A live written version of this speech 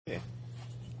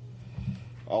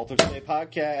Altered State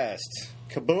Podcast.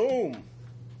 Kaboom!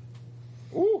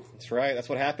 Ooh, That's right. That's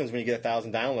what happens when you get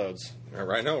 1,000 downloads.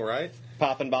 I know, right?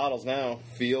 Popping bottles now.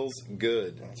 Feels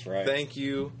good. That's right. Thank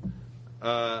you,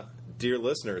 dear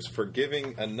listeners, for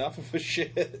giving enough of a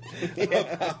shit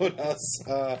about us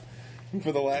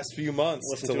for the last few months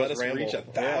Listen to to let us us ramble. reach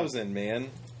 1,000, man.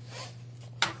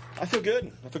 I feel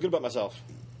good. I feel good about myself.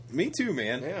 Me too,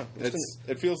 man. Yeah.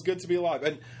 It feels good to be alive.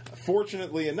 And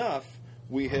fortunately enough,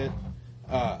 we hit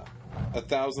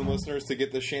 1,000 listeners to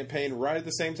get the champagne right at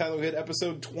the same time that we hit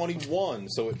episode 21.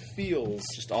 So it feels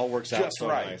Just all works out just so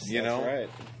right. nice. You That's know, right.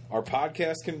 our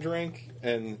podcast can drink,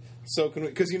 and so can we.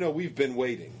 Because we've been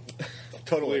waiting.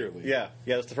 Totally. Clearly. Yeah.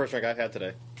 That's the first drink I've had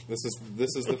today. This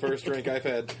is the first drink I've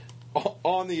had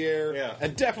on the air, Yeah.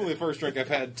 and definitely the first drink I've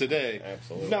had today.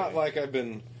 Absolutely. Not like I've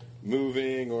been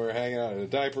moving or hanging out at a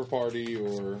diaper party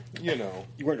or You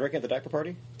weren't drinking at the diaper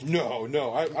party? No.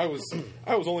 I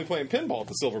was only playing pinball at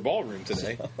the Silver Ballroom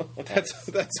today.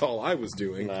 That's all I was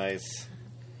doing. Nice.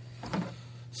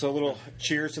 So a little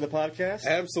cheers to the podcast.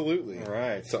 Absolutely. All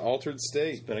right. To Altered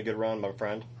State. Been a good run, my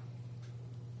friend.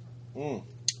 Mm.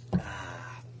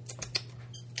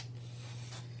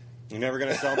 You're never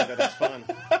going to sell me, but that's fun.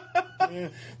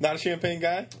 Not a champagne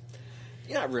guy?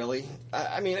 Yeah, not really.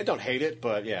 I mean, I don't hate it,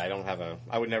 but yeah,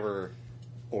 I would never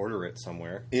order it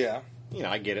somewhere. Yeah.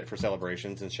 I get it for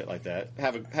celebrations and shit like that.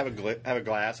 Have a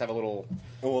glass, have a little,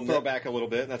 Well, throw back a little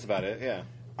bit, and that's about it. Yeah.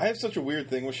 I have such a weird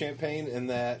thing with champagne in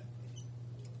that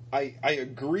I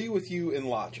agree with you in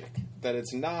logic that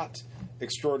it's not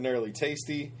extraordinarily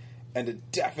tasty, and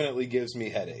it definitely gives me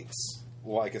headaches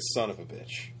like a son of a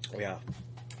bitch. Yeah.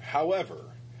 However,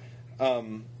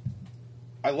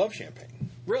 I love champagne.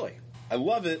 Really? I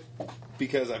love it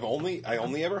because I only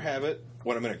ever have it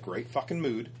when I'm in a great fucking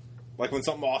mood, like when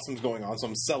something awesome's going on, so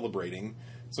I'm celebrating,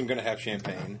 so I'm going to have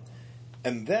champagne.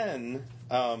 And then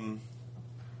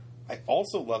I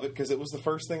also love it because it was the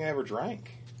first thing I ever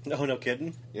drank. No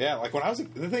kidding. Yeah, like when I was a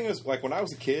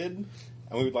kid,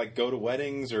 and we would like go to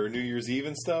weddings or New Year's Eve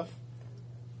and stuff.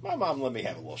 My mom let me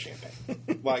have a little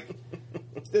champagne. Like,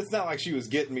 it's not like she was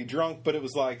getting me drunk, but it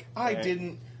was like I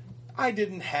didn't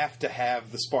have to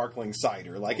have the sparkling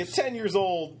cider. Like at 10 years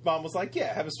old, Mom was like,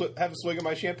 "Yeah, have a swig of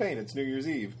my champagne. It's New Year's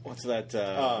Eve." What's that?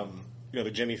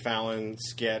 The Jimmy Fallon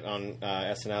skit on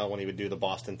SNL when he would do the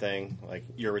Boston thing, like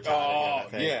 "You're retired." Oh,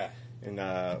 that thing. yeah. And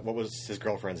what was his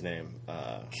girlfriend's name?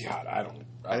 God, I don't.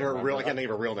 I can't think of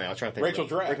her real name. I was trying to think. Rachel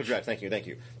Dratch. Rachel Dratch. Thank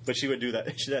you. But she would do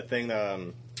that. She did that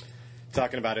thing.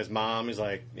 Talking about his mom. He's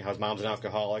like, how his mom's an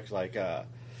alcoholic. Like,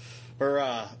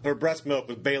 her breast milk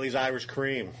was Bailey's Irish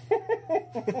cream.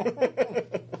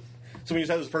 So when you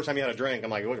said it was the first time you had a drink, I'm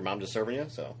like, well, your mom just serving you?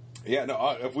 So Yeah,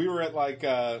 no. If we were at like,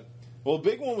 the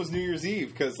big one was New Year's Eve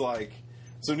because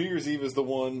so New Year's Eve is the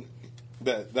one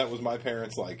that was my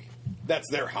parents' that's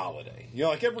their holiday.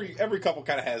 Like every couple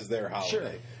kind of has their holiday.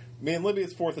 Sure. Me and Libby,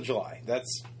 it's 4th of July.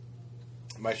 That's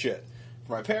my shit.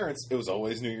 For my parents, it was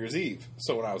always New Year's Eve.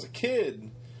 So when I was a kid,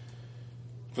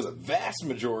 for the vast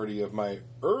majority of my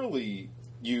early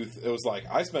youth, it was like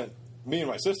me and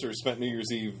my sisters spent New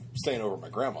Year's Eve staying over at my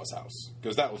grandma's house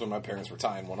because that was when my parents were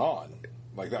tying one on.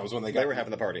 Like that was when they were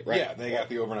having the party, right? Yeah, they got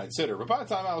the overnight sitter. But by the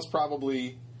time I was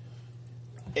probably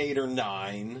 8 or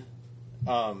 9,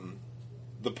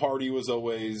 the party was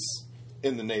always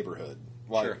in the neighborhood.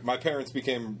 Like Sure. my parents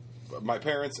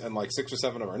and like 6 or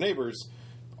 7 of our neighbors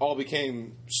all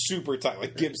became super tight.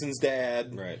 Like Gibson's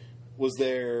dad Right. was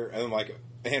there, and then like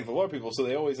a handful of other people. So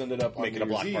they always ended up on Making a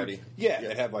New Year's block Eve. party. Yeah,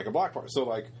 they'd have like a block party. So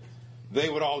like they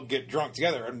would all get drunk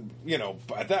together, and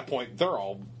at that point they're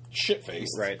all shit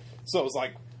faced. Right. So it was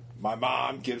like my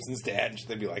mom, Gibson's dad, and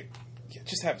they'd be like, yeah,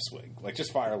 just have a swig. Like,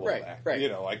 just fire a little back. Right.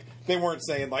 Like, they weren't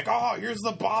saying, like, oh, here's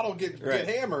the bottle, get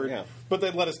hammered. Yeah. But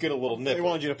they'd let us get a little nipper. They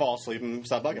wanted you to fall asleep and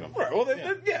stop bugging them. Right. Well,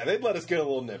 they'd let us get a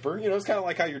little nipper. It's kind of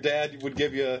like how your dad would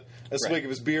give you a swig of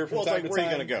his beer from time to time. Where are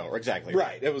you going to go? Exactly.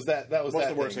 Right. It was that. That was What's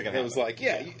that the worst thing. that can It was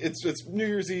happen? like, it's New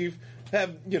Year's Eve.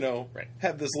 Have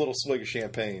have this little swig of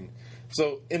champagne.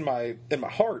 So in my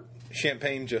heart,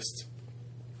 champagne just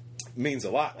means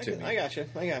a lot to me. I got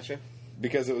you.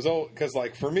 Because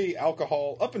like for me,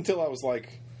 alcohol up until I was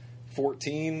like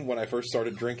 14 when I first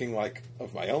started drinking like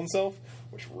of my own self,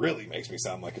 which really makes me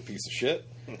sound like a piece of shit.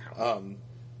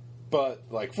 But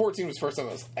like 14 was the first time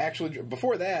I was actually.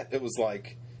 Before that, it was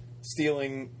like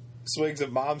stealing swigs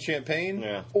of mom's champagne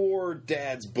or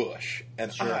dad's Busch,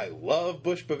 and I love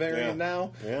Busch Bavarian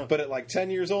now. Yeah. But at like 10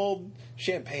 years old,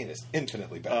 champagne is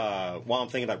infinitely better. While I'm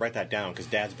thinking about write that down because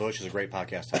Dad's Busch is a great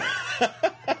podcast title.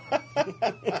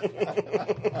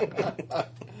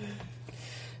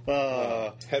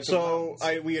 Heaven So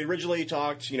Mountains. we originally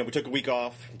talked. We took a week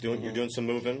off. You're doing some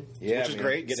moving, Yeah, which is man.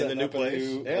 great. Getting in a new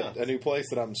Setting place. up a new place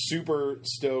that I'm super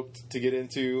stoked to get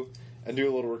into and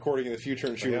do a little recording in the future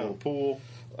and shoot Yeah. a little pool.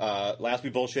 Last we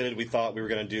bullshitted. We thought we were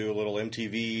going to do a little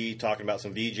MTV, talking about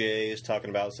some VJs, talking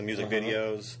about some music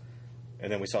videos,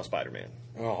 and then we saw Spider-Man.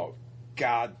 Oh,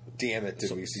 god damn it!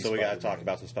 Did we see? So we got to Spider-Man. talk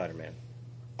about some Spider-Man.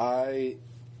 I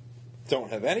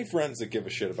don't have any friends that give a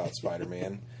shit about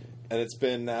Spider-Man, and it's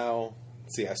been now.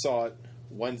 Let's see, I saw it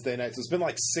Wednesday night, so it's been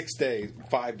like 6 days,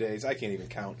 5 days. I can't even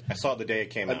count. I saw it the day it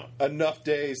came out. Enough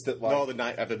days that like No, the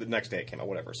night after the next day it came out.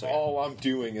 Whatever. So yeah. all I'm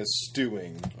doing is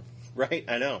stewing Right,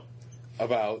 I know.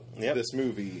 about Yep. this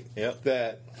movie. Yep.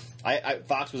 That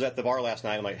Fox was at the bar last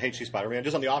night. I'm like, hey, see Spider-Man?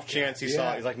 Just on the off chance he saw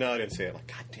Yeah. it. He's like, no, I didn't see it. I'm like,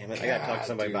 God damn it. I got to talk to God,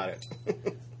 somebody dude. about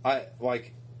it. I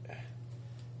like.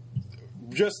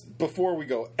 Just before we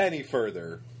go any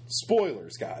further,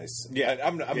 spoilers, guys. Yeah.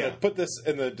 I'm Yeah. going to put this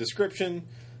in the description,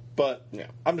 but Yeah.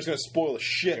 I'm just going to spoil the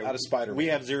shit out of Spider-Man. We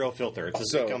have zero filter. It's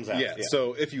as so it comes out. yeah.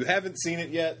 So if you haven't seen it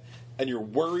yet and you're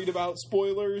worried about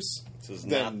spoilers, This is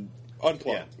then unplug.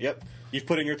 Yeah. Yep. You've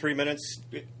put in your 3 minutes.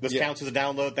 This Yeah. counts as a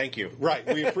download. Thank you. Right,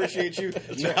 we appreciate you.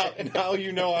 Now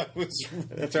you know I was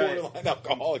That's right. borderline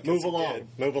alcoholic. Move as a along. kid.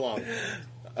 Move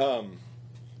along.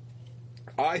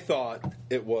 I thought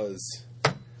it was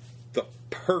the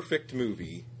perfect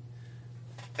movie,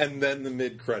 and then the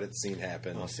mid-credit scene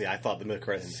happened. Oh, see, I thought the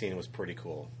mid-credits scene was pretty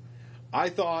cool I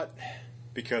thought,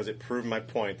 because it proved my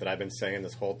point that I've been saying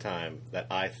this whole time that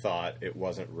I thought it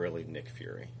wasn't really Nick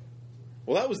Fury.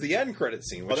 well, that was the end credit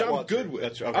scene, which Oh, that I'm was- good with.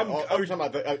 That's, okay. I'm, you're talking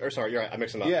about the. Sorry, you're right. I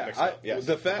mixed them up. yeah, Mixed them up. Yes.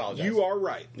 the fact Apologize. you are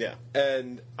right. Yeah.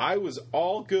 And I was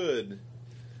all good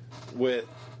with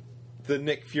the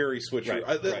Nick Fury switcher.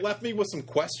 Right, That right. left me with some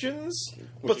questions, Which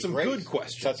but is some great. good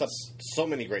questions. Sets up so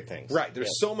many great things. Right, there's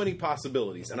Yes. so many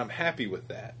possibilities, and I'm happy with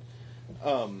that.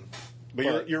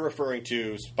 But you're referring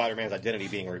to Spider-Man's identity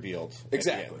being revealed. at the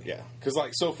Exactly. end. Yeah. Because,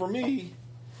 like, so for me,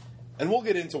 and we'll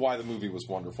get into why the movie was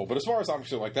wonderful, but as far as I'm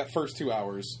concerned, like, that first 2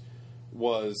 hours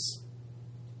was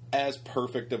as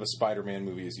perfect of a Spider-Man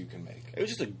movie as you can make. It was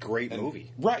just a great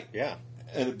movie. Right. Yeah.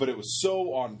 But it was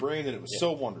so on brand and it was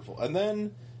so wonderful. And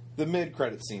then the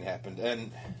mid-credit scene happened,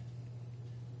 and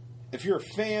if you're a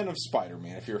fan of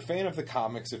Spider-Man, if you're a fan of the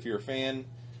comics, if you're a fan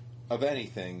of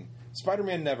anything,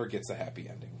 Spider-Man never gets a happy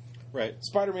ending. Right.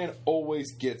 Spider-Man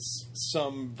always gets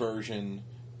some version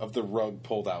of the rug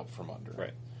pulled out from under.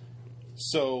 Right.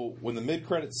 So when the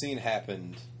mid-credit scene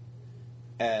happened,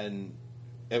 and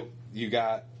you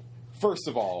got, first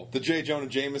of all, the J. Jonah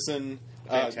Jameson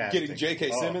Fantastic. getting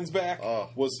J.K. Simmons back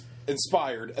was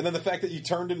inspired, and then the fact that you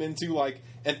turned him into like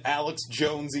an Alex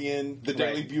Jonesian, the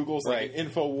Daily Right. Bugle's like Right. an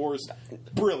InfoWars,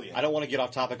 brilliant. I don't want to get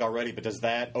off topic already, but does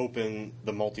that open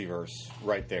the multiverse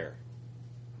right there?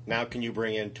 Now, can you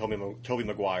bring in Tobey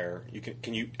Maguire?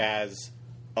 Can you as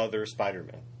other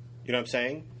Spider-Man? You know what I'm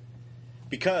saying?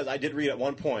 Because I did read at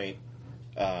one point,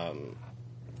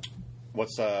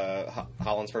 what's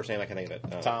Holland's first name? I can think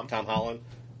of it. Tom. Tom Holland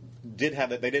they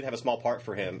did have a small part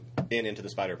for him in Into the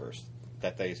Spider-Verse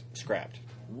that they scrapped.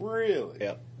 Really?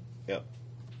 Yep. Yep.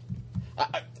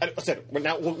 I said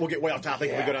now we'll get way off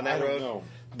topic if we go down that I don't road. know.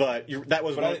 But that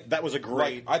was But that was a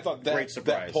great. I thought that, great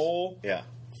surprise. that poll Yeah.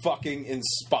 fucking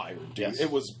inspired, dude. Yes. It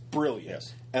was brilliant.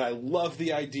 Yes. And I love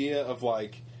the idea of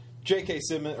like J.K.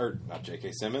 Simmons, or not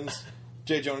J.K. Simmons,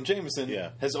 J. Jonah Jameson Yeah.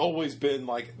 has always been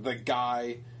like the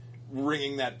guy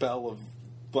ringing that bell of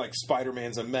like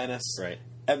Spider-Man's a menace. Right.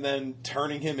 And then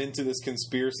turning him into this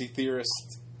conspiracy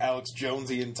theorist, Alex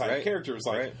Jonesian type Right. character was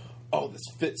like, Right. oh, this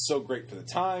fits so great for the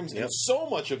times. Yep. And so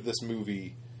much of this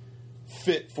movie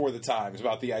fit for the times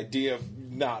about the idea of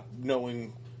not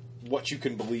knowing what you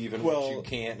can believe and what you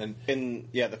can't. And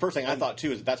the first thing I thought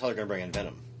too is that's how they're going to bring in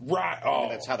Venom. Right. Oh,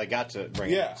 And that's how they got to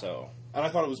bring yeah. it. So and I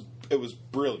thought it was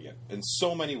brilliant in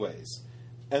so many ways.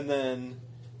 And then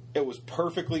it was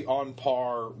perfectly on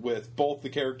par with both the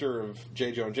character of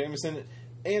J. Jonah Jameson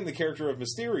and the character of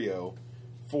Mysterio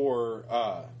for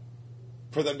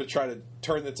them to try to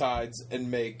turn the tides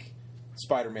and make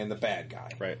Spider-Man the bad guy.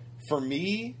 Right. For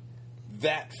me,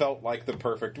 that felt like the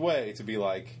perfect way to be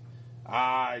like,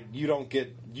 you don't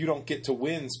get to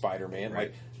win, Spider-Man. Right.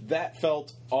 Like that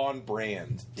felt on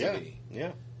brand to yeah, me.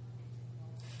 yeah.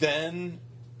 Then,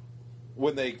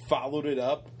 when they followed it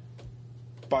up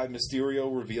by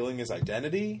Mysterio revealing his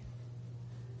identity,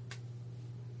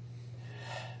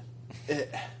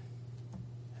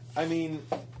 I mean,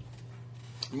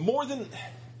 more than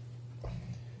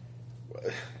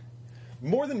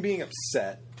being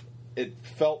upset, it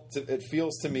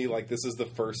feels to me like this is the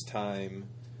first time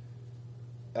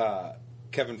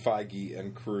Kevin Feige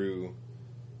and crew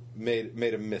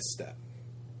made a misstep,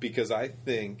 because I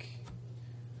think,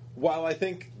 while I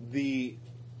think the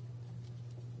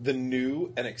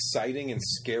new and exciting and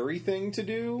scary thing to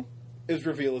do is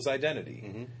reveal his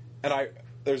identity, and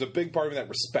there's a big part of me that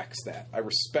respects that. I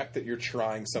respect that you're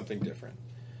trying something different.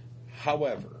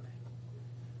 However,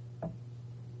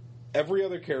 every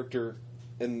other character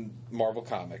in Marvel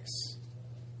Comics,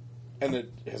 and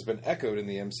it has been echoed in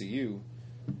the MCU,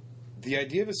 the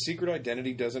idea of a secret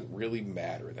identity doesn't really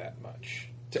matter that much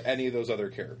to any of those other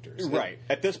characters. Right.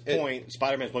 At this point,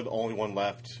 Spider-Man's the only one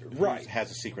left who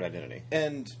has a secret identity.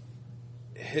 And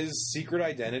his secret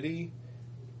identity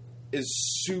is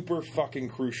super fucking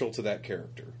crucial to that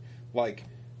character. Like,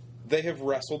 they have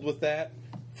wrestled with that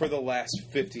for the last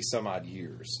 50 some odd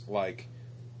years. Like,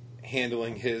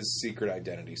 handling his secret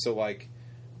identity. So, like,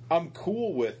 I'm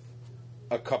cool with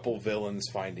a couple villains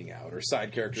finding out or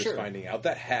side characters finding out.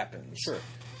 That happens. Sure.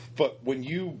 But when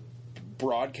you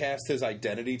broadcast his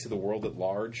identity to the world at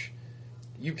large,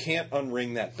 you can't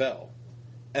unring that bell.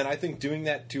 And I think doing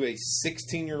that to a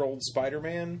 16-year-old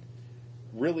Spider-Man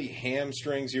really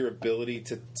hamstrings your ability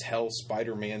to tell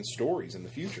Spider-Man stories in the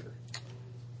future.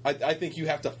 I think you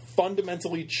have to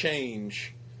fundamentally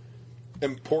change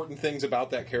important things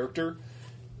about that character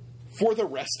for the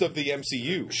rest of the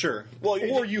MCU. Sure. Well,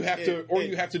 or you have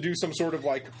to do some sort of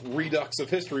like redux of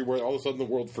history where all of a sudden the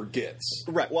world forgets.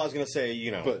 Right. Well, I was going to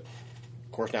say, but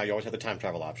of course now you always have the time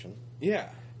travel option. Yeah.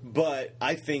 But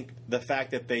I think the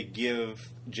fact that they give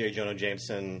J. Jonah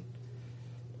Jameson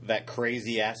that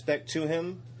crazy aspect to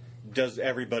him, does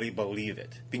everybody believe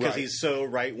it? Because he's so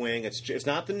right wing. It's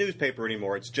not the newspaper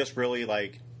anymore. It's just really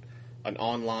like an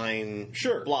online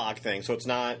blog thing. So it's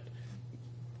not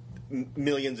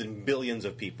millions and billions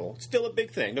of people. It's still a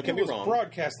big thing. Don't get me wrong. It was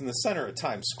broadcast in the center of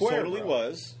Times Square. Totally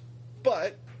was.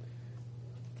 But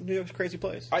New York's a crazy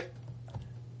place.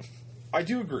 I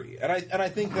do agree, and I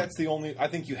think that's the only. I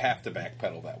think you have to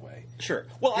backpedal that way. Sure.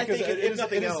 Well, because I think if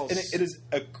nothing else,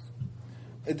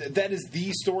 that is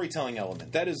the storytelling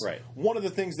element. That is one of the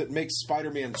things that makes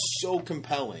Spider-Man so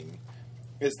compelling,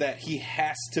 is that he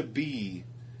has to be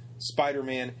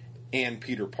Spider-Man and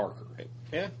Peter Parker.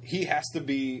 Yeah. He has to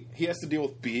deal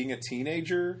with being a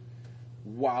teenager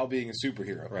while being a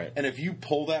superhero. Right. And if you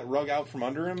pull that rug out from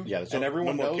under him, and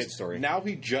everyone knows, kid story. Now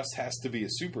he just has to be a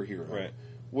superhero. Right.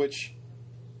 Which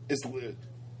is,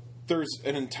 there's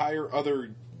an entire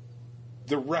other,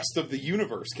 the rest of the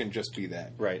universe can just be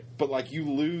that. Right. But like, you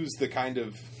lose the kind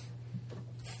of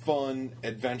fun,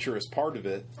 adventurous part of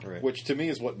it, which to me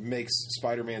is what makes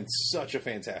Spider-Man such a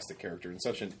fantastic character and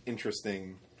such an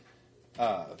interesting,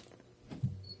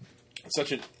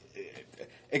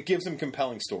 it gives him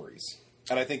compelling stories.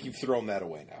 And I think you've thrown that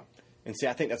away now. And see,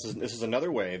 I think this is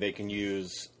another way they can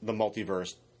use the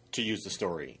multiverse to use the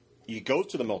story. You go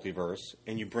to the multiverse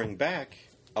and you bring back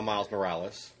a Miles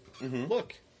Morales. Mm-hmm.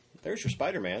 Look, there's your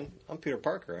Spider-Man. I'm Peter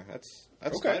Parker. That's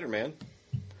Spider-Man.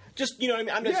 Just, you know what I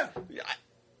mean? I'm just,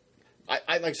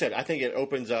 I like I said, I think it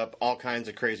opens up all kinds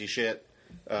of crazy shit.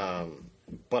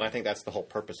 But I think that's the whole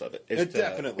purpose of it. It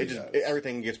definitely does.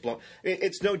 Everything gets blown.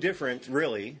 It's no different,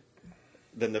 really,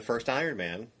 than the first Iron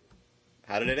Man.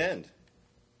 How did it end?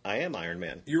 I am Iron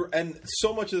Man. And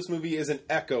so much of this movie is an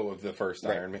echo of the first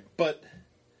Iron Man. But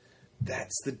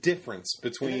that's the difference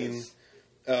between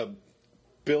a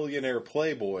billionaire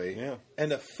playboy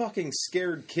and a fucking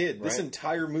scared kid. This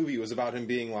entire movie was about him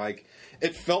being like...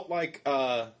 It felt kind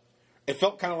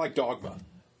of like Dogma.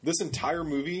 This entire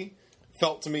movie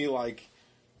felt to me like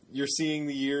you're seeing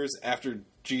the years after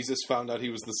Jesus found out he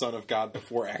was the Son of God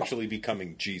before actually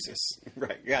becoming Jesus.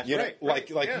 Right. Yeah. You know,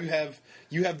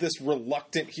 you have this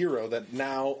reluctant hero that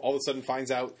now all of a sudden finds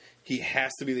out he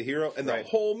has to be the hero, and the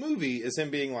whole movie is him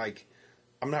being like,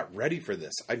 I'm not ready for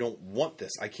this. I don't want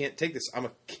this. I can't take this. I'm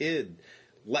a kid.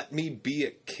 Let me be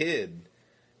a kid.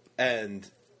 And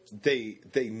they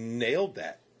nailed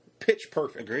that. Pitch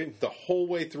perfect. Agreed. The whole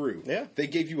way through. Yeah. They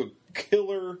gave you a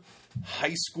killer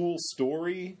high school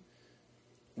story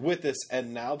with this,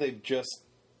 and now they've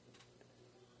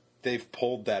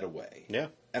pulled that away. Yeah.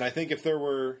 And I think if there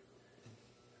were...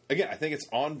 Again, I think it's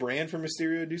on brand for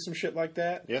Mysterio to do some shit like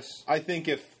that. Yes. I think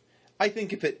if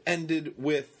it ended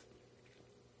with,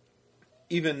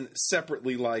 even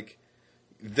separately, like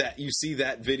that, you see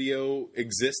that video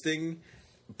existing,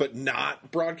 but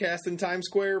not broadcast in Times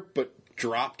Square, but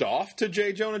dropped off to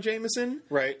J. Jonah Jameson,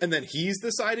 right? And then he's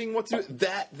deciding what to do.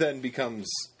 That then becomes,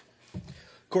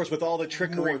 of course, with all the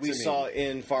trickery we saw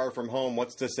in Far From Home.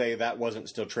 What's to say that wasn't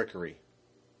still trickery?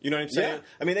 You know what I'm saying? Yeah.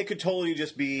 I mean, they could totally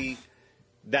just be.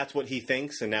 That's what he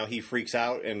thinks, and now he freaks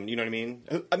out, and you know what I mean.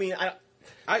 I mean,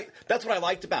 That's what I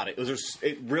liked about it.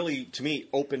 It really, to me,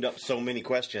 opened up so many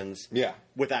questions. Yeah.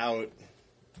 Without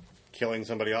killing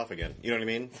somebody off again. You know what I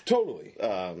mean? Totally.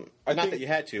 Not that you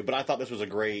had to, but I thought this was a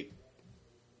great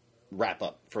wrap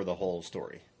up for the whole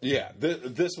story. Yeah,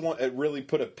 this one, it really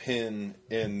put a pin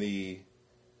in the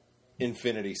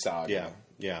Infinity Saga.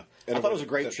 Yeah. And I thought it was a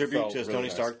great that tribute felt to really Tony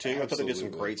nice. Stark too. I thought they did some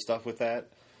Absolutely. great stuff with that.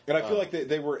 And I feel like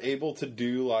they were able to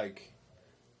do like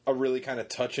a really kind of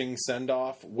touching send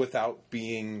off without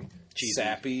being Cheesy.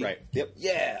 sappy. Right. Yep.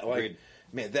 Yeah. Like, Agreed.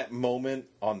 man, that moment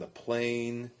on the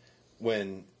plane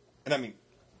when, and I mean,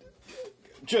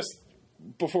 just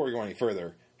before we go any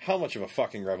further, how much of a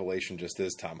fucking revelation just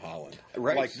is Tom Holland?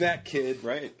 Right. Like that kid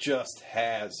Right. just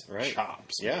has Right.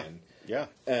 chops, Yeah. man. Yeah.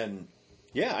 And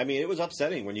Yeah, I mean, it was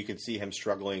upsetting when you could see him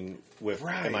struggling with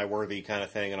Right. "Am I worthy?" kind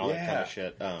of thing and all that kind Yeah. of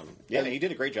shit. And- He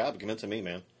did a great job of convincing me,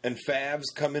 man. and Favs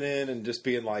coming in and just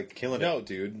being like, Killing it. no,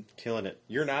 dude, Killing it.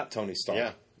 you're not Tony Stark.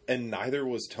 Yeah. And neither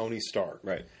was Tony Stark.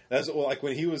 Right. That's like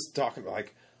when he was talking about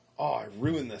like, oh, I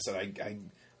ruined this and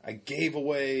I gave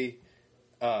away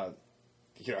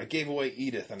I gave away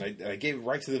Edith and I gave it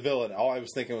right to the villain. All I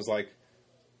was thinking was like,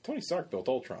 Tony Stark built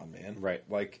Ultron, man. Right.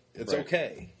 Like it's Right.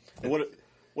 okay. And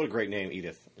what a great name,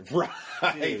 Edith. Right.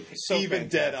 Dude, so Even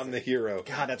dead, fantastic. I'm the hero.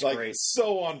 God, that's like, great.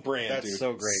 So on brand, That's dude.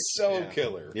 so great. So Yeah.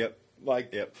 killer. Yep.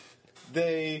 Like Yep.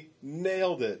 they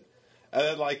nailed it. And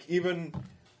then like even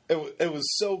it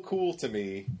was so cool to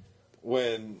me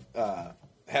when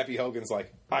Happy Hogan's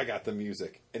like, I got the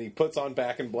music, and he puts on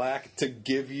Back in Black to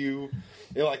give you,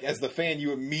 like as the fan,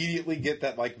 you immediately get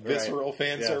that like visceral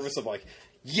fan Yes. service of like,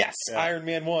 yes, Yeah. Iron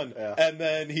Man won, Yeah. and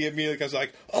then he immediately comes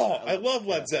like, oh, I love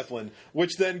Led Zeppelin,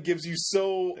 which then gives you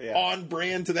so Yeah. on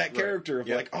brand to that character of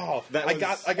Yep. like, oh, That I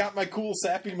was- got my cool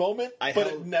sappy moment, I but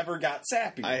held- it never got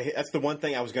sappy. That's the one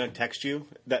thing I was going to text you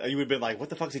that you would have been like, "What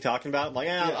the fuck's he talking about?" I'm like,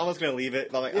 "Yeah, Yeah. I was going to leave it."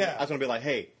 I'm like, Yeah. I was going to be like,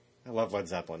 "Hey, I love Led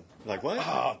Zeppelin." I'm like, what?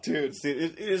 Oh, dude. See,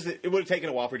 it would have taken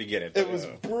a while for you to get it. It but, was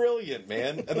brilliant,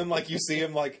 man. And then, like, you see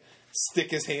him, like,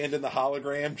 stick his hand in the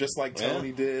hologram just like Tony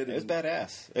yeah. did. It was and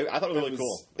badass. I thought it was really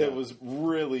cool. It was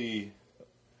really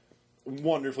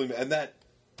wonderfully... And that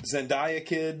Zendaya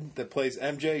kid that plays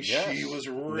MJ, Yes. she was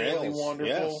really Nails.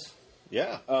 wonderful.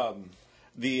 Yes. Yeah.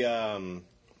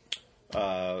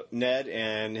 Ned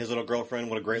and his little girlfriend,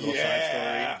 what a great little side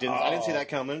Yeah. story. I didn't see that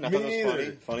coming. I Me thought it was funny.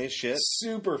 neither. Funny as shit.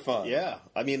 Super fun. Yeah.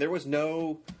 I mean, there was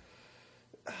no...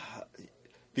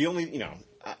 the only,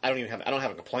 I don't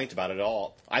have a complaint about it at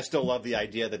all. I still love the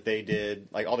idea that they did,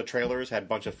 like, all the trailers had a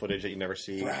bunch of footage that you never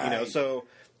see. Right. So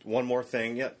one more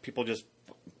thing. Yeah, people just...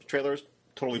 Trailers,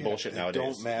 totally bullshit they nowadays.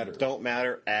 don't matter. Don't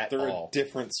matter at They're all. a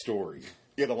different story.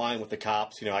 Yeah, the line with the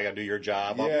cops, I got to do your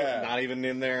job. Yeah. Not even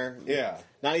in there. Yeah.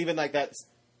 Not even like that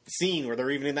scene where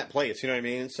they're even in that place, you know what I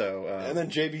mean? So, And then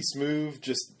JB Smoove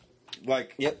just,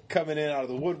 like, Yep. coming in out of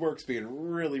the woodworks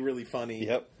being really, really funny.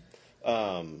 yep.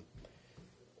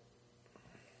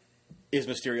 Is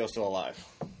Mysterio still alive?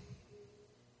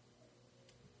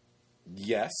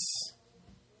 Yes,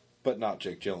 but not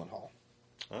Jake Gyllenhaal.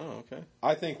 Oh, okay.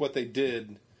 I think what they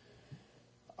did,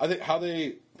 I think how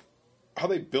they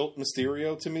built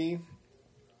Mysterio to me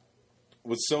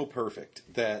was so perfect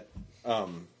that,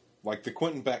 like the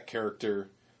Quentin Beck character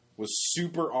was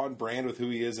super on brand with who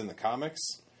he is in the comics,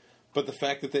 but the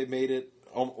fact that they made it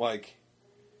like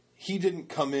he didn't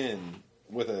come in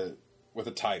with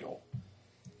a title,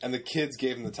 and the kids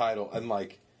gave him the title, and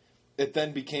like it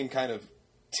then became kind of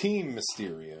Team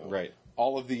Mysterio, Right.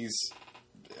 All of these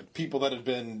people that had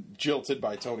been jilted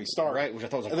by Tony Stark, Right, which I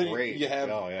thought was and then great. You have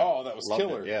Oh, yeah. that was Loved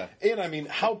killer, it, yeah. And I mean,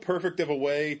 how perfect of a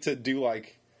way to do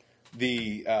like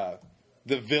the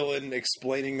villain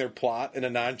explaining their plot in a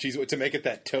non-cheesy way to make it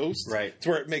that toast, Right. To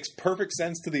where it makes perfect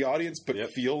sense to the audience, but Yep.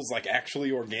 feels like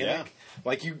actually organic. Yeah.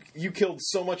 Like you killed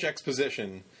so much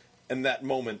exposition in that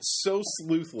moment, so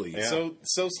sleuthily, Yeah.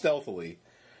 so stealthily.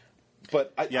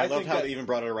 But I I loved think how that, they even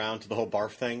brought it around to the whole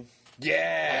barf thing.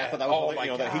 yeah, I thought that was oh really- my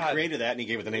god, that he created that and he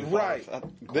gave it the name right.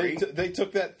 Barf. They Great. they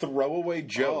took that throwaway Oh,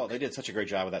 joke they did such a great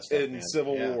job with that stuff, in man.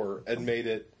 Civil Yeah. War and made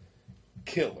it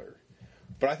killer.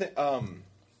 But I think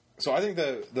so I think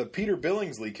the Peter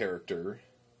Billingsley character,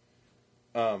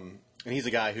 And he's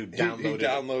the guy who he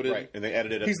downloaded, right, and they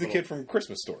edited it. He's the kid from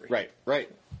Christmas Story. Right.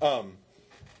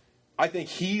 I think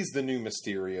he's the new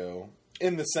Mysterio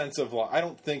in the sense of like, I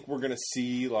don't think we're going to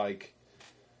see like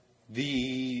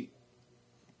the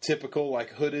typical like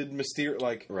hooded Mysterio,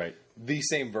 like Right. the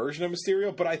same version of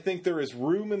Mysterio, but I think there is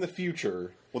room in the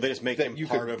future, Well, they just make that him you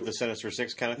part could- of the Sinister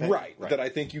Six kind of thing? right, that I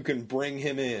think you can bring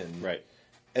him in, Right.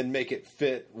 and make it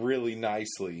fit really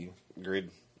nicely. Agreed.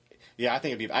 Yeah, I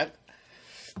think it'd be...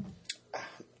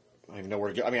 don't even know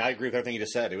where to go. I mean, I agree with everything you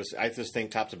just said. I just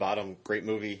think top to bottom, great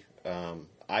movie.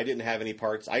 I didn't have any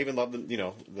parts. I even loved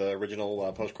the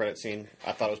original post-credit scene.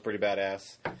 I thought it was pretty badass.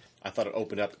 I thought it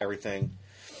opened up everything.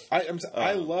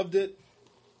 I loved it.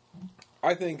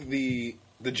 I think the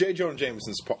J. Jonah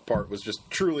Jameson's part was just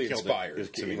truly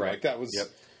inspired to me. Right. Like that was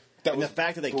The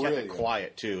fact that they kept it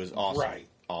quiet too is awesome. Right.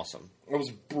 Awesome. It was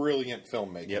brilliant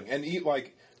filmmaking. Yep. And of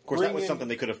course, that was something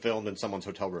they could have filmed in someone's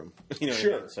hotel room. You know what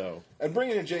sure. I mean? So, and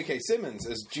bringing in J.K. Simmons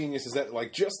as genius as that,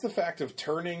 like just the fact of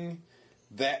turning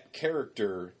that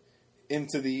character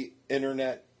into the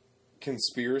internet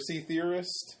conspiracy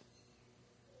theorist,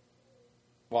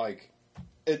 like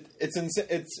it's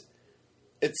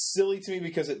silly to me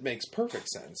because it makes perfect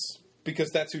sense.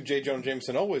 Because that's who J. Jonah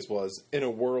Jameson always was in a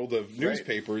world of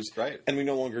newspapers, right? And we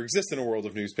no longer exist in a world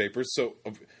of newspapers. So,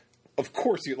 of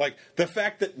course, the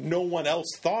fact that no one else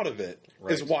thought of it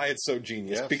is why it's so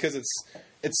genius. Yes. Because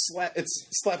it's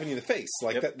slapping you in the face.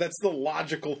 Like that's the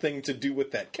logical thing to do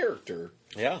with that character.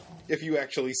 Yeah. If you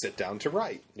actually sit down to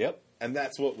write. Yep. And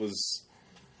that was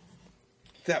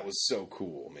so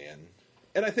cool, man.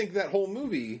 And I think that whole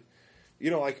movie,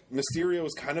 like Mysterio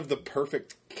is kind of the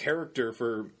perfect character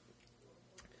for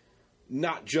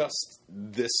not just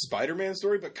this Spider-Man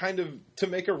story, but kind of to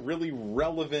make a really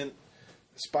relevant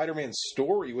Spider-Man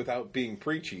story without being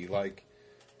preachy. Like,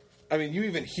 I mean, you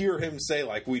even hear him say,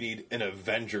 like, we need an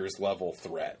Avengers level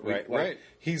threat. Right.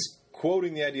 He's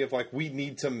quoting the idea of, like, we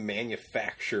need to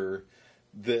manufacture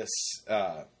this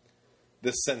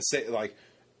like,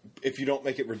 if you don't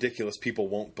make it ridiculous, people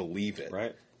won't believe it.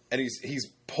 Right. And he's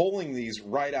pulling these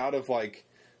right out of, like,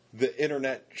 the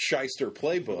internet shyster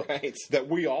playbook that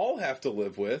we all have to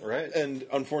live with. Right. And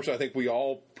unfortunately, I think we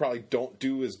all probably don't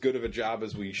do as good of a job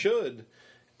as we should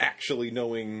actually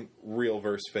knowing real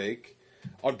versus fake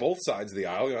on both sides of the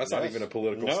aisle. That's not even a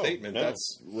political statement. No.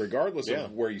 That's regardless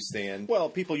of where you stand. Well,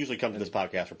 people usually come to this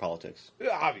podcast for politics.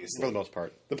 Obviously. For the most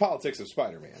part. The politics of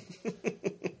Spider-Man.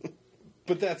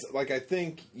 But that's, like, I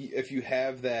think if you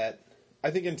have that,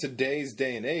 I think in today's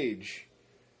day and age,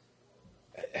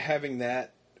 having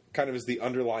that kind of as the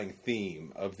underlying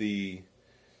theme of the,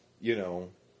 you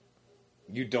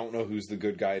don't know who's the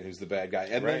good guy and who's the bad guy.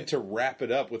 And then to wrap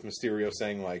it up with Mysterio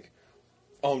saying, like,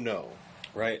 oh no.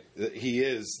 Right. He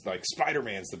is, like,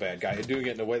 Spider-Man's the bad guy. And doing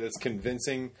it in a way that's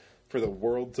convincing for the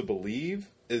world to believe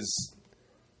it's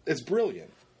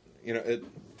brilliant.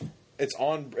 It's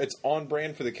on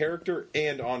brand for the character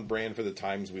and on brand for the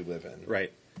times we live in.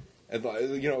 Right. And,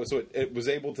 so it was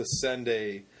able to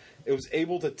it was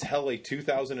able to tell a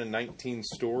 2019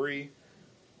 story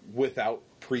without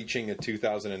preaching a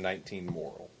 2019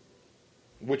 moral,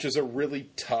 which is a really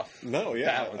tough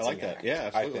balancing I like that. act, Yeah,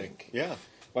 absolutely. I think. Yeah.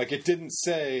 Like, it didn't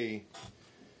say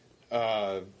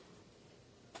the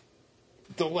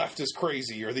left is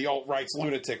crazy or the alt-right's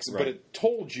lunatics, but it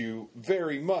told you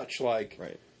very much like,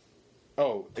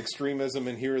 extremism,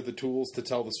 and here are the tools to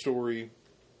tell the story.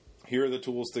 Here are the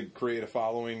tools to create a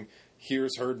following.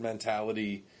 Here's herd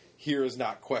mentality. Here is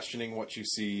not questioning what you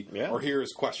see, or here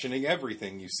is questioning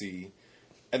everything you see,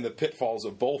 and the pitfalls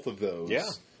of both of those.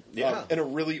 In a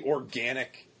really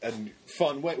organic and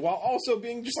fun way, while also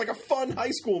being just like a fun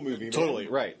high school movie. Totally,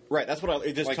 right. That's what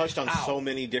it just touched on so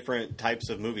many different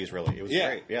types of movies, really. It was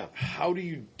great, How do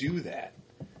you do that?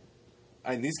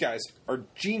 I mean, these guys are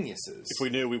geniuses. If we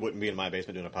knew, we wouldn't be in my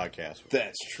basement doing a podcast.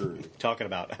 That's true. Talking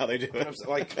about how they do it.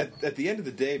 Like, at the end of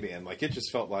the day, man, like, it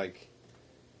just felt like...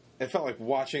 It felt like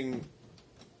watching...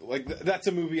 Like, that's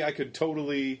a movie I could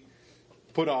totally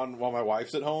put on while my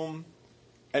wife's at home,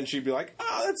 and she'd be like,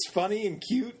 oh, that's funny and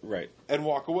cute. Right. And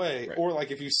walk away. Right. Or, like,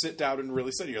 if you sit down and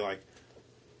really study, you're like,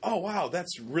 oh, wow,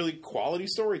 that's really quality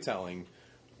storytelling.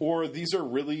 Or these are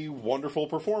really wonderful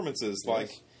performances. Yes. Like...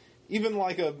 Even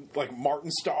like Martin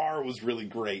Starr was really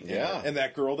great. Yeah. And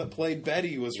that girl that played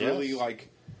Betty was really like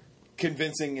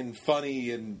convincing and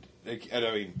funny and I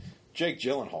mean, Jake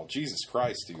Gyllenhaal, Jesus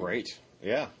Christ, dude. Great.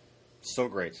 Yeah. So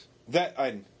great.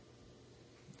 That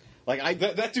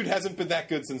dude hasn't been that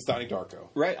good since Donnie Darko.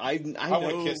 Right. I want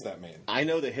to kiss that man. I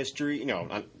know the history,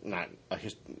 not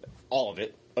all of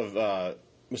it, of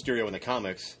Mysterio in the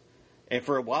comics. And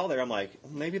for a while there, I'm like,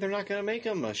 maybe they're not going to make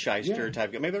him a shyster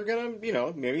type guy. Maybe they're going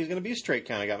to, maybe he's going to be a straight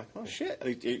kind of guy. I'm like, oh, shit.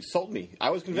 It sold me. I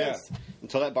was convinced.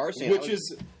 Until that bar scene. Which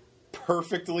is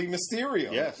perfectly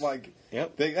Mysterio. Yes. Like,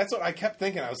 that's what I kept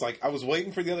thinking. I was like, I was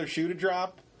waiting for the other shoe to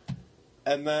drop.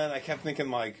 And then I kept thinking,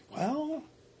 like, well,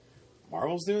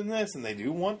 Marvel's doing this, and they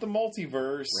do want the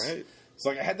multiverse. Right.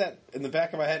 So, like, I had that in the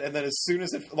back of my head. And then as soon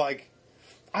as it, like,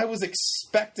 I was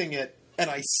expecting it. And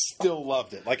I still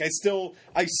loved it. Like, I still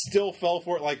fell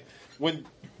for it. Like, when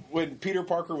Peter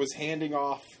Parker was handing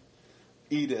off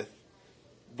Edith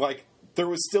like, there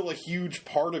was still a huge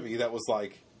part of me that was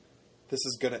like, this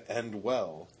is going to end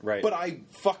well. Right. But I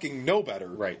fucking know better.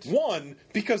 Right. One,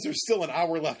 because there's still an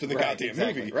hour left in the Right, goddamn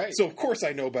exactly, movie. right. So, of course,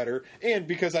 I know better. And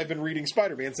because I've been reading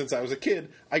Spider-Man since I was a kid,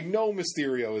 I know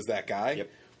Mysterio is that guy. Yep.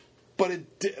 But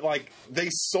they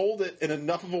sold it in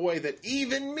enough of a way that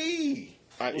even me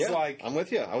was like, I'm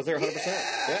with you. I was there 100%.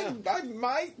 Yeah. I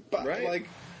might, but Right. like,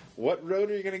 what road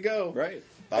are you going to go? Right.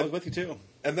 I was with you too.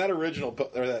 And that original,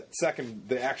 or that second,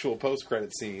 the actual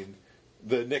post-credit scene,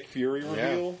 the Nick Fury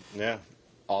reveal, Yeah.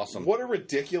 Awesome. what a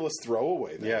ridiculous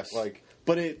throwaway. Yes. Like,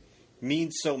 but it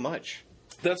means so much.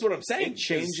 that's what I'm saying. It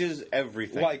changes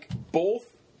everything. Like, both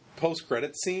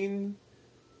post-credit scene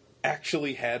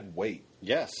actually had weight.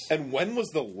 Yes. And when was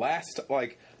the last,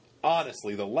 like,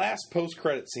 honestly, the last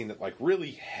post-credit scene that, like,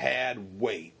 really had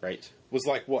weight Right. was,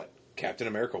 like, what? Captain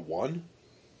America 1?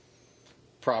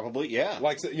 Probably, yeah.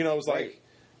 Like, so, you know, it was Right. like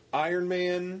Iron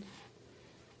Man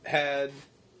had...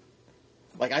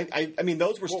 Like I mean,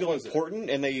 those were What still was it? important,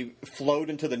 and they flowed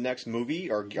into the next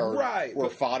movie or Right, or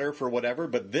but- fodder for whatever.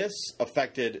 But this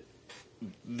affected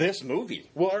this movie.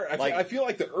 Well, I feel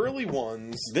like the early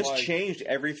ones... This like, changed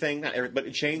everything, not every, but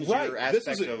it changed Right. your This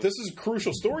aspect of. this is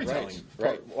crucial storytelling.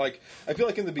 Right, part. Like, I feel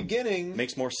like in the beginning...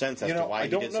 makes more sense as You know, to why I he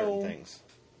don't did certain know- things.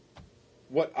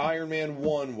 what Iron Man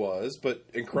 1 was, but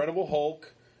Incredible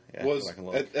Hulk Yeah, was... go back and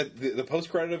look. At the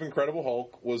post-credit of Incredible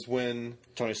Hulk was when...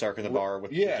 Tony Stark in the bar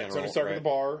with the Yeah, general, Tony Stark right? at the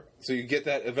bar. So you get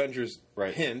that Avengers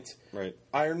Right. hint. Right.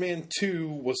 Iron Man 2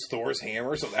 was Thor's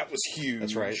hammer, so that was huge.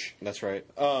 That's right. That's right.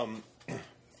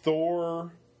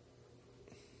 Thor...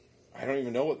 I don't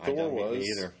even know what I Thor don't was. me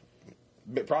either.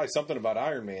 But probably something about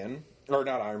Iron Man. Or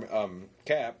not Iron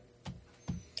Cap.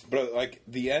 But like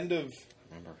the end of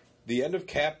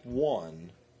Cap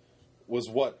 1 was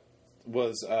what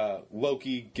was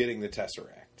Loki getting the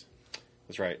Tesseract.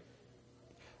 That's right.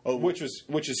 Oh, Which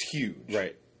is huge.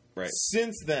 right. Right.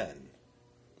 Since then,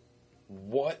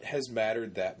 what has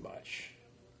mattered that much?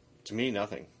 To me,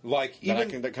 nothing. Like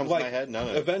that comes to my head, none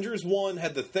of it. Avengers 1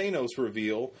 had the Thanos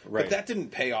reveal, Right. but that didn't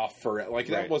pay off for it. Like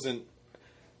that Right. wasn't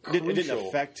It didn't crucial.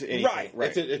 affect anything. Right.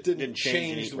 Right. It didn't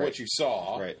change any- what right. you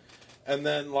saw. Right. And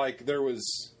then like there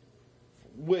was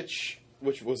which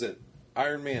was it?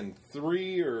 Iron Man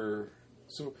 3 or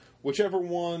so whichever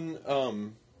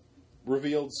one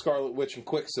revealed Scarlet Witch and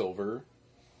Quicksilver.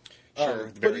 Sure,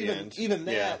 at the but very end. even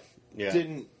that Yeah.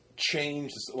 didn't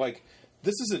change. Like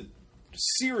this is a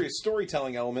serious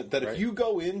storytelling element that Right. if you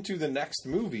go into the next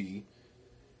movie,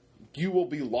 you will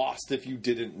be lost if you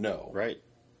didn't know. Right.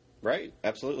 Right.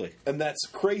 Absolutely. And that's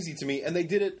crazy to me. And they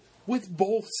did it with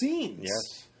both scenes.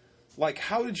 Yes. Like,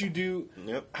 how did you do?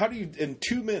 Yep. How do you, in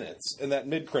 2 minutes, in that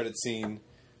mid-credit scene,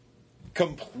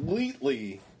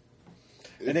 completely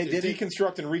And they did it-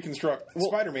 deconstruct and reconstruct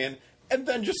Spider-Man, and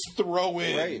then just throw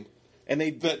in Right. And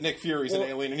they that Nick Fury's an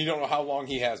alien, and you don't know how long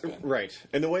he has been. Right.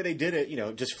 And the way they did it,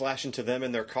 just flashing to them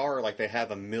in their car like they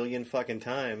have a million fucking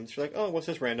times. You're like, oh, what's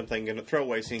this random thing gonna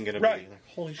throwaway scene gonna Right. be? Like,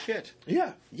 holy shit.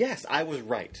 Yeah. Yes, I was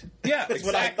right. Yeah, That's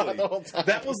what I exactly. thought the whole time.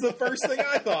 That was the first thing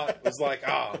I thought. Was like,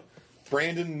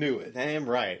 Brandon knew it. Damn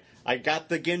right. I got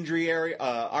the Gendry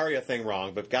Arya thing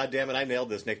wrong, but goddamn it, I nailed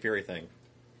this Nick Fury thing.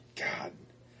 God.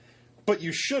 But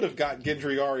you should have got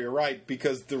Gendry Arya right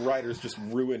because the writers just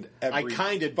ruined every... I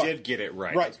kind of did get it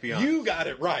right. Let's be honest. You got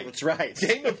it right. That's right.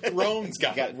 Game of Thrones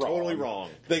got Got it it wrong. totally wrong.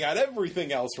 They got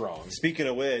everything else wrong. Speaking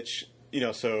of which,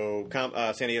 so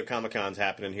San Diego Comic-Con's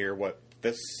happening here. What,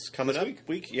 this coming This up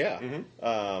week? Yeah.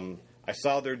 I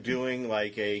saw they're doing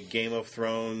like a Game of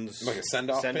Thrones Like a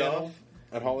send-off panel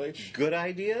at Hall H? Good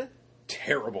idea.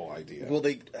 Terrible idea. Well,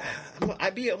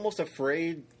 I'd be almost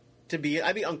afraid to be.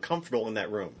 I'd be uncomfortable in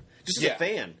that room. Just as Yeah. a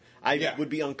fan, I Yeah. would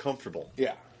be uncomfortable.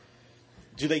 yeah.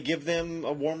 Do they give them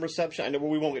a warm reception? I know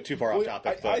we won't get too far off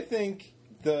topic, but I think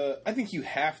you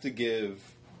have to give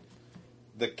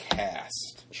the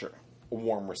cast sure. a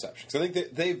warm reception. Because I think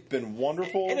that they've been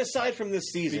wonderful. And aside from this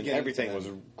season, Beginning everything to was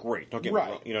end. great. Don't get me right.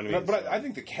 wrong. You know what I mean? But I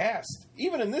think the cast,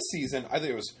 even in this season, I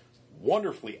think it was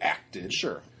wonderfully acted.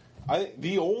 Sure. I think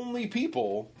the only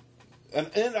people, and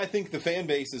I think the fan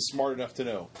base is smart enough to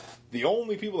know, the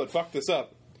only people that fucked this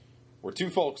up were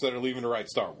two folks that are leaving to write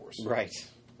Star Wars. Right.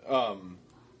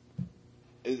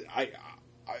 I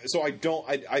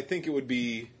think it would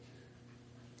be,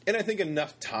 and I think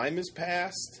enough time has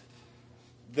passed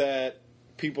that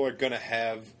people are going to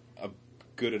have a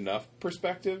good enough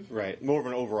perspective. Right. More of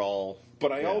an overall.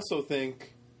 But I yeah. also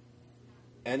think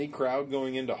any crowd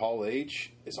going into Hall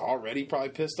H is already probably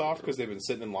pissed off because they've been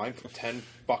sitting in line for 10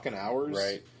 fucking hours.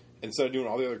 Right. Instead of doing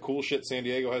all the other cool shit San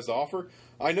Diego has to offer.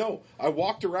 I know. I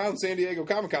walked around San Diego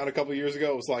Comic-Con a couple of years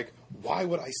ago. It was like, why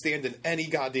would I stand in any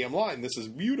goddamn line? This is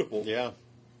beautiful. Yeah.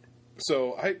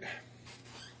 So I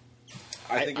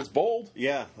think it's bold.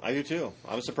 Yeah, I do too.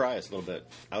 I was surprised a little bit.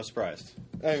 I was surprised.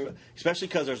 I- Especially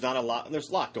because there's not a lot. There's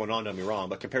a lot going on, don't get me wrong,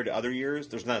 but compared to other years,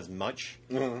 there's not as much.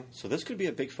 Mhm. So this could be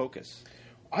a big focus.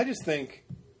 I just think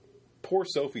poor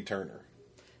Sophie Turner.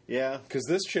 Yeah. Because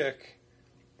this chick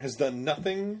has done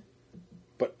nothing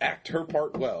but act her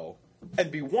part well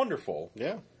and be wonderful.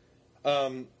 Yeah.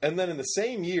 And then in the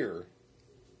same year,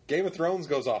 Game of Thrones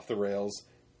goes off the rails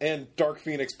and Dark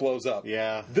Phoenix blows up.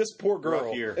 Yeah. This poor girl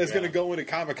Rough year, is yeah. going to go into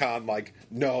Comic-Con like,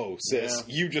 no, sis,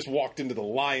 Yeah. you just walked into the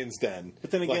lion's den. But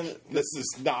then again, Like, this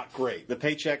is not great. The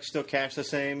paycheck still cash the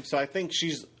same, so I think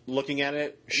she's looking at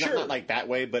it Sure. not like that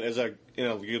way, but as a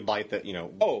good light that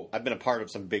Oh. I've been a part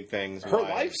of some big things. Her why-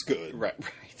 life's good. right?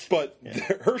 But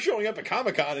her showing up at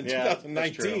Comic-Con in Yeah,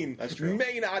 2019 that's true.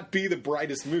 may not be the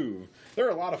brightest move. There are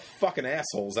a lot of fucking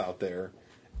assholes out there.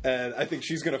 And I think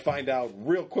she's going to find out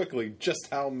real quickly just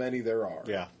how many there are.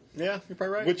 Yeah, you're probably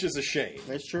right. Which is a shame.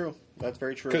 That's true. That's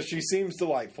very true. Because she seems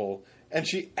delightful. And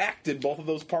she acted both of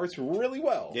those parts really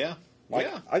well. Yeah. Like,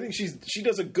 Yeah. I think she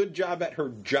does a good job at her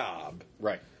job.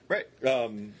 Right. Right.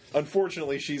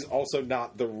 Unfortunately, she's also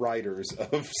not the writers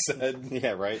of said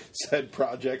Yeah. Right. said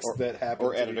projects that happen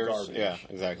Or to be editors. garbage. Yeah.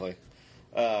 Exactly.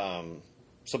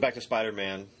 So back to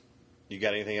Spider-Man. You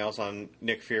got anything else on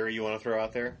Nick Fury you want to throw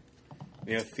out there?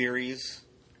 Theories,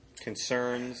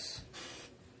 concerns.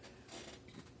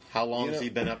 How long has he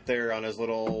been up there on his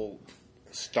little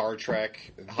Star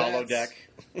Trek holodeck,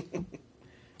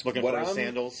 looking for his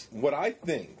sandals? What I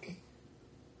think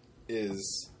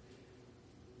is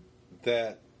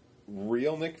that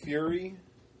real Nick Fury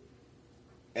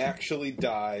actually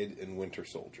died in Winter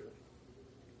Soldier.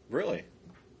 Really?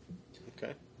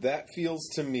 Okay. That feels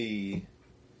to me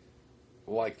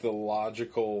like the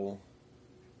logical...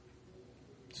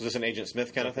 So is this an Agent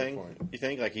Smith kind of Good thing? point. You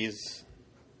think like he's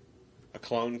a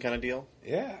clone kind of deal?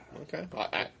 Yeah. Okay.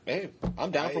 Hey,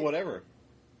 I'm down for whatever.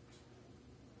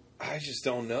 I just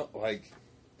don't know.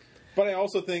 But I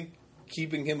also think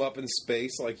keeping him up in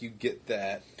space, like, you get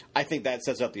that. I think that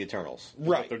sets up the Eternals.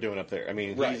 Right. What they're doing up there. I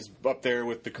mean, Right. he's up there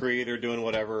with the Creator doing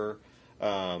whatever.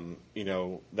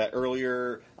 That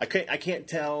earlier, I can't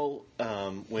tell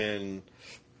when,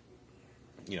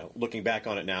 looking back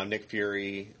on it now, Nick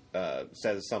Fury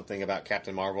says something about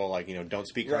Captain Marvel, like, don't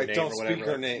speak her name Don't or whatever. speak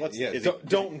her name. Is he-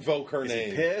 Don't invoke her Is name.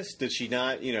 he pissed? Did she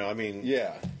not?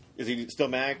 Yeah. Is he still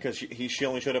mad because she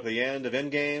only showed up at the end of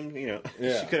Endgame?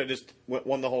 Yeah. She could have just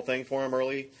won the whole thing for him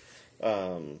early.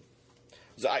 So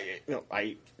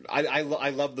I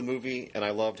love the movie, and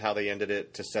I loved how they ended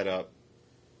it to set up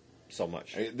so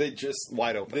much. They just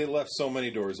Wide open. They left so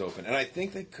many doors open, and I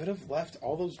think they could have left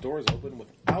all those doors open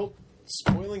without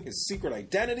spoiling his secret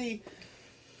identity.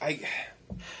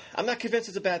 I'm not convinced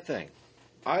it's a bad thing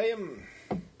I am.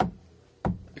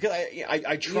 because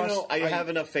I trust. I I- have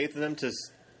enough faith in them to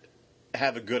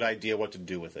have a good idea what to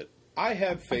do with it. I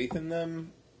have faith in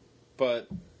them, but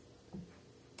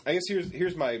I guess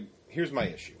here's my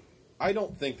issue. I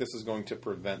don't think this is going to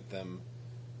prevent them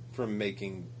from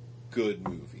making good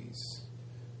movies,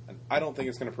 and I don't think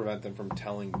it's going to prevent them from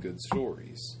telling good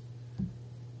stories.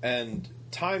 And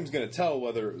time's going to tell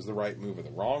whether it was the right move or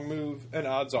the wrong move, and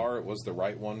odds are it was the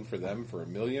right one for them for a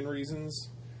million reasons.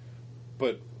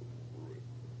 But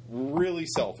really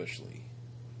selfishly,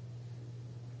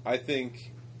 I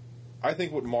think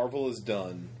what Marvel has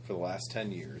done for the last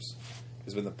 10 years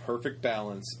has been the perfect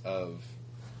balance of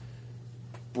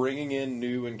bringing in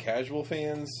new and casual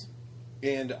fans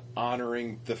and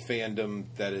honoring the fandom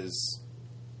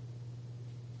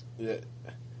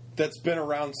that's been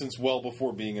around since well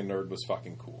before being a nerd was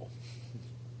fucking cool.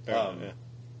 Yeah.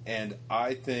 And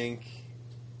I think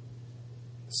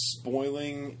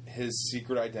spoiling his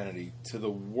secret identity to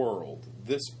the world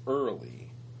this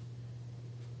early,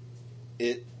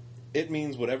 it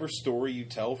means whatever story you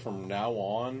tell from now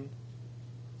on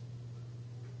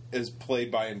is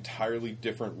played by entirely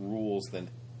different rules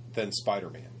than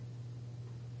Spider-Man.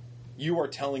 You are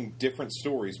telling different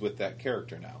stories with that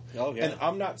character now. Oh, yeah. And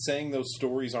I'm not saying those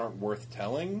stories aren't worth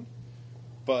telling,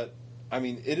 but I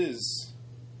mean it is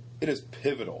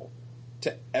pivotal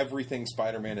to everything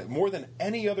Spider-Man is, more than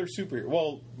any other superhero.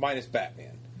 Well, minus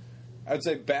Batman. I would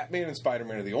say Batman and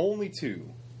Spider-Man are the only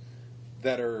two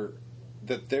that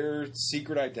their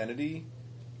secret identity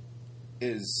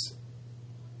is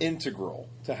integral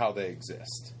to how they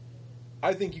exist.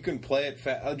 I think you can play it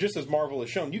just as Marvel has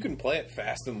shown. You can play it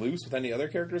fast and loose with any other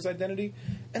character's identity,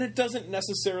 and it doesn't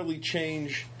necessarily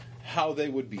change how they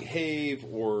would behave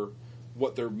or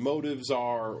what their motives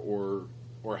are or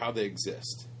how they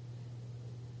exist.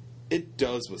 it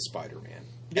does with Spider-Man.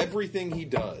 Yeah. Everything he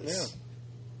does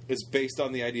is based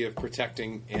on the idea of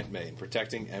protecting Aunt May and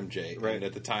protecting MJ, Right. and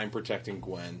at the time protecting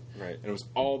Gwen. Right. And it was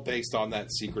all based on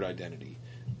that secret identity.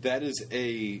 That is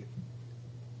a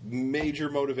major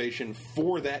motivation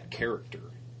for that character.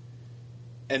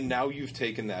 And now you've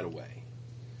taken that away.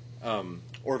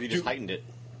 Or if you just heightened it.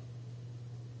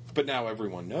 But now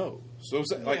everyone knows. So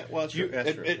it's like, well, that's true.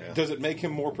 That's true, yeah. does it make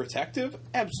him more protective?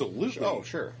 Absolutely. Oh,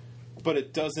 sure. But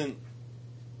it doesn't.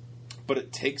 But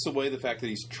it takes away the fact that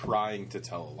he's trying to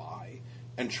tell a lie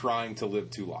and trying to live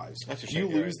two lives. That's a You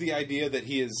shame, lose right. the idea that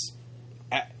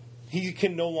he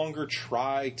can no longer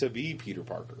try to be Peter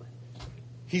Parker.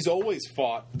 He's always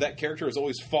fought. That character has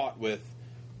always fought with,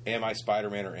 "Am I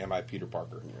Spider-Man or am I Peter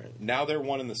Parker?" Right. Now they're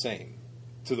one and the same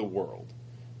to the world,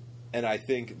 and I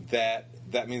think that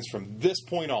means from this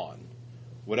point on,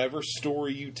 whatever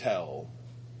story you tell,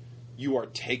 you are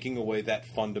taking away that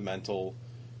fundamental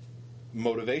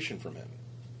motivation from him,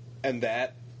 and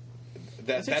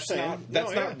that's interesting.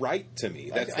 not right to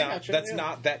me. That's I not gotcha, that's yeah.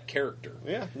 not that character.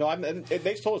 Yeah. No, it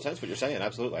makes total sense what you're saying.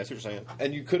 Absolutely. I see what you're saying.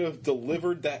 And you could have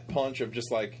delivered that punch of just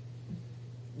like,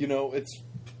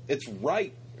 it's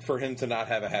right for him to not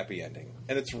have a happy ending,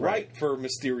 and it's right for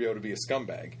Mysterio to be a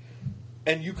scumbag,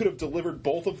 and you could have delivered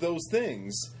both of those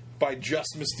things by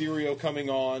just Mysterio coming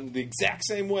on the exact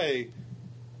same way,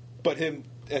 but him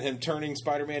turning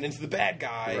Spider-Man into the bad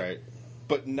guy, Right.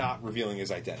 but not revealing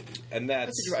his identity, and I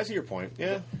see your point.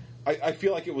 Yeah. I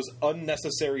feel like it was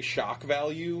unnecessary shock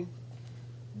value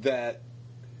that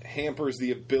hampers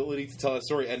the ability to tell a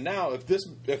story. And now, if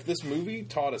this movie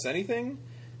taught us anything,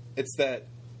 it's that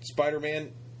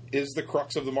Spider-Man is the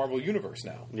crux of the Marvel universe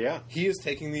now. Yeah. He is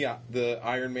taking the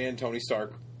Iron Man, Tony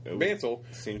Stark mantle,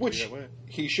 seems to be which that way.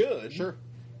 he should. Sure.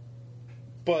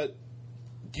 But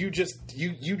you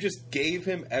just gave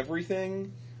him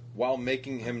everything while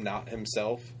making him not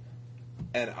himself,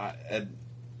 and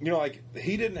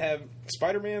he didn't have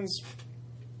Spider-Man's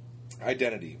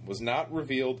identity was not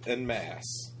revealed en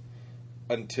masse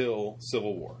until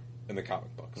Civil War in the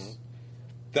comic books. Mm-hmm.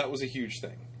 That was a huge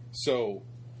thing. So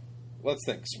let's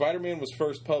think. Spider-Man was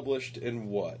first published in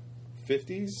what?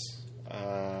 50s?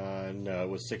 No, it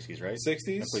was 60s, right?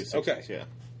 60s? I believe 60s, Okay.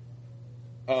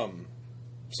 yeah.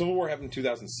 Civil War happened in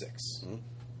 2006. Mm-hmm.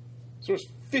 So there's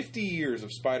 50 years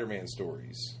of Spider-Man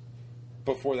stories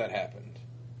before that happened.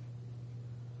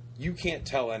 You can't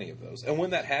tell any of those. And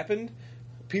when that happened,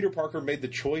 Peter Parker made the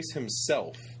choice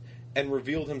himself and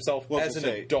revealed himself as an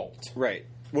adult. Right.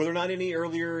 Were there not any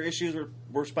earlier issues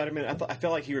where Spider-Man... I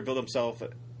felt like he revealed himself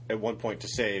at one point to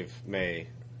save May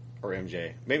or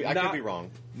MJ. Maybe I could be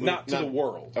wrong. Not to the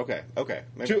world. Okay.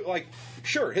 Maybe.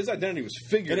 Sure, his identity was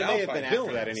figured And it out may have by been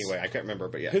villains. after that anyway. I can't remember,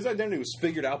 but yeah. His identity was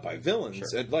figured out by villains,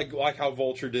 Sure. and like how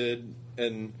Vulture did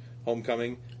in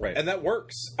Homecoming, Right. And that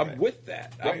works. I'm Right. with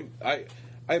that. Right.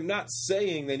 I'm not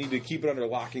saying they need to keep it under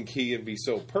lock and key and be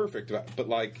so perfect, but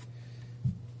like,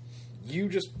 you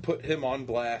just put him on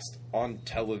blast on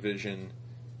television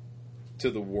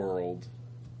to the world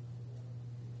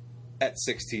at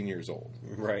 16 years old.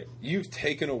 Right. You've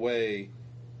taken away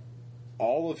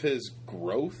all of his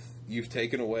growth. You've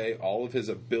taken away all of his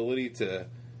ability to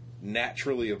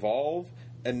naturally evolve.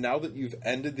 And now that you've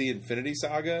ended the Infinity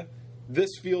Saga, this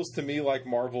feels to me like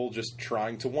Marvel just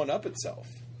trying to one-up itself.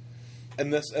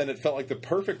 And it felt like the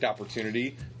perfect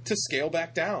opportunity to scale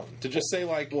back down. To just say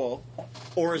like... Well,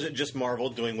 or is it just Marvel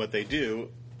doing what they do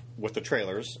with the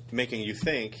trailers, making you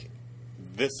think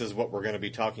this is what we're going to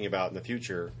be talking about in the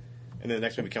future, and then the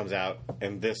next movie comes out,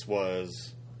 and this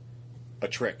was a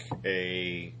trick,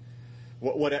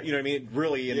 what you know what I mean?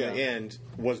 Really, in the end,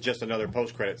 was just another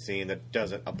post-credit scene that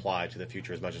doesn't apply to the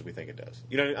future as much as we think it does.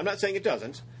 You know, I'm not saying it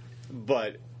doesn't,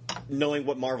 but knowing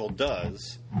what Marvel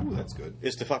does, that's good,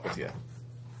 is to fuck with you.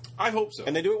 I hope so,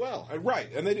 and they do it well,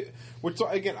 right? And they do. Which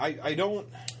again, I don't.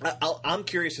 I'm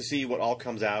curious to see what all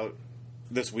comes out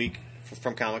this week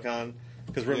from Comic-Con,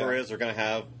 because rumor is they're going to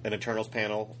have an Eternals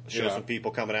panel, show some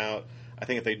people coming out. I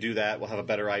think if they do that, we'll have a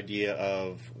better idea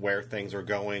of where things are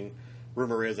going.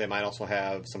 Rumor is they might also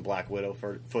have some Black Widow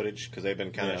footage, because they've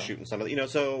been kind of shooting some of it.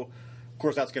 So, of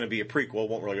course, that's going to be a prequel.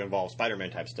 Won't really involve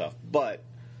Spider-Man type stuff. But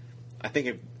I think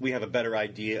if we have a better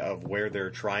idea of where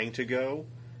they're trying to go,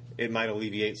 it might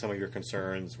alleviate some of your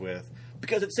concerns with...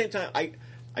 Because at the same time,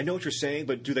 I know what you're saying,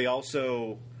 but do they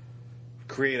also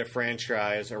create a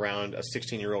franchise around a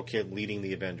 16-year-old kid leading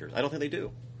the Avengers? I don't think they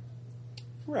do.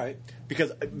 Right.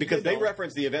 Because they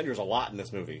reference the Avengers a lot in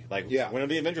this movie. Like, when are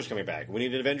the Avengers coming back? We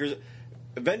need an Avengers...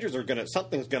 Avengers are gonna...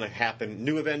 Something's gonna happen.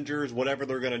 New Avengers, whatever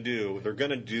they're gonna do, they're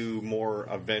gonna do more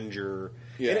Avenger...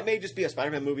 Yeah. And it may just be a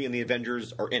Spider-Man movie and the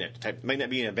Avengers are in it. It might not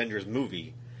be an Avengers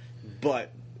movie,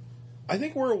 But I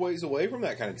think we're a ways away from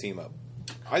that kind of team up.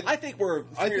 I think we're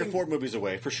three or four movies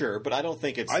away for sure, but I don't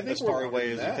think it's as far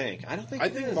away as you think. I don't think. I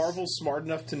think Marvel's smart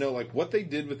enough to know like what they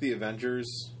did with the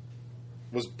Avengers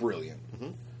was brilliant,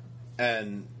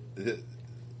 and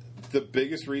the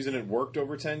biggest reason it worked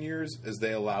over 10 years is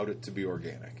they allowed it to be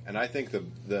organic. And I think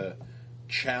the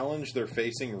challenge they're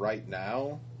facing right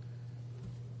now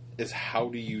is how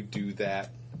do you do that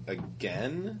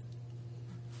again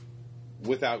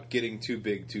without getting too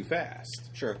big too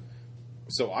fast? Sure.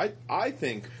 So I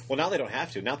think... Well, now they don't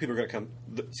have to. Now people are going to come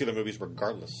see the movies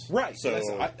regardless. Right. So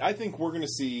I think we're going to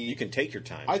see... You can take your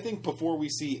time. I think before we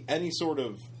see any sort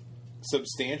of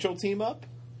substantial team up,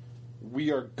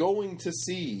 we are going to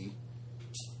see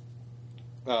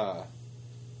Black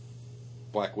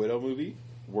Widow movie.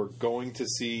 We're going to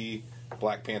see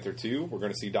Black Panther 2. We're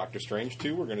going to see Doctor Strange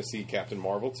 2. We're going to see Captain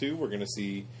Marvel 2. We're going to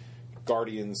see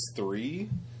Guardians 3.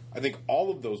 I think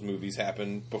all of those movies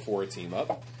happen before a team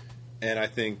up. And I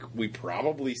think we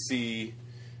probably see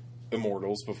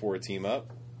Immortals before a team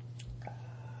up.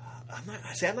 I'm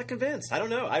not convinced. I don't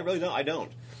know. I really don't. I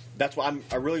don't. That's why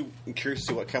I really am curious to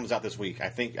see what comes out this week. I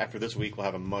think after this week we'll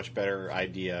have a much better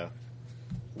idea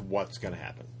what's going to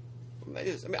happen.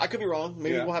 I could be wrong.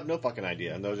 Maybe we'll have no fucking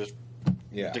idea, and they'll just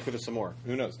dick with it some more.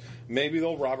 Who knows? Maybe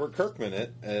they'll Robert Kirkman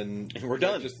it, and we're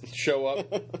done. Just show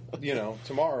up,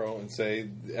 tomorrow and say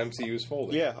the MCU is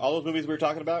folded. Yeah, all those movies we were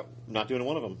talking about, not doing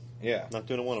one of them. Yeah, not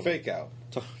doing one of them. Fake out.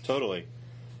 Totally.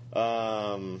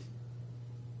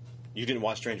 You didn't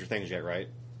watch Stranger Things yet, right?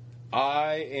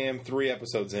 I am 3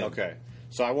 episodes in. Okay,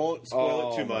 so I won't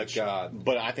spoil it too much. God.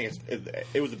 But I think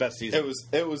it was the best season.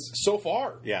 It was so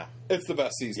far. Yeah, it's the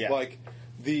best season. Yeah. Like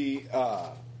the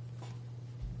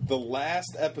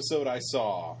last episode I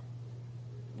saw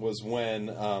was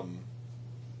when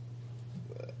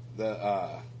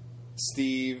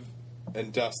Steve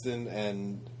and Dustin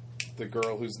and the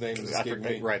girl whose name is escaping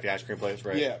me. Right, the ice cream place,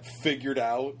 right? Yeah, figured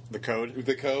out the code.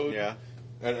 Yeah,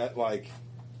 and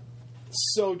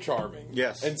so charming.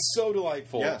 Yes, and so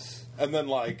delightful. Yes, and then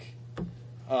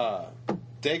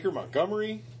Dacre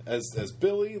Montgomery as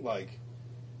Billy,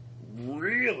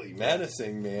 really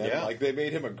menacing, man. Yeah. They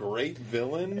made him a great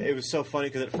villain. It was so funny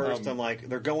because at first I'm like,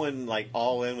 they're going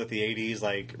all in with the 80s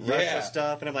retro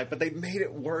stuff, and I'm like, but they made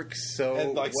it work so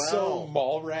well. So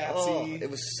Mallratsy. Oh,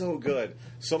 it was so good.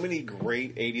 So many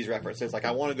great 80s references.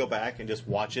 I want to go back and just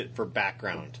watch it for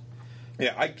background.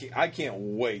 Yeah, I can't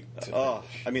wait to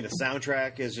finish. The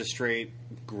soundtrack is just straight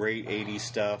great 80s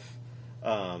stuff.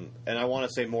 And I want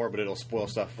to say more, but it'll spoil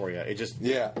stuff for you. It just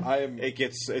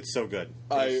it's so good.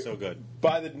 It's so good.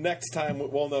 By the next time,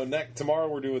 tomorrow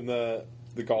we're doing the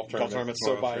golf tournament. Tomorrow,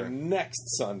 so by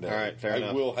next Sunday, all right, fair enough.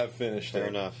 I will have finished fair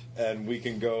enough, and we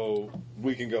can go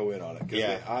in on it.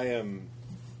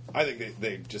 I think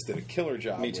they just did a killer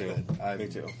job. Me too. With it. Me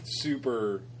too.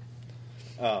 Super.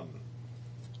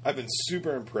 I've been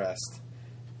super impressed,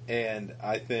 and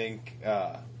I think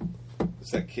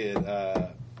what's that kid?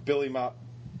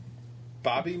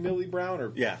 Bobby Millie Brown or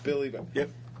Billy? Yep.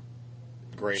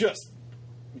 Great. Just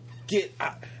get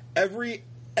every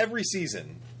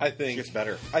season. I think gets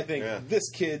better. I think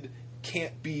this kid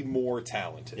can't be more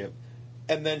talented. Yep.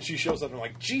 And then she shows up and I'm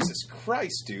like, Jesus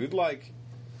Christ, dude!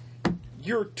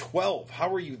 You're 12.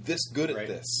 How are you this good at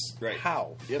this? Right.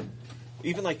 How? Yep.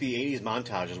 Even the 80s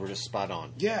montages were just spot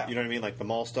on. Yeah. You know what I mean? The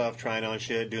mall stuff, trying on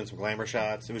shit, doing some glamour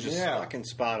shots. It was just fucking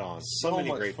spot on. So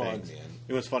many great things. Man.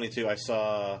 It was funny, too. I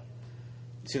saw...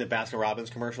 You seen the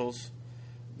Baskin-Robbins commercials?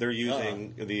 They're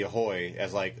using the Ahoy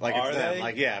as it's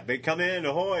them. They come in,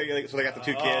 Ahoy. So they got the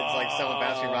two kids selling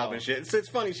Baskin-Robbins shit. It's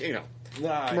funny,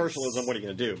 Nice. Commercialism, what are you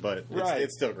going to do? But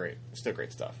it's still great. It's still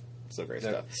great stuff. Still great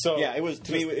stuff. So it was,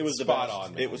 to me, it was the spot best.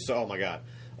 on, man. It was so, oh my God.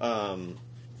 And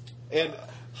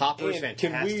Hopper's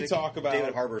fantastic. Can we talk about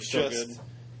David Harbour's so good.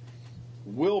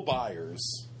 Will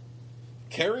Byers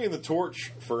carrying the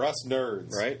torch for us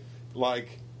nerds, right?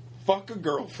 Fuck a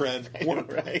girlfriend.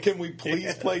 Right. Can we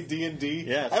please play D&D?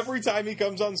 Yes. Every time he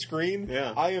comes on screen,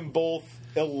 I am both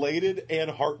elated and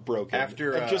heartbroken.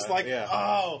 After I'm just I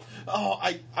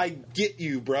get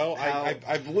you, bro.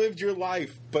 I've lived your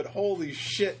life, but holy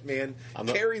shit, man,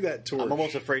 carry that torch. I'm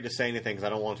almost afraid to say anything because I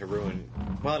don't want to ruin.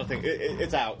 Well, I don't think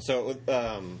it's out. So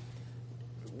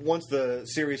once the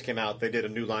series came out, they did a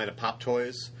new line of pop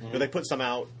toys. Mm-hmm. They put some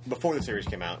out before the series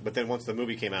came out, but then once the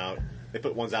movie came out, they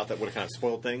put ones out that would have kind of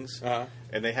spoiled things. Uh-huh.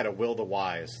 And they had a Will the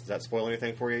Wise. Does that spoil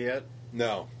anything for you yet?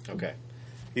 No. Okay.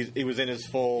 He was in his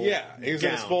full he was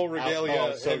in his full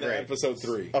regalia so in great. Episode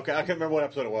 3. Okay, I can't remember what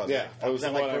episode it was. Yeah, it was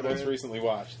the one I most recently recently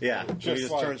watched. Yeah, he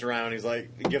just turns around.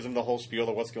 He gives him the whole spiel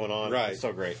of what's going on. Right, it's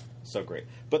so great. So great.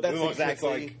 But that's It's exactly...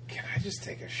 like, can I just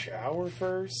take a shower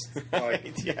first? Right,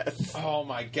 Like, yes. oh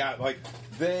my god! Like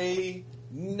they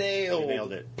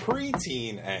nailed it.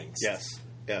 preteen angst. Yes.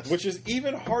 Yes. Which is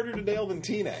even harder to nail than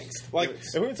teen angst. Like,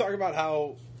 It's- if we talk about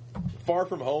how Far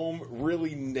From Home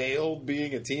really nailed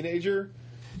being a teenager,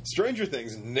 Stranger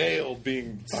Things nailed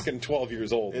being fucking 12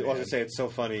 years old. I was man. going to say, it's so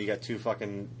funny. You got two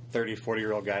fucking 30,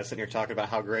 40-year-old guys sitting here talking about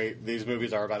how great these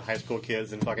movies are about high school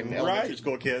kids and fucking elementary Right.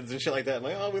 school kids and shit like that. I'm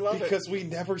like, oh, we love it. Because we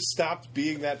never stopped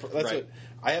being that. That's Right. what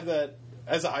I have that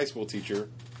as a high school teacher.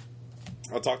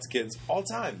 I'll talk to kids all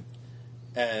the time,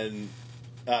 and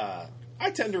I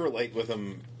tend to relate with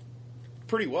them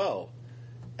pretty well.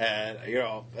 And you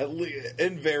know,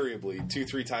 invariably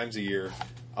 2-3 times a year,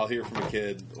 I'll hear from a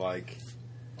kid like,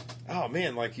 "Oh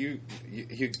man, like you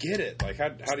get it. Like how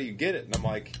do you get it?" And I'm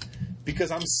like,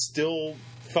 "Because I'm still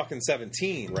fucking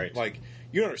 17. Right. Like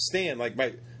you don't understand. Like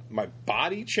my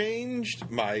body changed,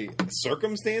 my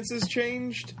circumstances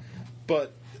changed,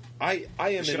 but I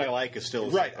am The shit in, I like is still...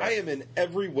 right. I am in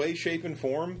every way, shape, and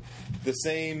form the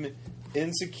same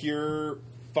insecure,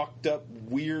 fucked up,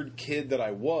 weird kid that I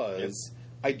was.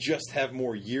 I just have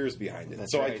more years behind it.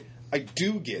 That's so right. I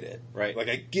do get it. Right. Like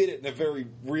I get it in a very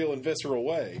real and visceral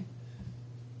way.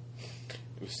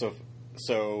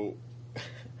 So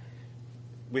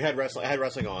we had wrestling. I had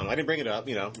wrestling on. I didn't bring it up,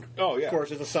 you know. Oh, yeah. Of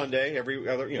course, it's a Sunday. Every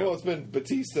other, you know. Well, it's been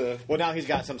Batista Well, now he's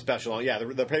got some special on. Yeah,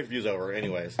 the pay per view's over,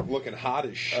 anyways. looking hot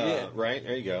as shit. Right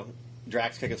there, you go.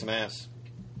 Drax kicking some ass.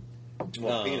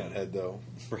 Well, Peanut Head though.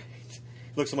 Right,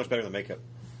 looks so much better than makeup.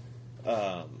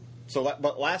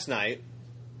 But last night,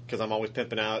 because I'm always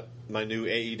pimping out my new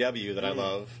AEW that I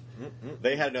love,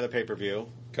 they had another pay per view.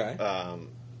 Okay.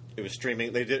 It was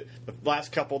streaming. They did the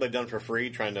last couple they've done for free,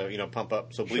 trying to pump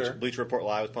up. So Sure. Bleacher Report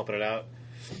Live was pumping it out.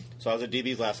 So I was at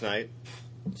DB's last night.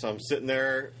 So I'm sitting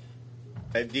there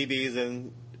at DB's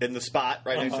in the spot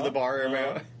right next to the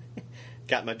bar.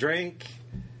 Got my drink,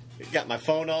 got my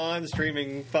phone on,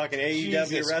 streaming fucking AEW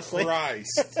Jesus wrestling.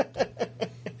 Christ.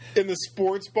 In the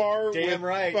sports bar, Damn with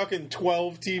right. fucking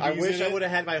 12 TVs. I wish in I it? would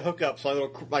have had my hookup, so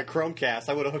my Chromecast.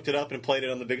 I would have hooked it up and played it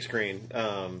on the big screen.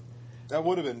 That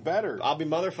would have been better. I'll be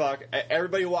motherfuck.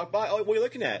 Everybody walked by. Oh, what are you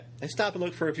looking at? I stopped and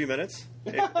looked for a few minutes.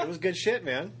 It was good shit,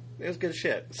 man. It was good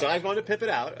shit. So I wanted to pimp it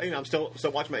out. You know, I'm still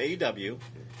watching my AEW.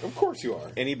 Of course you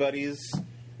are. Anybody's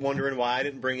wondering why I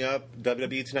didn't bring up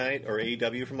WWE tonight or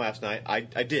AEW from last night? I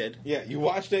did. Yeah, you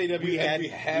watched AEW. We had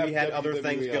and we have other WWE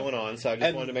things on. going on, so I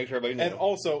just wanted to make sure everybody knew. And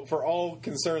also, for all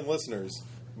concerned listeners,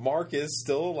 Mark is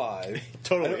still alive.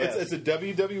 Totally, I know yes. It's a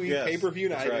WWE Yes, pay-per-view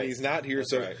that's night, right. and he's not here,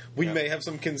 That's so right. we Yeah. may have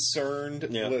some concerned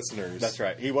Yeah. listeners. That's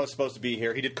right. He was supposed to be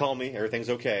here. He did call me. Everything's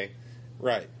okay.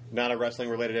 Right. Not a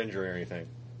wrestling-related injury or anything.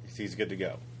 He's good to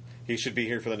go. He should be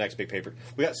here for the next big paper.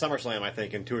 We got SummerSlam, I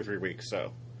think, in 2 or 3 weeks,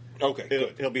 so Okay,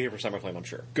 good. he'll be here for SummerSlam, I'm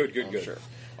sure. Good. I'm sure.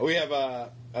 We have. I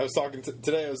was talking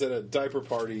today. I was at a diaper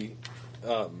party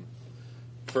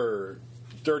for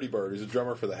Dirty Bird, who's a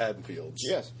drummer for the Haddonfields.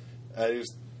 Yes. He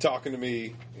was talking to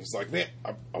me. He's like, "Man,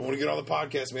 I want to get on the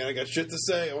podcast, man. I got shit to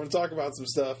say. I want to talk about some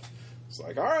stuff." It's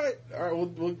like, all right,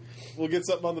 we'll get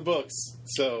something on the books.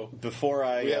 So Before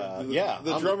I, we have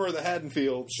the I'm- drummer of the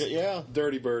Haddonfields, Yeah.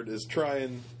 Dirty Bird, is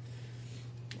trying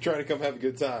to come have a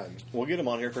good time. We'll get him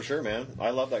on here for sure, man.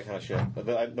 I love that kind of shit.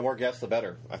 The more guests, the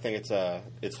better. I think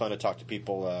it's fun to talk to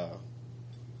people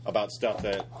about stuff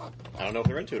that I don't know if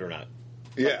they're into it or not.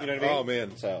 Yeah. You know what I mean? Oh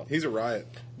man. So He's a riot.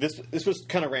 this was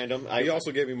kind of random. He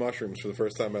also gave me mushrooms for the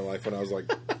first time in my life when I was like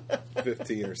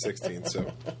 15 or 16. So,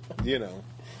 you know.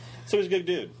 So he's a good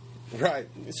dude. Right.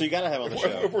 So you got to have him on the If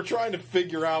show, we're trying to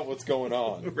figure out what's going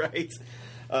on. right?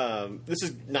 This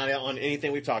is not on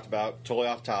anything we've talked about. Totally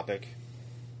off topic.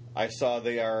 I saw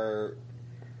they are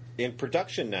in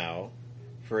production now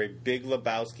for a Big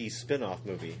Lebowski spin-off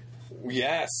movie.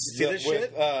 Yes. See this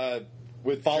shit?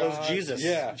 With Follows John, Jesus.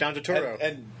 Yeah. John Turturro.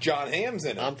 And John Hamm's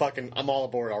in it. I'm all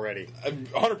aboard already.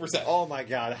 100%. Oh my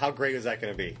god, how great is that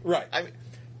going to be? Right. I mean,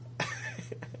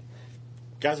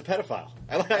 guy's a pedophile.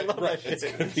 I love that shit. It's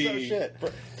going to It's be. so shit.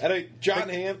 And John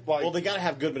Hamm, like. Well, they got to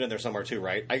have Goodman in there somewhere too,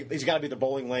 right? He's got to be the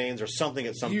bowling lanes or something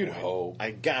at some You'd point. hope.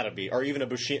 I gotta be, or even a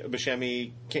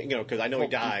Buscemi, because I know he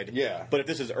died. yeah. But if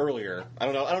this is earlier, I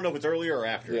don't know. I don't know if it's earlier or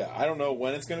after. Yeah, I don't know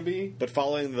when it's going to be. But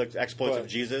following the exploits But- of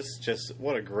Jesus, just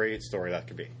what a great story that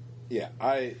could be. Yeah,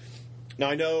 Now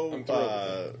I know, I'm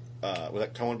thrilled with was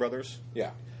that Coen Brothers?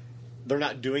 yeah. They're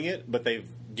not doing it, but they've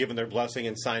given their blessing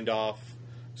and signed off,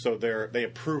 so they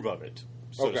approve of it.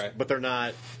 So Okay. but they're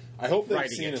not. I hope they've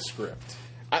writing seen it. a script.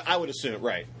 I would assume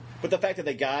right, but the fact that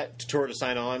they got Turturro to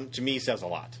sign on to me says a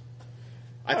lot.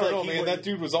 I feel don't know, he man. wouldn't- That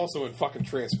dude was also in fucking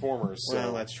Transformers. So.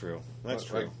 Well, that's true. That's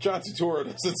true. Like, John Turturro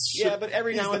doesn't. Yeah, but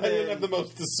every now and he doesn't then- have the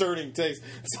most discerning taste.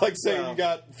 It's like saying Well. you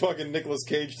got fucking Nicolas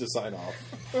Cage to sign off.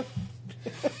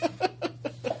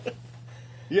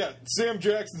 Yeah, Sam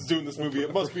Jackson's doing this movie.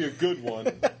 It must be a good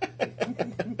one.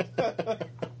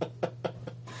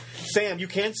 Sam, you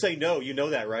can't say no. You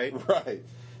know that, right? Right.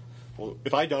 Well,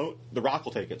 if I don't, The Rock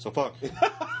will take it. So fuck.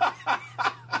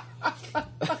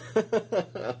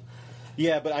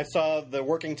 Yeah, but I saw the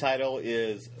working title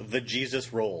is The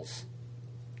Jesus Rolls.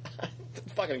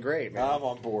 It's fucking great, man. I'm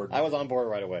on board. I was on board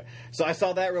right away. So I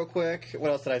saw that real quick.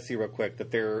 What else did I see real quick? That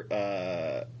they're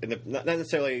not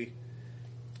necessarily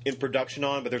in production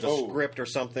on, but there's a script or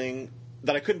something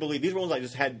that I couldn't believe. These were ones I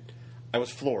just had. I was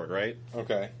floored, right?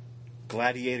 Okay.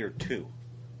 Gladiator 2.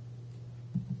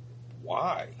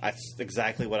 Why? That's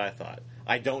exactly what I thought.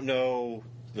 I don't know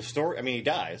the story. I mean, he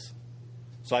dies,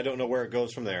 so I don't know where it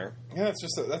goes from there. Yeah,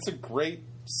 that's a great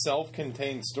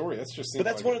self-contained story. That's just. But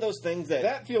that's like one of those things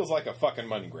that feels like a fucking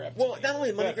money grab. To well, me. not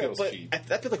only money that grab, feels but cheap.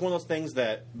 that feels like one of those things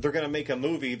that they're going to make a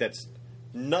movie that's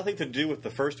nothing to do with the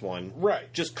first one.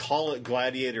 Right. Just call it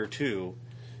Gladiator 2.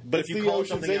 But It's if you the call it Ocean's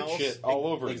something 8 else, shit all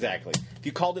over again. exactly. If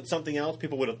you called it something else,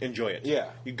 people would enjoy it. Yeah.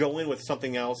 You go in with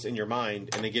something else in your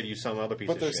mind, and they give you some other piece.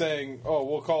 But of they're shit. saying, "Oh,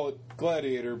 we'll call it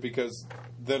Gladiator because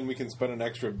then we can spend an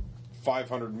extra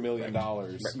 $500 million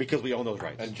Right, because we own those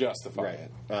rights and justify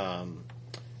it."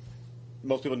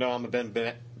 Most people know I'm a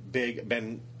big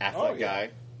Ben Affleck Oh, yeah. guy.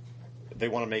 They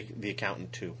want to make The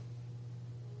Accountant 2.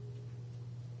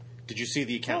 Did you see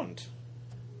The Accountant?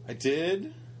 I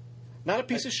did. Not a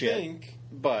piece I of shit, think.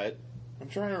 but I'm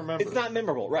trying to remember. it's not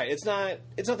memorable, right? It's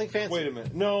nothing fancy. Wait a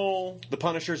minute. No, The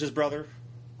Punisher's his brother.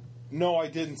 no, I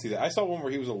didn't see that. I saw one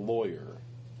where he was a lawyer.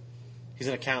 He's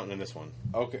an accountant in this one.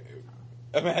 Okay,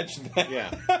 imagine that.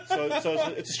 Yeah, so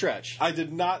it's a stretch. I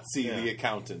did not see Yeah. The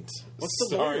Accountant. What's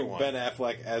the lawyer starring one? Ben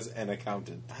Affleck as an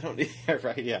accountant? I don't. Yeah,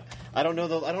 right. Yeah, I don't know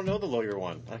the lawyer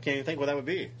one. I can't even think what that would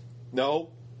be. No.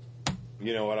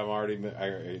 You know what? I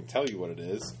can tell you what it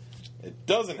is. It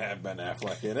doesn't have Ben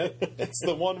Affleck in it. It's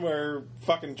the one where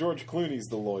fucking George Clooney's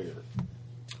the lawyer.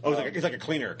 Oh, it's like a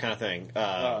cleaner kind of thing. I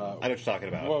know what you're talking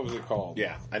about. What was it called?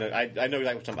 Yeah, I know. I know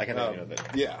exactly what I can't think of it.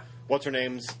 Yeah. What's her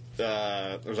name's?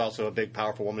 There's also a big,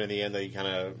 powerful woman in the end. That you kind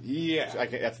of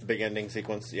that's the big ending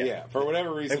sequence. Yeah. Yeah. For whatever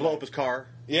They reason. blow up his car.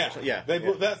 Yeah. Yeah.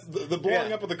 That's the blowing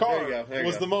Yeah. up of the car There you go. There you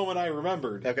was go. the moment I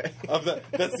remembered. Okay. Of that.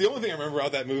 That's the only thing I remember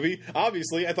about that movie.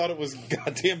 Obviously, I thought it was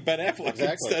goddamn Ben Affleck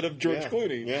Exactly. instead of George Yeah.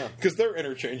 Clooney. Yeah. Because they're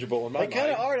interchangeable in my They mind.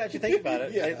 kind of are. Actually, think about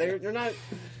it. Yeah. They're not.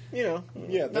 You know.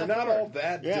 Yeah, they're not far. all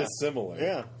that Yeah. dissimilar.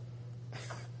 Yeah.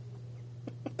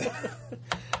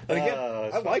 And again,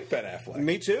 it's I like Ben Affleck.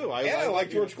 Me too. I like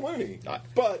George Clooney.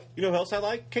 But You know who else I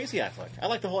like? Casey Affleck. I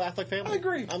like the whole Affleck family. I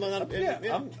agree.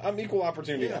 I'm equal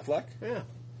opportunity Yeah. Affleck. Yeah.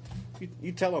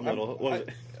 You tell him, little. What is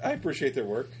it? I appreciate their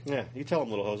work. Yeah, you tell him,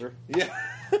 little hoser. Yeah.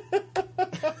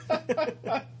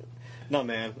 No,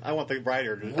 man. I want the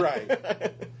brighter. Right.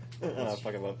 I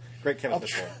fucking love. Great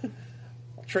chemistry.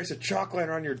 I'll trace a chalk line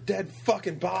on your dead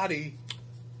fucking body.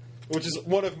 Which is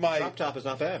one of my Drop top is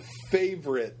not bad.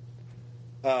 favorite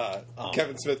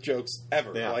Kevin Smith jokes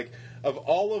ever. Yeah. Like, of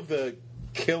all of the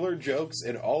killer jokes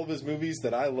in all of his movies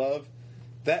that I love,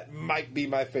 that might be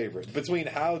my favorite. Between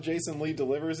how Jason Lee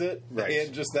delivers it Right.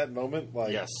 and just that moment,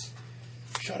 like, Yes.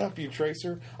 shut up, you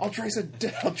tracer! I'll trace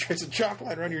a chalk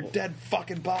line around your dead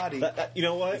fucking body. You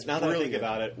know what? It's Now that I think brilliant.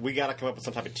 about it, we got to come up with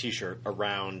some type of T-shirt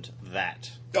around that.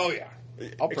 Oh yeah,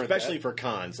 I'll print Especially that. for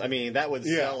cons. I mean, that would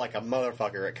Yeah. sell like a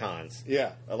motherfucker at cons.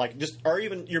 Yeah. Like just, or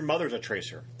even your mother's a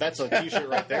tracer. That's a T-shirt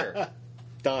right there.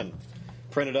 Done.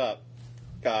 Print it up.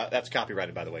 That's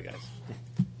copyrighted, by the way, guys.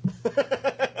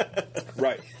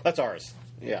 Right. That's ours.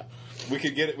 Yeah. We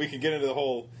could get it. We could get into the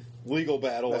whole legal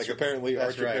battle, That's like apparently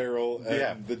that's Archer right. Peril and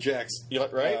Yeah. the Jacks,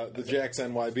 Right? the Jacks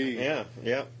NYB. Yeah.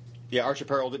 Yeah. Yeah. Archer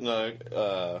Peril didn't.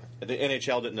 The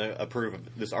NHL didn't approve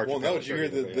of this Archer. Well, no, Peril did you hear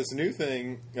shirt. this new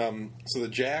thing? So the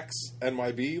Jacks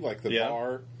NYB, like the Yeah.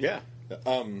 bar, Yeah.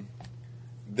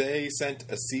 they sent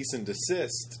a cease and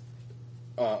desist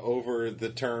over the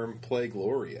term "Play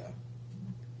Gloria."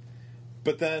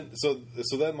 But then, so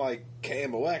then, like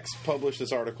KMOX published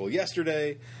this article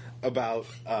yesterday about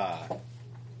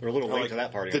We're a little late like, to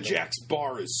that party. the Jack's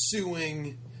Bar is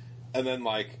suing, and then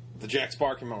like the Jack's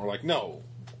Bar came out and were like, no,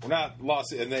 we're not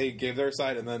lost, and they gave their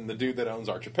side, and then the dude that owns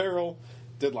Archer Peril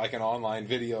did like an online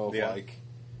video of Yeah. like,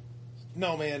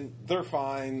 no man, they're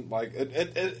fine. Like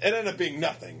it ended up being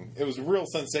nothing. It was real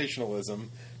sensationalism,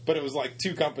 but it was like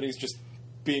two companies just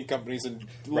being companies and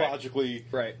Right. logically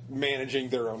Right. managing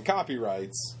their own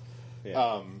copyrights.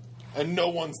 Yeah. And no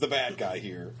one's the bad guy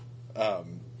here.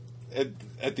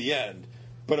 at the end,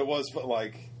 but it was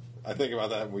like I think about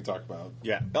that when we talk about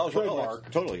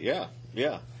trademark. Totally, yeah,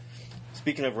 yeah.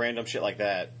 Speaking of random shit like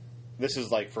that, this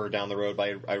is like for down the road.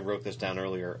 But I wrote this down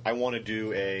earlier. I want to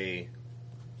do a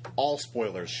all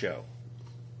spoilers show.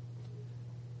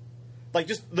 Like,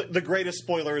 just the greatest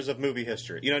spoilers of movie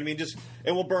history. You know what I mean?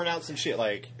 And we'll burn out some shit.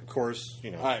 Like, of course,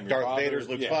 Darth Vader's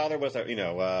Luke's father. What's that?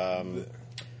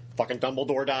 Fucking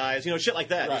Dumbledore dies. Shit like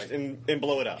that. Right. Just, and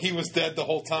blow it up. He was dead the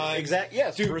whole time. Exactly.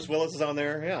 Yes. Dude, Bruce Willis is on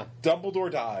there. Yeah.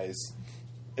 Dumbledore dies.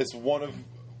 It's one of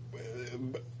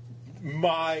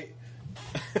my...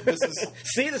 This is...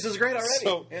 See, this is great already.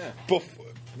 So, yeah.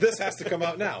 This has to come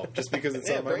out now, just because it's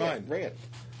on my mind. Bring it.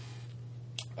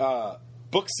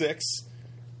 Book 6...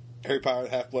 Harry Potter and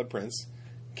the Half-Blood Prince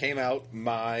came out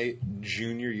my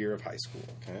junior year of high school.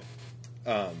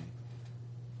 Okay.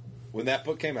 When that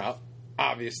book came out,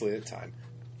 obviously at the time,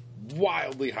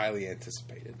 wildly highly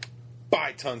anticipated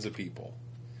by tons of people.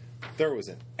 There was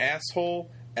an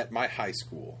asshole at my high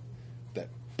school that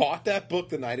bought that book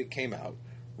the night it came out,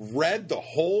 read the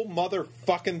whole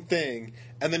motherfucking thing,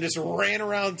 and then just ran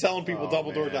around telling people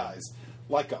Dumbledore dies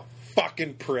like a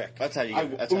fucking prick. That's how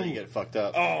you get fucked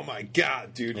up. Oh my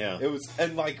god, dude! Yeah. It was,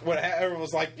 and like when everyone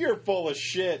was like, "You're full of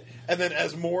shit," and then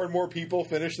as more and more people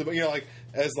finished the book,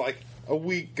 as like a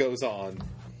week goes on,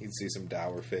 you'd see some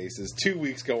dour faces. 2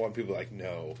 weeks go on, people are like,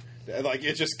 "No," and like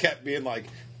it just kept being like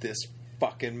this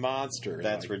fucking monster.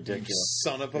 That's like, ridiculous, you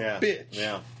son of a bitch.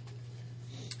 Yeah.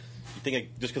 You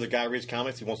think just because a guy reads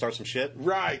comics, he won't start some shit?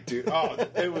 Right, dude. Oh,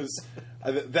 it was...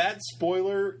 that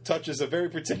spoiler touches a very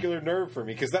particular nerve for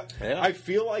me, because I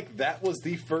feel like that was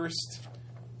the first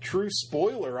true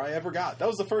spoiler I ever got. That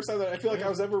was the first time that I feel like I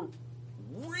was ever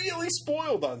really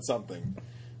spoiled on something.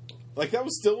 Like, that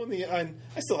was still I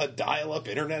still had dial-up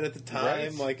internet at the time.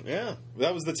 Right. Like, yeah.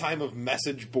 That was the time of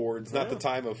message boards, not the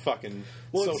time of fucking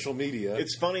social media.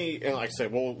 It's funny, and like I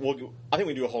said, I think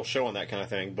we do a whole show on that kind of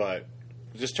thing, but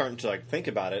just starting to like think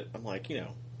about it, I'm like,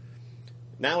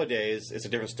 nowadays it's a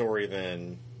different story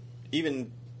than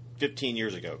even 15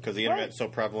 years ago, because the internet's so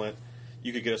prevalent.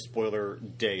 You could get a spoiler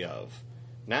day of.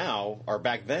 Now, or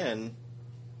back then,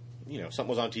 something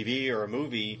was on TV or a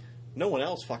movie, no one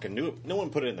else fucking knew it. No one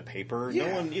put it in the paper. Yeah.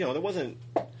 No one, there wasn't.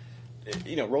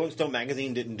 Rolling Stone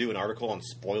magazine didn't do an article on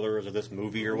spoilers of this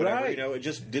movie or whatever. Right. It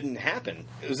just didn't happen.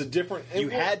 It was a different... You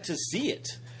had to see it.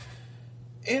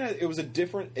 And it was a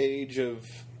different age of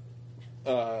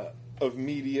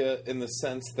media, in the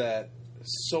sense that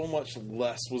so much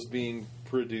less was being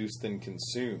produced and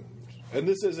consumed. And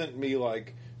this isn't me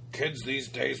like, kids these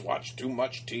days watch too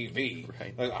much TV.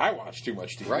 Right. Like, I watch too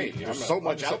much TV. Right. There's so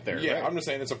much out there. Yeah, right. I'm just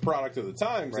saying it's a product of the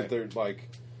times that they're like,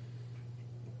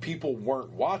 people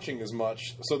weren't watching as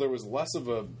much, so there was less of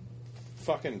a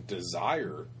fucking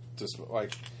desire to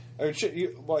like. I mean,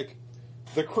 shit. Like,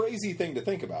 the crazy thing to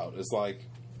think about is like,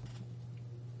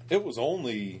 it was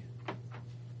only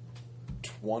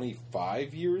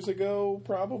 25 years ago,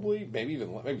 probably, maybe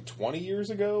 20 years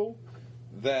ago,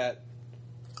 that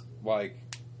like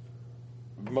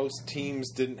most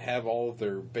teams didn't have all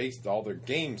their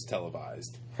games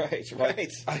televised. Right,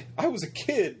 Like, right. I was a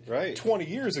kid 20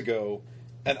 years ago,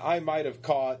 and I might have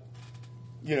caught,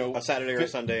 a Saturday or a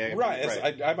Sunday.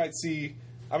 Right. I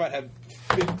might have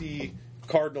 50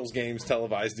 Cardinals games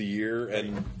televised a year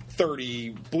and 30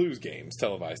 Blues games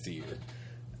televised a year.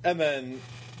 And then,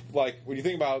 like, when you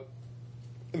think about,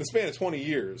 in the span of 20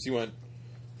 years, you went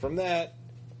from that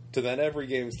to then every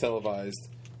game's televised,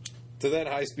 to then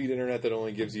high-speed internet that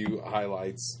only gives you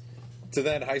highlights, to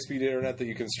then high-speed internet that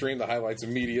you can stream the highlights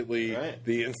immediately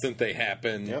the instant they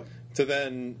happen, to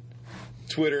then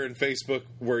Twitter and Facebook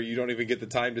where you don't even get the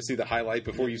time to see the highlight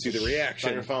before you see the reaction.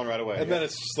 On your phone right away. And then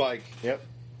it's just like,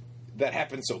 that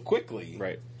happens so quickly.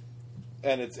 Right.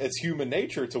 And it's human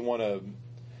nature to want to...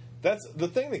 That's the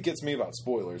thing that gets me about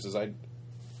spoilers is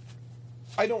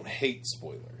I don't hate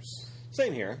spoilers.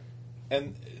 Same here.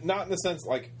 And not in the sense,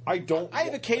 like, I don't... I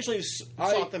have occasionally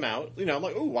sought them out. I'm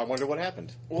like, ooh, I wonder what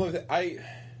happened. Well, I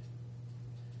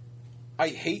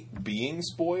hate being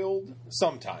spoiled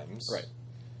sometimes. Right.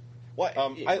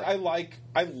 Well, I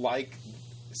like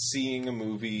seeing a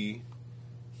movie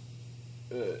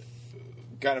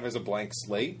kind of as a blank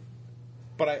slate,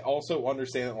 but I also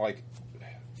understand that, like,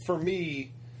 for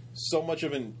me, so much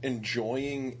of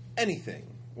enjoying anything,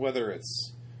 whether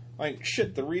it's like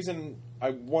shit. The reason I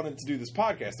wanted to do this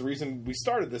podcast, the reason we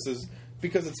started this, is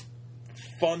because it's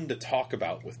fun to talk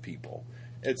about with people.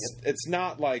 It's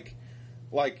not like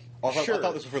sure. I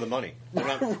thought this was for the money.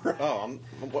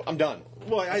 I'm done.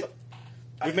 Well,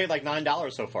 we've made like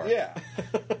 $9 so far. Yeah.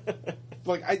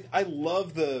 Like I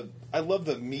love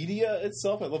the media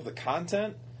itself. I love the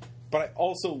content, but I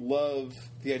also love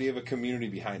the idea of a community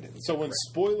behind it. So when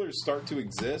spoilers start to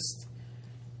exist,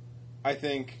 I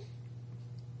think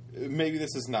maybe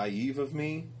this is naive of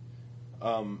me,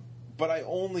 but I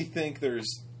only think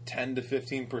there's 10 to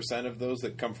 15% of those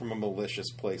that come from a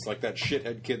malicious place, like that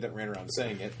shithead kid that ran around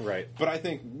saying it. Right. But I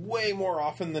think way more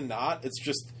often than not, it's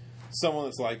just someone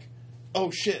that's like, oh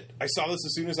shit, I saw this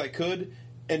as soon as I could,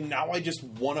 and now I just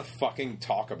want to fucking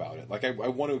talk about it. Like, I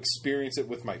want to experience it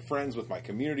with my friends, with my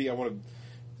community. I want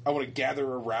to gather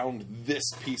around this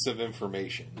piece of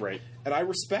information. Right. And I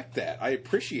respect that. I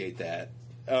appreciate that.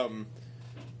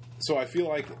 So I feel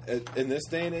like in this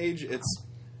day and age,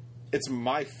 it's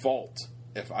my fault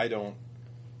if I don't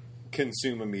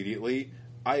consume immediately.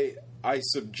 I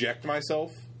subject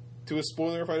myself to a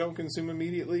spoiler if I don't consume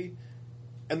immediately,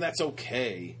 and that's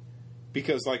okay.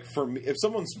 Because, like, for me, if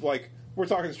someone's, like, we're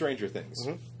talking Stranger Things,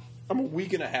 I'm a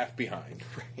week and a half behind.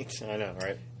 Right. I know,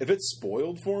 right? If it's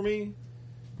spoiled for me,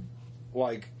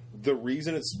 like, the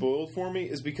reason it's spoiled for me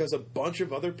is because a bunch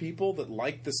of other people that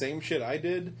liked the same shit I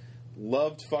did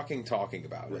loved fucking talking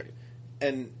about it. Right.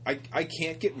 And I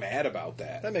can't get mad about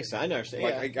that. That makes sense. I understand.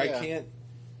 Like, I can't...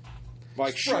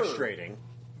 Like, It's sure. frustrating.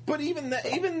 But even in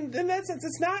that sense,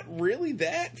 it's not really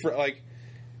that. For like,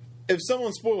 if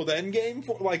someone spoiled Endgame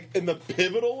for like in the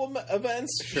pivotal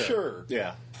events, sure.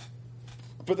 Yeah.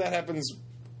 But that happens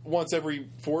once every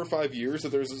 4 or 5 years that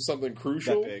there's something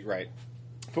crucial. That big, right?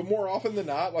 But more often than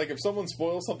not, like if someone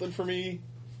spoils something for me,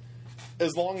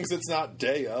 as long as it's not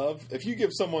day of, if you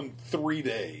give someone 3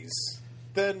 days,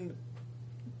 then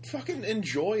fucking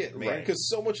enjoy it, man. Right. Because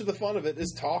so much of the fun of it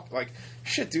is talk. Like,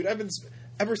 shit, dude, I've been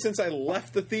ever since I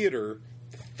left the theater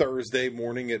Thursday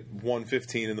morning at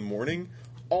 1:15 in the morning.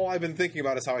 All I've been thinking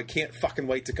about is how I can't fucking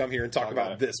wait to come here and talk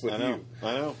about this with you.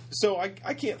 I know. So I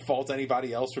can't fault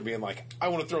anybody else for being like, I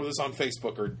want to throw this on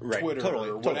Facebook or Twitter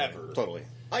or whatever. Totally.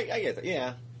 I get that.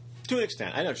 Yeah. To an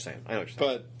extent. I know what you're saying.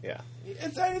 But yeah.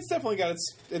 It's definitely got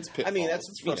its pitfalls. I mean, that's,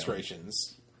 its you know,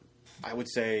 frustrations. I would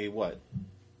say,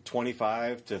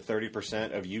 25 to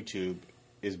 30% of YouTube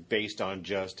is based on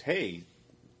just, hey,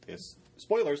 it's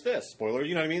spoilers this, spoilers,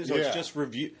 you know what I mean? So it's just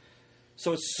review.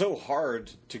 So it's so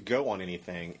hard to go on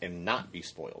anything and not be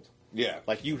spoiled. Yeah.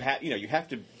 Like you have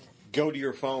to go to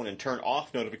your phone and turn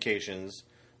off notifications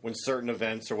when certain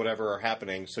events or whatever are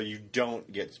happening so you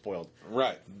don't get spoiled.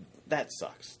 Right. That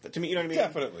sucks. To me, you know what I mean?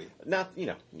 Definitely. Not,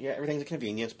 everything's a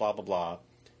convenience, blah, blah, blah.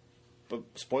 But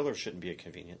spoilers shouldn't be a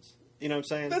convenience. You know what I'm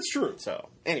saying? That's true. So,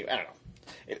 anyway, I don't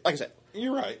know. Like I said,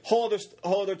 you're right. Whole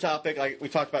other topic. Like we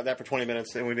talked about that for 20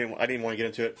 minutes, and I didn't want to get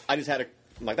into it. I just had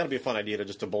that'd be a fun idea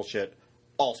to bullshit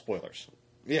all spoilers.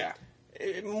 Yeah.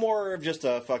 More of just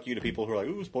a fuck you to people who are like,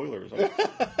 ooh, spoilers. Like,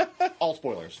 all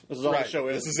spoilers. This is all the show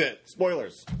is. This is it.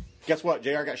 Spoilers. Guess what?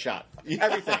 JR got shot.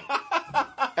 Everything.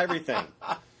 Everything.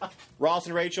 Ross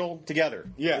and Rachel together.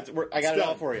 Yeah. I got it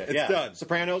all for you. It's done.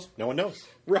 Sopranos. No one knows.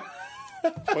 Right.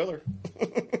 Spoiler.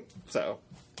 So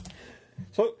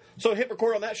hit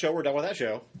record on that show. We're done with that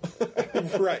show.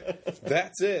 Right.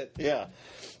 That's it. Yeah.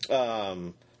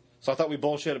 So I thought we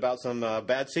bullshit about some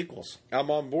bad sequels. I'm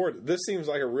on board. This seems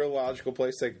like a real logical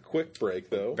place to take a quick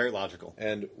break, though. Very logical.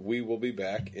 And we will be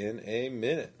back in a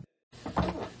minute.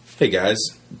 Hey, guys.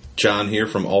 John here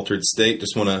from Altered State.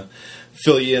 Just want to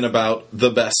fill you in about the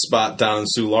best spot down in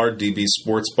Soulard, DB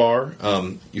Sports Bar.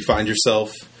 You find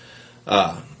yourself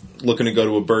looking to go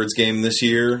to a Birds game this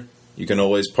year, you can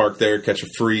always park there, catch a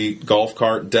free golf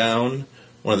cart down.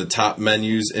 One of the top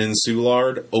menus in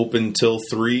Soulard, open till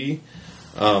 3.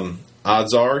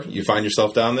 Odds are, you find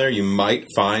yourself down there, you might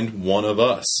find one of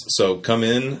us. So come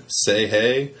in, say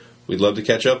hey. We'd love to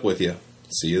catch up with you.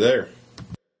 See you there.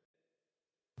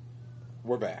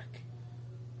 We're back.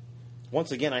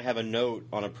 Once again, I have a note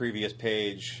on a previous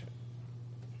page.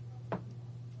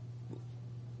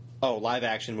 Oh, live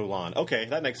action Mulan. Okay,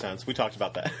 that makes sense. We talked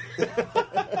about that.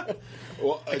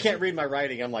 Well, I can't read my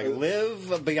writing. I'm like,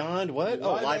 live beyond what?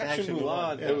 Live action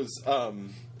Mulan. Yeah. It was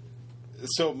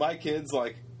so my kids,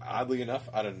 like, oddly enough,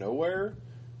 out of nowhere,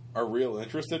 are real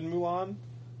interested in Mulan,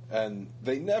 and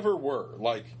they never were.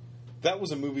 Like, that was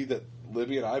a movie that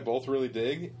Libby and I both really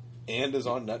dig, and is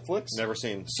on Netflix. Never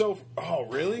seen. So, oh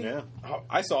really? Yeah.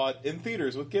 I saw it in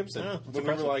theaters with Gibson when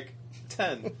we were like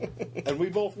 10, and we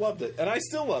both loved it, and I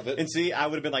still love it. And see, I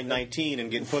would have been like 19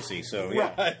 and getting pussy, so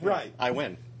yeah. Right. I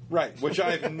win. Right, which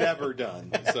I've never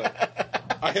done. So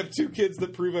I have 2 kids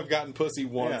that prove I've gotten pussy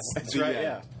once. Yeah, that's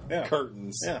right. Yeah.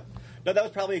 Curtains. Yeah. No, that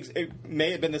was probably. It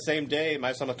may have been the same day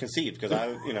my son was conceived because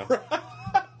I,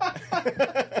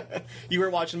 you were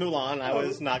watching Mulan, and I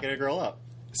was knocking a girl up.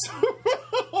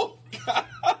 Oh God.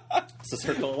 It's the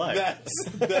circle of life.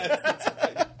 That's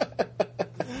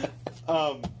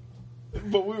right.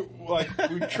 But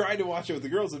we tried to watch it with the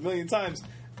girls a million times,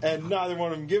 and neither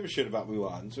one of them give a shit about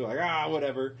Mulan. So we're like,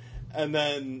 whatever. And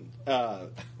then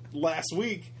last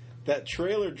week, that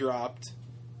trailer dropped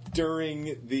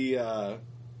during the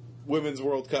Women's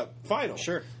World Cup final.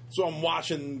 Sure. So I'm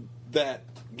watching that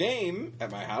game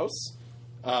at my house,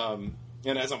 and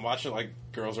as I'm watching, like,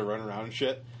 girls are running around and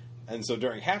shit. And so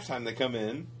during halftime, they come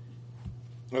in,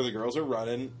 or the girls are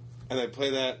running, and they play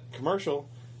that commercial,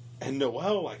 and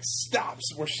Noelle, like,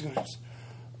 stops where she goes,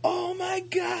 "Oh my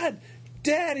God,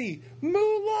 Daddy,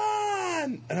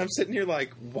 Mulan!" And I'm sitting here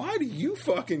like, why do you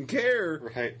fucking care?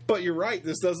 Right. But you're right,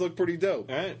 this does look pretty dope.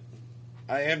 All right.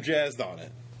 I am jazzed on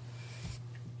it.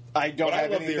 I don't But I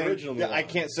have love the anything. original Yeah, Mulan. I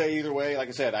can't say either way. Like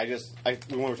I said, when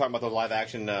we were talking about the live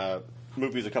action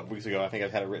movies a couple weeks ago, I think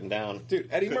I've had it written down. Dude,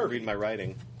 Eddie Couldn't Murphy. read my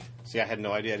writing. See, I had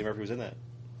no idea Eddie Murphy was in that.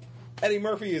 Eddie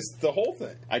Murphy is the whole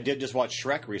thing. I did just watch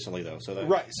Shrek recently, though. So that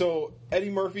Right, so Eddie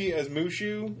Murphy as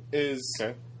Mushu is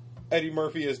Okay. Eddie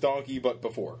Murphy as Donkey, but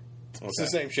before. It's the Okay.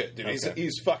 same shit, dude. Okay.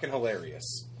 He's fucking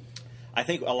hilarious. I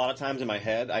think a lot of times in my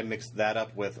head, I mixed that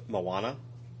up with Moana.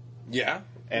 Yeah.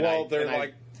 And well, I- they're and I-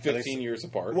 like 15 years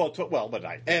apart. But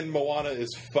and Moana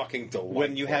is fucking delightful.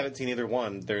 when you haven't seen either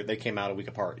one, they came out a week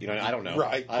apart. You know, I don't know.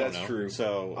 Right, I don't that's know. true.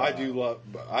 So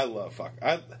I love fuck.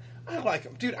 I like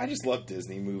them, dude. I just love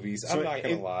Disney movies. So I'm not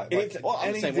gonna lie. I'm Like, the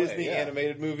any same way, Disney yeah.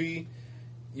 animated movie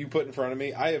you put in front of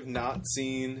me, I have not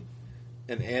seen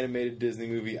an animated Disney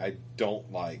movie I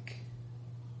don't like.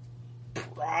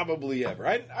 Probably ever.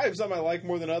 I have some I like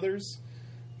more than others,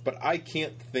 but I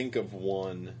can't think of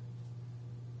one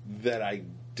that I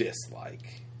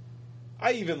dislike.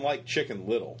 I even like Chicken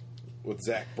Little with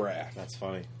Zach Braff. That's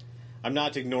funny. I'm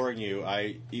not ignoring you.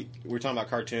 We're talking about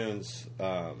cartoons,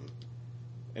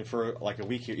 and for like a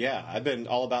week here, yeah, I've been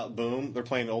all about Boom. They're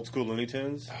playing old school Looney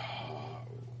Tunes.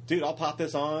 Dude, I'll pop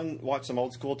this on, watch some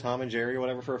old school Tom and Jerry or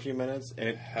whatever for a few minutes,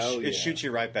 and Hell yeah. it shoots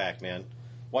you right back, man.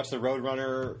 Watch the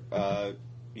Roadrunner,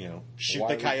 shoot Wile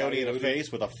the E. coyote in the Coyote.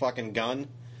 face with a fucking gun.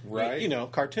 Right. You know,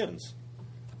 cartoons.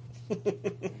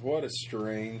 What a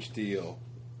strange deal.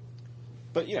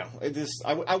 But you know,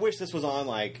 I wish this was on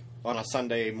on a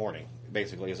Sunday morning,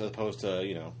 basically, as opposed to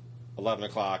 11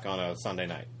 o'clock on a Sunday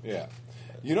night. Yeah.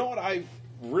 You know what I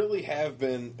really have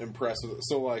been impressed with?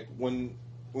 So, like, when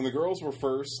the girls were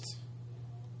first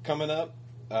coming up,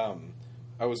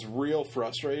 I was real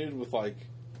frustrated with, like,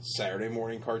 Saturday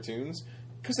morning cartoons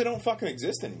because they don't fucking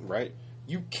exist anymore. Right.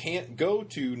 You can't go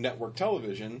to network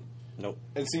television Nope.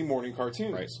 and see morning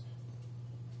cartoons. Right.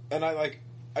 And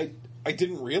I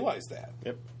didn't realize that.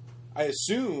 Yep. I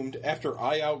assumed after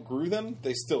I outgrew them,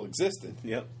 they still existed.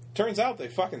 Yep. Turns out they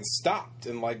fucking stopped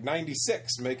in like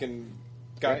 '96 making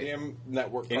goddamn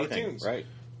network Anything, cartoons, right.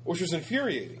 Which was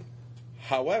infuriating.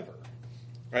 However,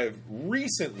 I have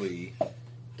recently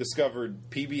discovered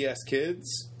PBS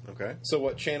Kids. Okay. So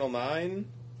what Channel 9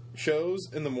 shows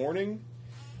in the morning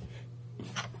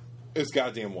is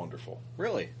goddamn wonderful.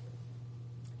 Really?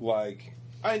 Like,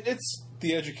 it's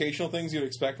the educational things you'd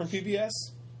expect from PBS,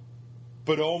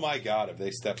 but oh my god, have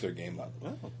they stepped their game up.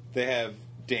 Oh. They have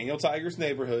Daniel Tiger's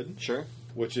Neighborhood, Sure.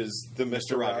 which is the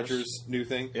Mr. Rogers new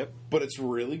thing. Yep. But it's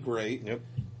really great. Yep.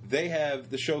 They have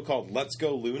the show called Let's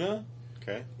Go Luna,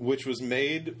 Okay. which was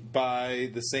made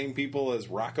by the same people as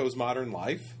Rocco's Modern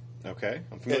Life. Okay.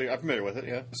 I'm familiar with it.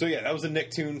 Yeah. So yeah, that was a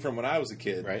Nicktoon from when I was a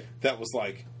kid. Right. That was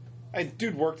like,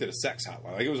 dude worked at a sex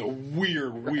hotline. Like, it was a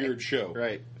weird show.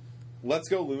 Right. Let's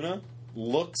Go Luna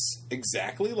looks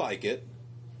exactly like it.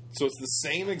 So it's the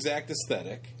same exact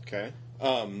aesthetic. Okay.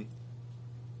 And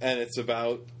it's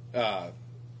about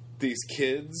these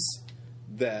kids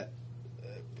that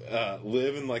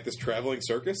live in like this traveling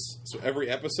circus. So every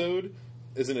episode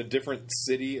is in a different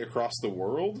city across the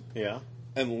world. Yeah.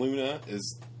 And Luna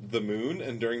is the moon,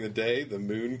 and during the day the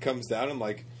moon comes down and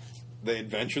like they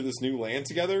adventure this new land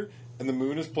together, and the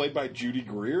moon is played by Judy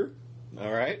Greer.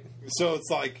 All right. So it's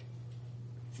like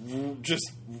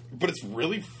but it's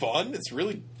really fun. It's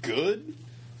really good.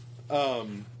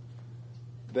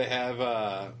 They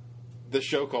have this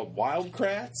show called Wild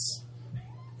Kratts,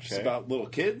 which is Okay. about little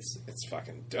kids. It's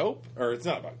fucking dope. Or it's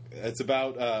not about. It's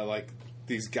about like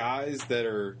these guys that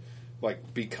are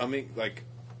like becoming like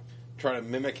trying to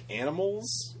mimic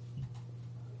animals.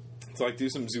 To like do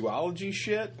some zoology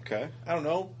shit. Okay. I don't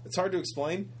know. It's hard to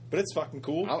explain, but it's fucking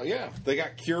cool. Oh yeah. They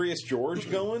got Curious George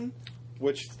going,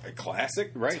 which a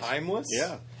classic, Right. timeless.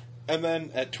 Yeah. And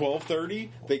then at 12:30,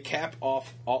 they cap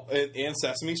off and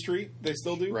Sesame Street. They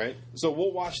still do. Right. So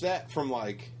we'll watch that from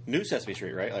like. New Sesame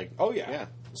Street, right? Like. Oh yeah. Yeah.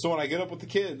 So when I get up with the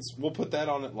kids, we'll put that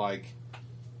on at like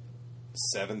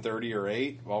 7:30 or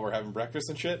 8 while we're having breakfast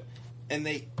and shit, and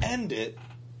they end it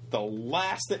the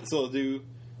last thing. So they'll do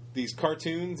these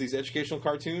cartoons, these educational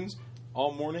cartoons,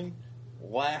 all morning.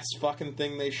 Last fucking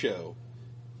thing they show,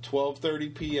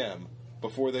 12:30 p.m.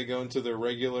 before they go into their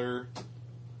regular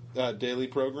daily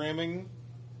programming.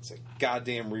 It's a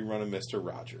goddamn rerun of Mr.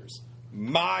 Rogers.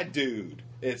 My dude,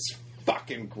 it's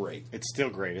fucking great. It's still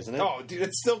great, isn't it? Oh, dude,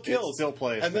 it still kills. It still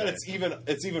plays. And then today.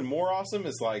 it's even more awesome.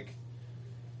 Is like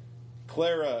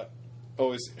Clara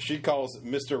always she calls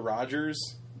Mr.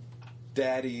 Rogers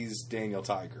Daddy's Daniel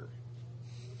Tiger,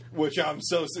 which I'm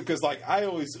so because like I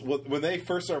always when they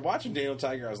first started watching Daniel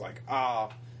Tiger, I was like,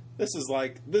 this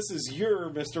is your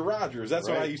Mr. Rogers. That's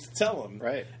what I Right. used to tell him.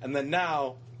 Right. And then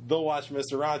now they'll watch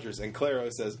Mr. Rogers, and Clara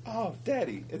says, "Oh,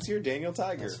 Daddy, it's your Daniel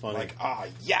Tiger." That's funny. Like,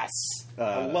 yes,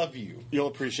 I love you. You'll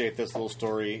appreciate this little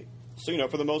story. So,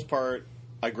 for the most part,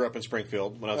 I grew up in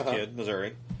Springfield when I was a kid,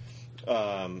 Missouri.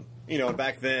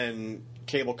 Back then,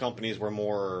 cable companies were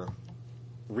more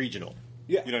regional.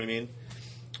 Yeah. You know what I mean?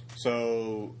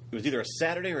 So, it was either a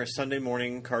Saturday or a Sunday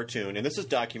morning cartoon. And this is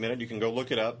documented. You can go look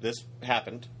it up. This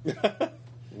happened.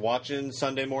 Watching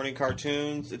Sunday morning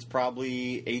cartoons, it's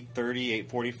probably 8:30,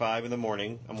 8:45 in the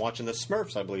morning. I'm watching the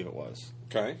Smurfs, I believe it was.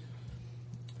 Okay.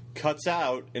 Cuts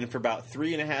out, and for about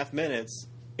 3.5 minutes,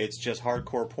 it's just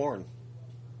hardcore porn.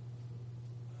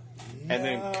 And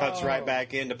then cuts right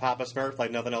back into Papa Smurf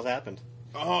like nothing else happened.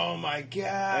 Oh my god!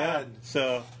 Yeah.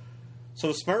 So the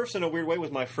Smurfs, in a weird way, was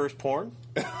my first porn.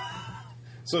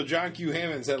 So John Q.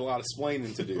 Hammonds had a lot of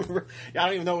splaining to do. I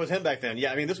don't even know it was him back then.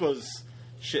 Yeah, I mean, this was...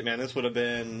 Shit, man, this would have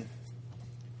been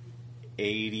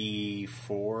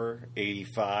 84,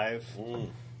 85.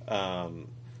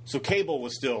 So cable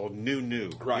was still new. Right, You know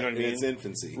what I in mean? its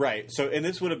infancy. Right. So, and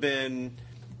this would have been,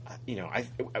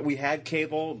 we had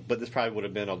cable, but this probably would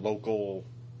have been a local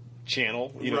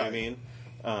channel. You know what I Right.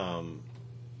 mean?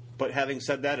 But having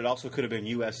said that, it also could have been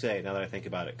USA, now that I think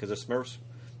about it. Because the Smurfs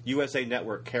USA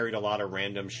Network carried a lot of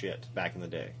random shit back in the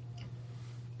day.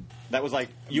 That was like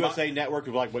USA Network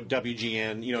was like what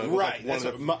WGN, it was Right. like one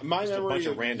of the, my just a memory bunch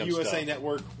of of random USA stuff.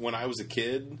 Network when I was a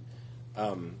kid.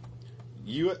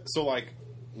 So like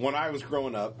when I was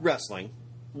growing up, Wrestling.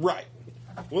 right?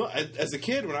 Well, as a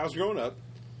kid when I was growing up,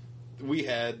 we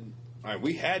had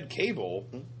cable,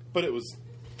 but it was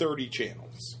 30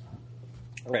 channels.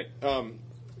 Right.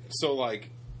 So like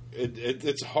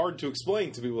it's hard to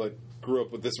explain to people that grew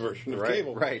up with this version of Right,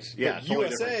 cable. right. Yeah, But totally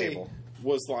different USA cable.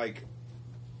 was like.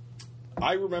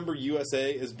 I remember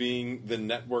USA as being the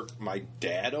network my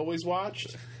dad always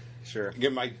watched. Sure.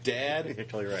 Again, my dad You're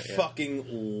totally right, yeah. fucking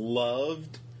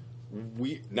loved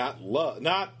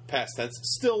not past tense,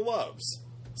 still loves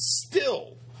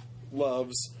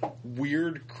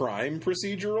weird crime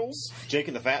procedurals. Jake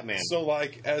and the Fat Man. So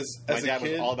like as my a dad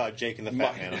kid, was all about Jake and the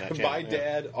Fat Man on that channel. my yeah.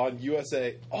 dad on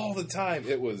USA all the time.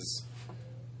 It was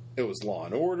Law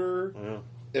and Order. Yeah.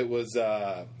 It was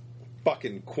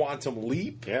fucking Quantum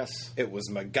Leap. Yes. It was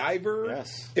MacGyver.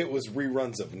 Yes. It was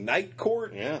reruns of Night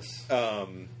Court. Yes.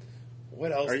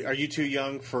 What else? Are you too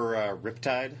young for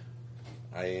Riptide?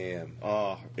 I am.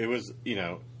 It was,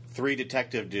 3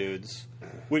 detective dudes,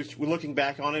 which, looking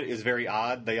back on it, is very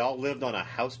odd. They all lived on a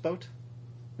houseboat.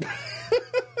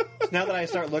 Now that I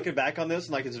start looking back on this,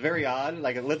 like, it's very odd.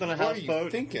 Like, it lived on a What are you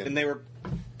houseboat, thinking? and they were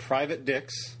private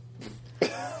dicks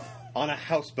on a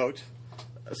houseboat,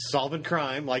 solving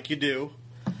crime like you do.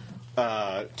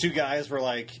 2 guys were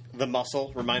like the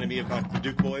muscle, reminded me of like the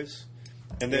Duke Boys.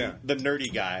 And then the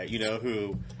nerdy guy,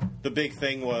 who the big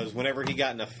thing was whenever he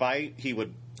got in a fight, he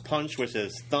would punch with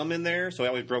his thumb in there, so he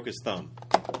always broke his thumb.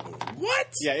 What?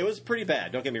 Yeah, it was pretty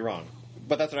bad, don't get me wrong.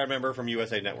 But that's what I remember from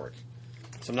USA Network.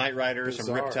 Some Knight Riders, some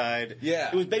Bizarre. Riptide. Yeah,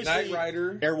 It was basically Knight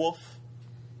Rider. Airwolf.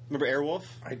 Remember Airwolf?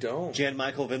 I don't. Jan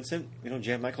Michael Vincent. You know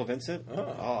Jan Michael Vincent?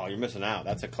 Oh, you're missing out.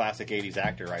 That's a classic 80s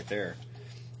actor right there.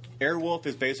 Airwolf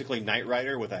is basically Knight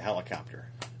Rider with a helicopter.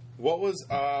 What was?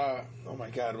 Oh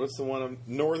my God! What's the one?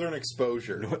 Northern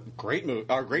Exposure. Great movie.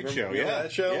 Great show. Remember Yeah.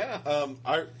 that show. Yeah.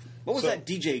 What was that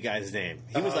DJ guy's name?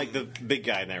 He was like the big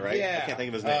guy in that, right? Yeah. I can't think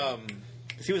of his name.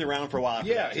 'Cause he was around for a while. After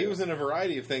Yeah, that, he too. was in a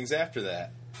variety of things after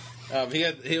that.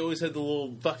 He always had the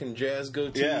little fucking jazz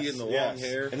goatee and the long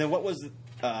hair. And then what was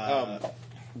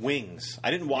Wings?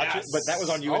 I didn't watch it, but that was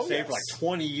on USA for like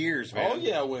 20 years, man. Oh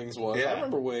yeah, Wings was. Yeah. I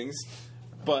remember Wings,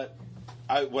 but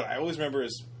what I always remember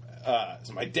is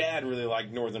so my dad really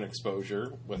liked Northern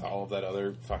Exposure with all of that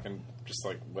other fucking just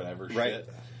like whatever Right. shit,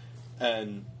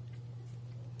 and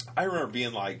I remember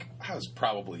being like I was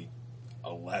probably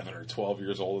 11 or 12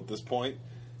 years old at this point,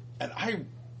 and I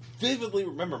vividly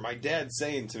remember my dad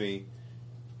saying to me.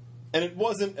 And it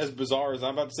wasn't as bizarre as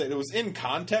I'm about to say. It was in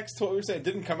context to what we were saying. It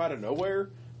didn't come out of nowhere,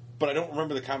 but I don't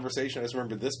remember the conversation. I just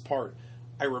remember this part.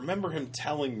 I remember him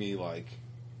telling me, like,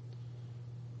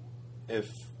 if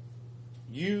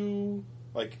you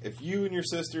and your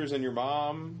sisters and your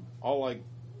mom all, like,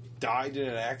 died in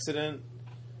an accident,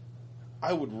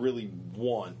 I would really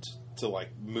want to, like,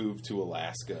 move to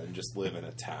Alaska and just live in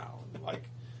a town. Like,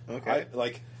 Okay.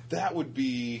 that would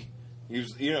be, it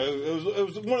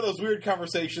was one of those weird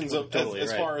conversations of, Totally, as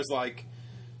right. far as, like,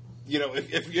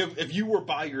 if you were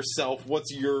by yourself,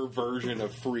 what's your version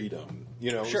of freedom?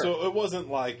 Sure. So it wasn't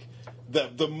like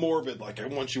the morbid, like, I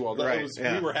want you all dead. Right, It was,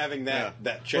 yeah. we were having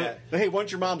that chat. Well, hey,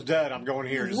 once your mom's dead, I'm going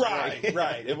here. Just Right,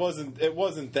 right. It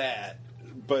wasn't that,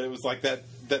 but it was like that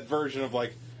version of,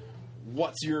 like,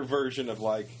 what's your version of,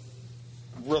 like,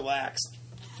 relaxed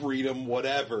freedom,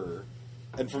 whatever.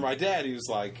 And for my dad, he was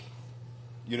like,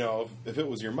 if it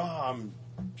was your mom,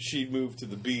 she'd move to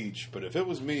the beach, but if it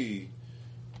was me,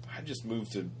 I'd just move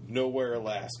to nowhere,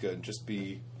 Alaska, and just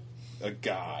be a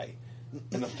guy.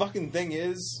 And the fucking thing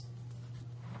is,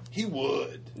 he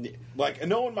would. Like,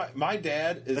 knowing my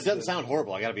dad is... That doesn't sound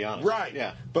horrible, I gotta be honest. Right.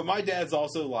 Yeah. But my dad's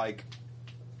also, like,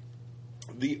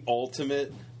 the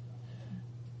ultimate...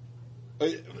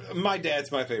 My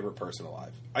dad's my favorite person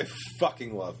alive. I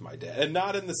fucking love my dad. And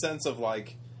not in the sense of,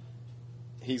 like,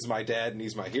 he's my dad and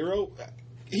he's my hero.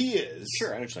 He is.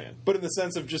 Sure, I understand. But in the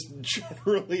sense of just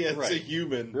generally as a Right.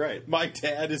 human, Right. my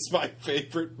dad is my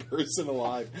favorite person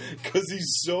alive because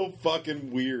he's so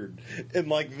fucking weird in,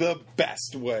 like, the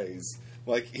best ways.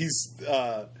 Like, he's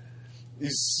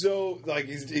so, like,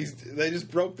 he's they just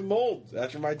broke the mold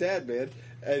after my dad, man.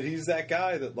 And he's that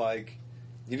guy that, like,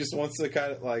 he just wants to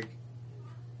kind of, like,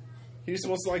 he just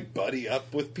wants to, like, buddy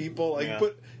up with people. Like, Yeah.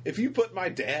 if you put my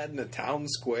dad in a town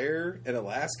square in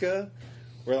Alaska,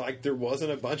 where, like, there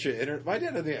wasn't a bunch of internet. My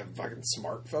dad didn't have a fucking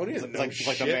smartphone. He doesn't know like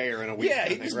shit. the mayor in a week, Yeah, I he'd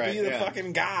think, just right, be the yeah.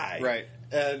 fucking guy. Right.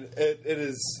 And it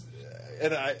is,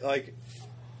 and I, like,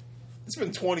 it's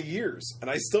been 20 years, and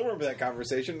I still remember that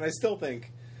conversation, and I still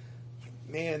think,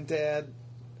 man, Dad,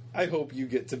 I hope you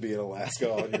get to be in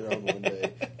Alaska on your own one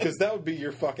day. Because that would be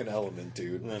your fucking element,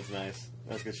 dude. That's nice.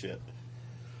 That's good shit.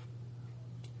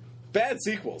 Bad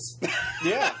sequels.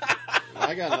 Yeah.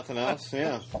 I got nothing else,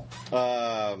 yeah.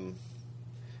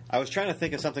 I was trying to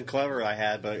think of something clever I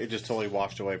had, but it just totally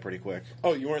washed away pretty quick.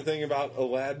 Oh, you weren't thinking about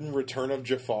Aladdin Return of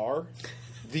Jafar?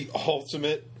 The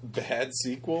ultimate bad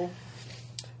sequel?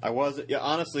 I was, yeah,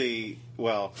 honestly,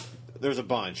 well, there's a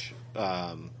bunch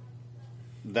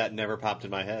that never popped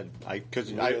in my head.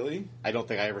 Really? I don't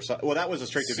think I ever saw. Well, that was a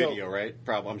straight to So- video, right?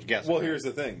 Probably. I'm guessing. Well, right? here's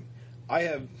the thing.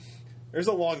 There's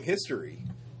a long history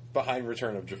behind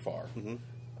Return of Jafar.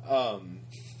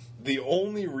 The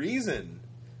only reason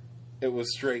it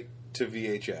was straight to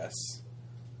VHS,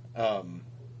 and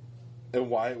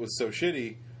why it was so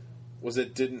shitty, was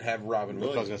it didn't have Robin I was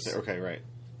Williams. going to say, okay, right.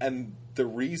 And the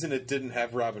reason it didn't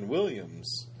have Robin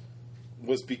Williams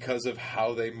was because of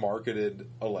how they marketed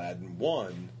Aladdin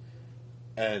 1.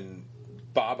 And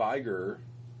Bob Iger,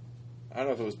 I don't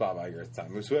know if it was Bob Iger at the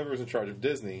time, it was whoever was in charge of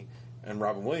Disney, and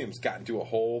Robin Williams got into a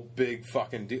whole big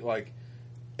fucking deal. Like,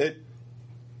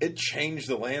 it changed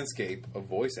the landscape of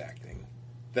voice acting.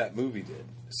 That movie did.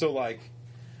 So, like,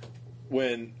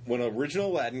 when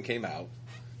original Aladdin came out,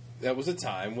 that was a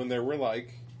time when there were,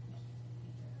 like,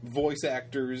 voice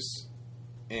actors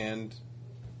and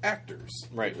actors.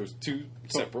 Right. There was two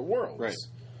separate worlds. Right.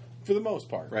 For the most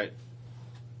part. Right.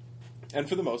 And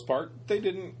for the most part, they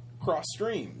didn't cross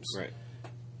streams. Right.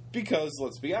 Because,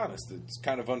 let's be honest, it's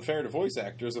kind of unfair to voice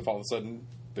actors if all of a sudden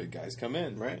big guys come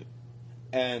in. Right.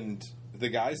 And the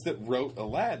guys that wrote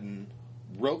Aladdin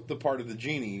wrote the part of the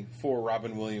genie for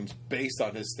Robin Williams based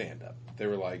on his stand-up. They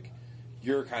were like,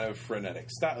 you're kind of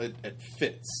frenetic style. It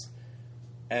fits.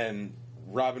 And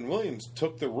Robin Williams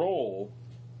took the role,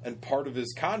 and part of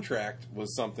his contract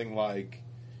was something like,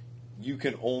 you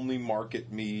can only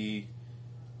market me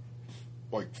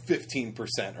like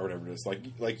 15% or whatever it is.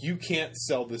 Like you can't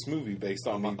sell this movie based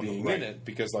on me being right. in it,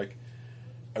 because, like,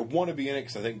 I want to be in it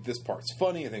because I think this part's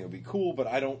funny, I think it'll be cool, but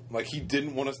I don't, like, he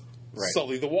didn't want to Right.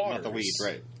 sully the water. Not the weed,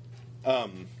 right.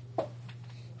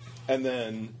 And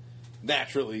then,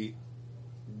 naturally,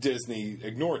 Disney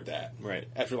ignored that. Right.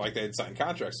 After, like, they had signed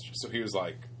contracts. So he was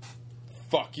like,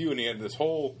 fuck you. And he had this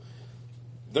whole...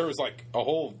 There was, like, a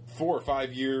whole 4 or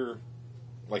 5 year,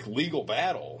 like, legal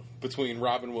battle between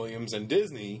Robin Williams and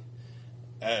Disney.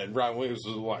 And Robin Williams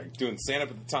was, like, doing stand-up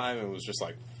at the time and was just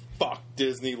like, fuck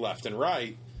Disney left and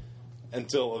right.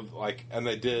 Until, like... And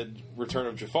they did Return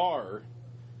of Jafar...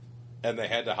 And they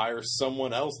had to hire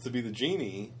someone else to be the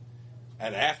genie.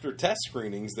 And after test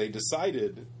screenings, they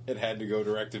decided it had to go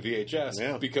direct to VHS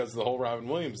Yeah. because of the whole Robin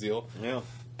Williams deal. Yeah.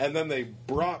 And then they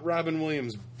brought Robin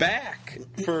Williams back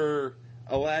for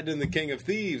Aladdin the King of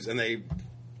Thieves, and they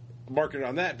marketed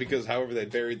on that because, however, they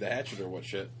buried the hatchet or what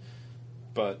shit.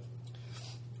 But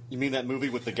You mean that movie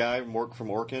with the guy from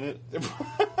Orc in it?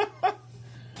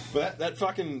 but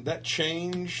that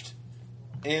changed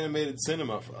animated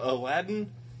cinema.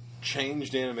 Aladdin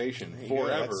changed animation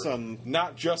forever.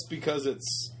 Not just because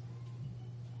it's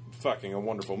fucking a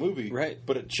wonderful movie, right?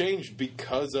 But it changed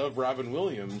because of Robin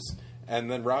Williams, and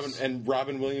then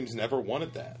Robin Williams never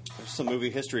wanted that. There's some movie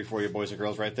history for you, boys and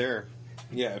girls, right there.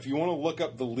 Yeah, if you want to look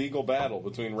up the legal battle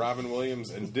between Robin Williams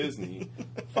and Disney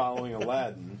following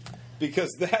Aladdin,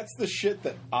 because that's the shit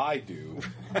that I do.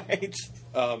 Right.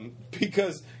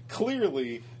 Because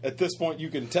clearly, at this point, you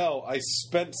can tell I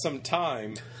spent some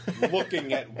time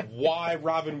looking at why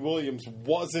Robin Williams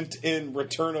wasn't in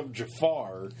Return of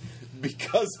Jafar,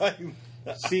 because I...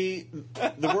 See,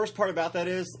 the worst part about that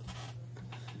is,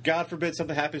 God forbid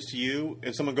something happens to you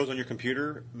and someone goes on your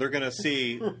computer, they're going to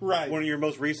see right. One of your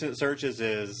most recent searches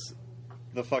is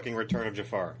the fucking Return of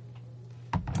Jafar.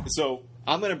 So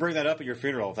I'm going to bring that up at your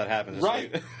funeral if that happens.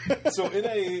 Right. So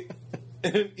in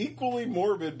an equally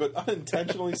morbid but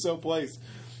unintentionally so place,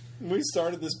 when we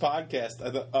started this podcast,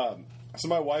 so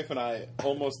my wife and I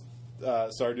almost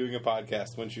started doing a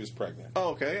podcast when she was pregnant.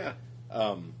 Oh, okay,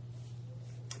 yeah.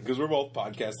 Because we're both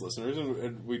podcast listeners,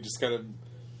 and we just kind of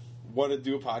wanted to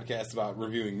do a podcast about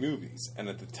reviewing movies. And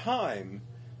at the time,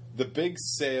 the big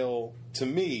sale to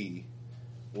me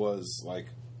was like,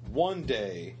 one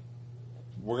day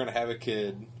we're going to have a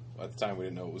kid. At the time, we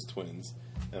didn't know it was twins.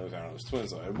 And we found out it was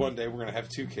twins. One day we're going to have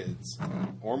 2 kids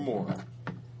or more.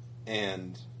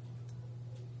 And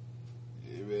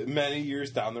many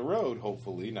years down the road,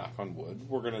 hopefully, knock on wood,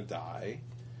 we're going to die.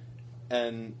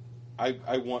 And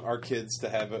I want our kids to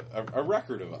have a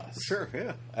record of us. Sure,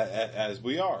 yeah. As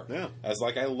we are. Yeah. As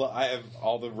like I have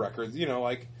all the records,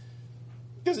 like,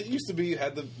 because it used to be you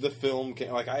had the film,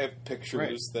 like I have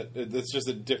pictures that's just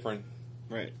a different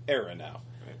era now.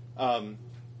 Right.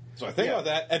 So I think about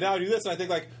that, and now I do this, and I think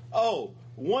like, oh,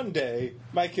 one day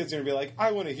my kids are going to be like,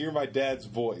 I want to hear my dad's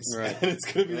voice. Right. And it's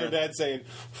going to be their dad saying,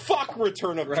 fuck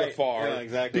Return of Jafar. Yeah,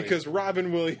 exactly. Because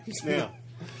Robin Williams. Yeah.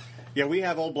 Yeah, we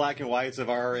have old black and whites of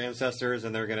our ancestors,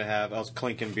 and they're going to have us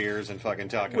clinking beers and fucking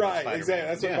talking about Spider-Man.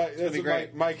 Exactly. That's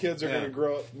what my kids are going to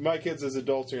grow up. My kids as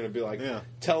adults are going to be like,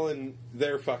 telling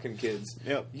their fucking kids,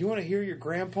 you want to hear your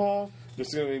grandpa?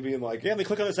 Just going to be being like, let me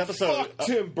click on this episode. Fuck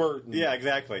Tim Burton. Yeah,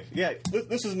 exactly. Yeah,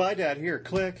 this is my dad here.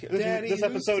 Click. This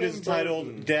episode is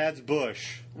titled Dad's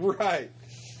Bush. Right.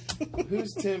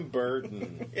 Who's Tim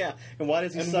Burton? Yeah, and why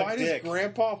does he suck dick? And why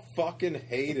does Grandpa fucking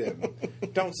hate him?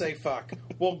 Don't say fuck.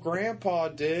 Well, Grandpa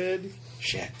did.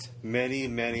 Shit. Many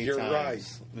times. You're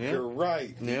right. Yeah. You're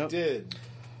right. He did.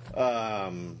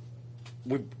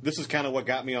 This is kind of what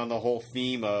got me on the whole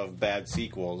theme of bad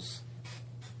sequels.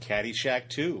 Caddyshack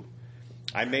 2.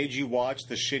 I made you watch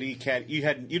the shitty cat. You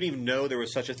didn't even know there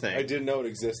was such a thing. I didn't know it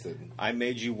existed. I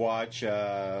made you watch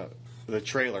the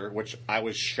trailer, which I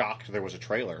was shocked there was a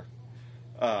trailer.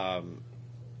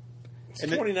 It's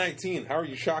 2019. How are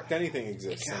you shocked anything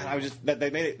exists? God, I was just that they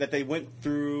made it. That they went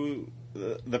through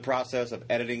the process of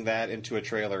editing that into a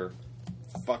trailer.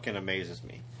 Fucking amazes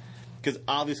me, because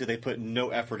obviously they put no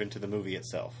effort into the movie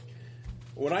itself.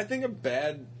 When I think of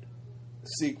bad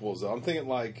sequels, though, I'm thinking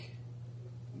like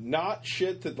not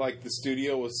shit that like the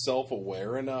studio was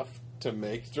self-aware enough to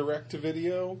make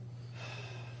direct-to-video,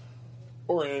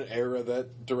 or in an era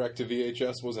that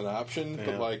direct-to-VHS was an option,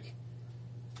 but like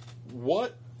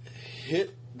what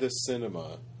hit the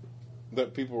cinema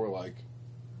that people were like,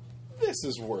 this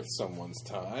is worth someone's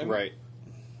time. Right.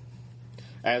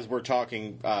 As we're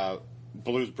talking,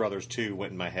 Blues Brothers 2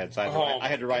 went in my head, so I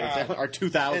had to write it down. Or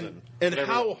 2000. And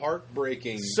how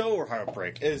heartbreaking. So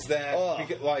heartbreaking. Is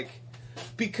that,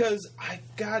 because I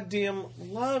goddamn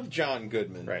love John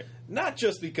Goodman. Right. Not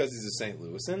just because he's a St.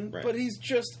 Louisan, but he's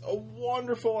just a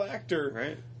wonderful actor.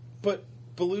 Right. But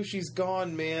Belushi's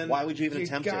gone, man. Why would you even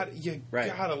attempt it? You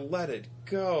gotta let it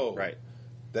go. Right.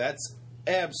 That's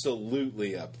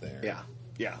absolutely up there. Yeah.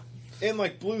 Yeah. And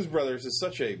like Blues Brothers is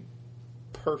such a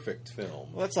perfect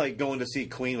film. Well, that's like going to see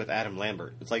Queen with Adam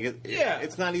Lambert. It's like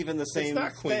it's not even the same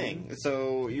thing.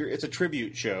 So it's a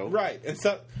tribute show, right? And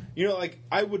so like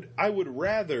I would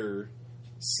rather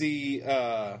see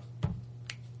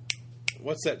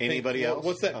what's that? Anybody else?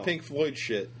 What's that Pink Floyd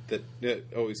shit that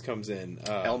always comes in?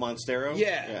 El Monstero.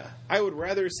 Yeah, I would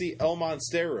rather see El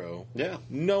Monstero. Yeah,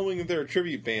 knowing that they're a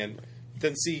tribute band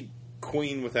than see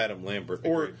Queen with Adam Lambert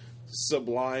or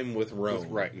Sublime with Rome.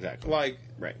 Right, exactly.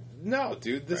 Right. No,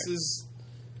 dude, this is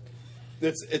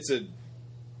it's a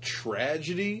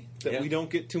tragedy that we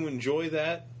don't get to enjoy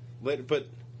that later, but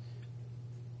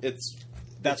it's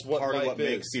That's It's what part of life what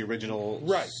makes is. the original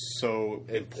Right. so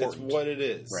important. It's what it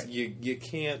is. Right. You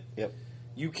can't Yep.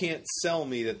 you can't sell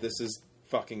me that this is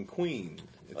fucking Queen.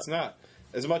 It's not.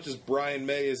 As much as Brian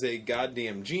May is a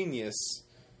goddamn genius,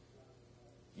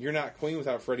 you're not Queen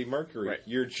without Freddie Mercury. Right.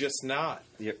 You're just not.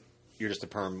 Yep. You're just a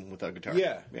perm without a guitar.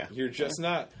 Yeah, Yeah. you're just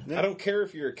not. Yeah. I don't care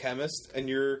if you're a chemist and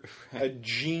you're a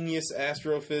genius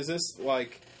astrophysicist.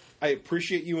 Like, I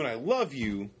appreciate you and I love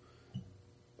you,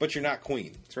 but you're not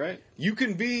Queen. That's right. You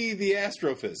can be the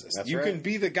astrophysicist. That's you right. can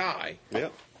be the guy,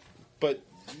 Yep. but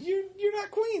you're not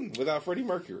Queen without Freddie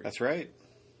Mercury. That's right.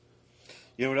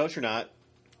 You know what else you're not?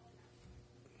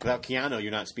 Without Keanu,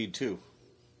 you're not Speed 2.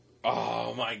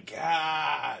 Oh my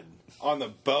god! On the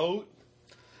boat.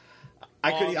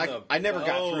 I never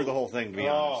got through the whole thing, to be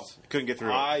honest. Couldn't get through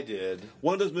it. I did.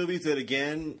 One of those movies that,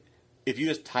 again, if you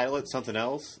just title it something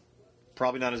else,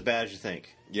 probably not as bad as you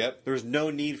think. Yep. There's no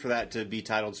need for that to be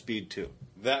titled Speed 2.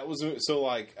 That was so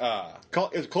like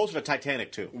It was closer to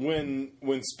Titanic 2. when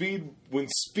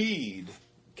Speed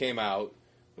came out,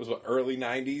 it was what, early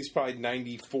 90s, probably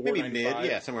 94, Maybe 95.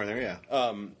 mid, yeah, somewhere in there,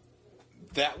 yeah.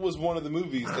 That was one of the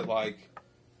movies that like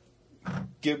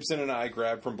Gibson and I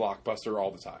grabbed from Blockbuster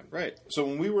all the time. Right. So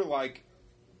when we were like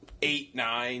 8,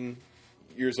 9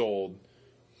 years old,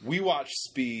 we watched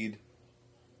Speed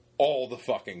all the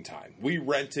fucking time. We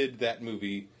rented that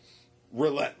movie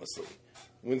relentlessly.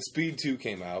 When Speed 2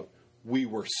 came out, we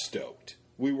were stoked.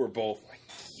 We were both like,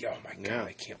 "Yo, my God, Yeah.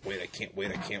 I can't wait, I can't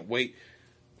wait, I can't wait."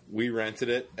 We rented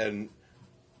it, and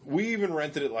we even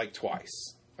rented it like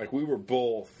twice. Like, we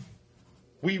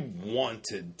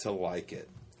wanted to like it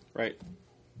Right.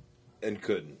 and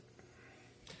couldn't.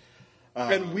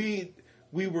 And we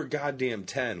were goddamn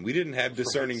 10. We didn't have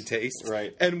discerning taste.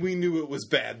 Right. And we knew it was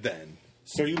bad then.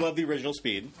 So you love the original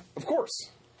Speed. Of course.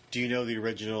 Do you know the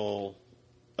original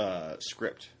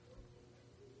script?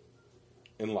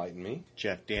 Enlighten me.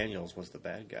 Jeff Daniels was the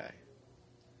bad guy.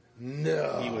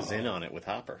 No. He was in on it with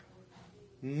Hopper.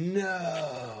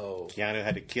 No. Keanu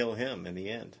had to kill him in the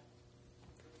end.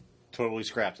 Totally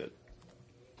scrapped it.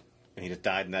 And he just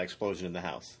died in that explosion in the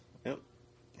house. Yep.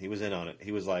 He was in on it.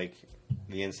 He was like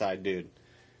the inside dude.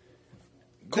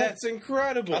 Cool. That's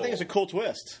incredible. I think it's a cool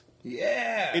twist.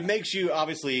 Yeah. It makes you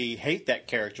obviously hate that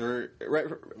character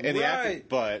and the actor, Right.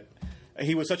 but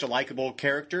he was such a likable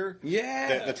character. Yeah.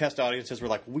 That the test audiences were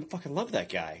like, we fucking love that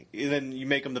guy. And then you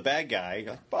make him the bad guy.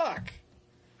 You're like, fuck.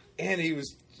 And he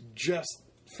was just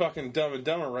fucking Dumb and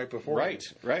Dumber right before. Right,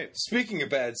 right. Speaking of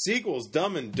bad sequels,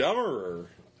 Dumb and Dumberer.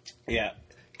 Yeah.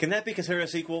 Can that be considered a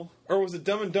sequel? Or was it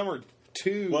Dumb and Dumber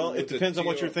 2? Well, it with the depends on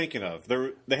what T.O. you're thinking of.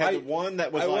 They had the one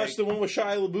that was I like... watched the one with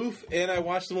Shia LaBeouf, and I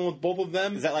watched the one with both of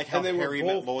them. Is that like how and they Harry were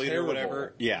met both Lloyd or terrible.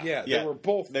 whatever? Yeah. Yeah, they were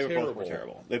both They terrible. both were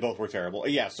terrible. They both were terrible.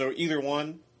 Yeah, so either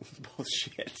one, both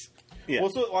shit. Yeah.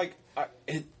 Well, so like,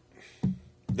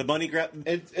 the money grab...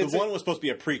 It's the one was supposed to be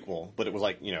a prequel, but it was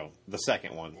like, the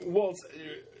second one. well,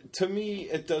 to me,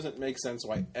 it doesn't make sense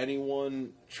why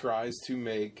anyone tries to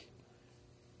make...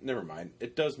 Never mind.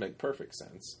 It does make perfect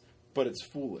sense, but it's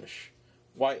foolish.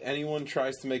 Why anyone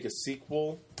tries to make a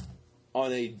sequel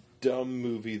on a dumb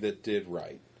movie that did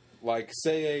right. Like,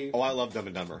 say a... Oh, I love Dumb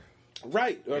and Dumber.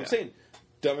 Right. What I'm Yeah. saying.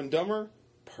 Dumb and Dumber,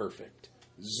 perfect.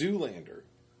 Zoolander,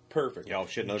 perfect. Yeah, oh,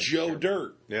 shit, no, Joe terrible.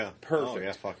 Dirt, Yeah. perfect. Oh,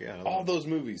 yeah, fuck yeah. I love All them. those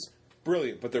movies,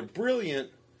 brilliant. But they're brilliant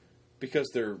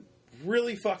because they're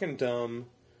really fucking dumb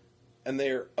and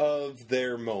they're of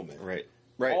their moment. Right.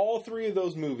 Right. All three of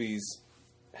those movies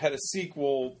had a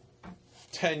sequel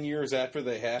 10 years after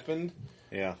they happened,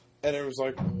 Yeah. and it was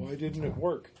like, why didn't it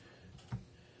work?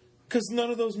 Because none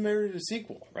of those merited a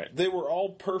sequel. Right. They were all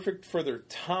perfect for their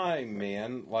time,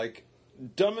 man. Like,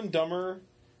 Dumb and Dumber,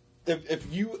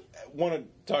 if you want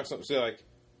to talk something, say like,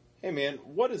 hey man,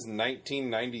 what is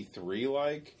 1993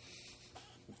 like?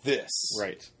 This.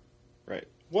 Right. Right.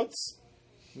 What's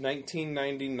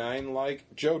 1999 like?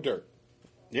 Joe Dirt.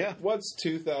 Yeah. What's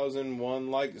 2001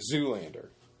 like? Zoolander.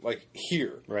 Like,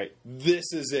 here. Right.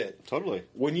 This is it. Totally.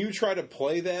 When you try to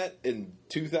play that in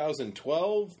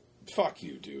 2012, fuck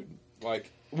you, dude.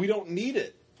 Like, we don't need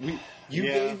it. You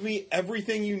Yeah. gave me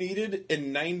everything you needed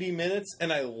in 90 minutes,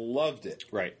 and I loved it.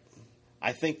 Right.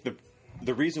 I think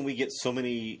the reason we get so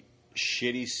many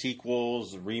shitty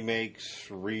sequels, remakes,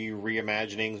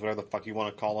 reimaginings, whatever the fuck you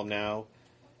want to call them now,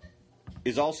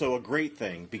 is also a great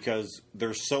thing because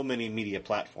there's so many media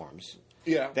platforms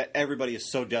Yeah. that everybody is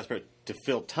so desperate to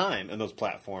fill time in those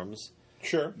platforms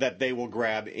Sure. that they will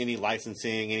grab any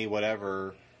licensing, any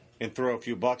whatever, and throw a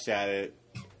few bucks at it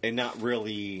and not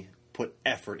really put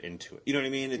effort into it. You know what I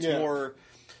mean? It's Yeah. more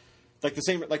like the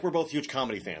same. Like we're both huge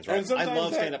comedy fans, right? And I sometimes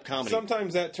love that- stand-up comedy.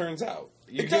 Sometimes that turns out.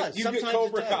 You It get, does. You Sometimes get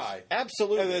Cobra it does. Kai.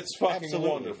 Absolutely. And it's fucking Absolutely.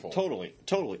 wonderful. Totally.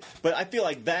 But I feel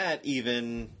like that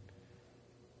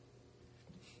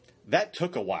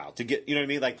took a while to get, you know what I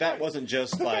mean? Like, that wasn't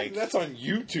just like... That's on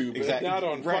YouTube, Exactly. not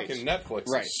on Right. fucking Netflix.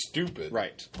 Right. It's stupid.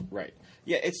 Right.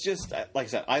 Yeah, it's just, like I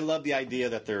said, I love the idea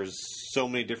that there's so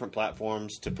many different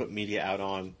platforms to put media out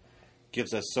on.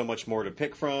 Gives us so much more to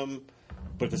pick from,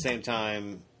 but at the same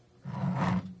time,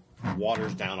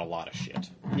 waters down a lot of shit.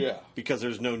 Yeah. Because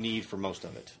there's no need for most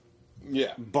of it.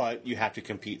 Yeah. But you have to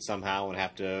compete somehow and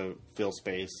have to fill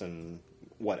space and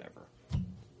whatever.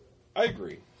 I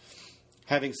agree.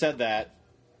 Having said that,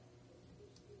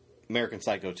 American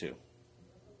Psycho 2.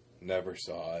 Never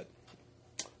saw it.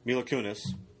 Mila Kunis.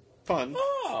 Fun,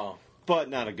 Oh. but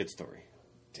not a good story.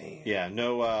 Damn. Yeah,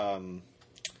 no,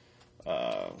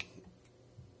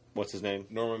 what's his name?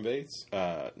 Norman Bates?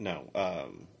 No,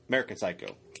 American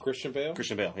Psycho. Christian Bale?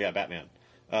 Christian Bale, yeah, Batman.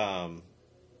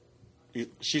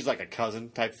 She's like a cousin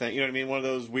type thing. You know what I mean? One of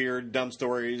those weird, dumb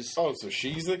stories. Oh, so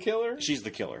she's the killer? She's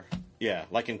the killer. Yeah,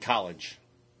 like in College.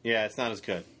 Yeah, it's not as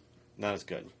good. Not as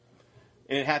good.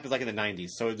 And it happens like in the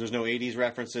 90s, so there's no 80s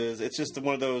references. It's just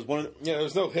one of those... Yeah,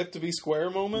 there's no hip to be square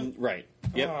moment? Right.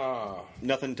 Yep. Ah.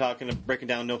 Nothing breaking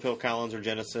down no Phil Collins or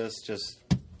Genesis, just...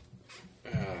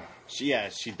 She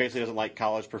basically doesn't like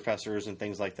college professors and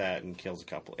things like that and kills a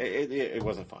couple. It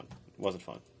wasn't fun. It wasn't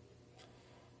fun.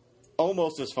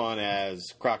 Almost as fun as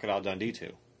Crocodile Dundee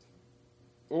 2.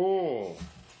 Oh.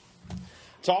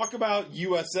 Talk about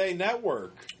USA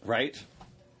Network. Right?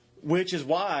 Which is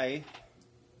why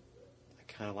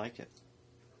I kind of like it.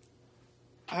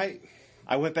 I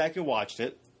went back and watched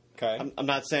it. Okay. I'm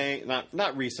not saying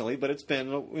not recently, but it's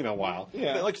been a while.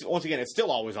 Yeah. But, like, once again, it's still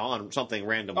always on something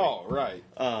randomly. Oh, right.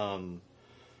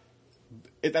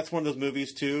 That's one of those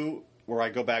movies too where I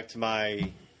go back to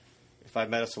my. If I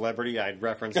met a celebrity, I'd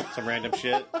reference some random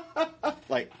shit.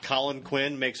 Like Colin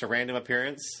Quinn makes a random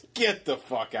appearance. Get the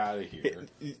fuck out of here.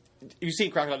 You've seen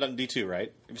Crocodile Dundee 2,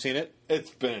 right? Have you seen it? It's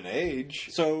been an age.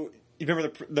 So you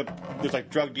remember there's like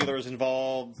drug dealers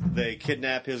involved. They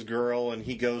kidnap his girl, and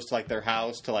he goes to like their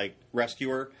house to like rescue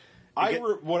her. He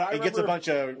gets a bunch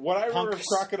of what I remember of punks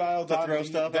Crocodile to throw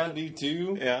stuff at. Dundee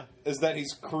 2 Yeah. is that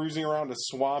he's cruising around a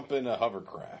swamp in a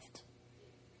hovercraft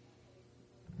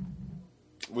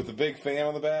with a big fan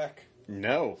on the back.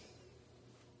 No.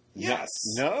 Yes.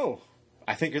 No.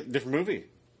 I think it's a different movie.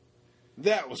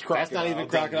 That was Crocodile. That's not even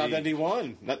Crocodile Dundee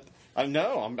 1.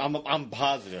 No, I'm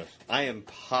positive. I am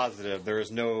positive there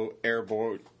is no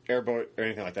airboat or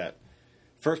anything like that.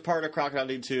 First part of Crocodile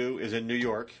Dundee 2 is in New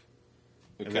York.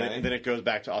 Okay. And then it goes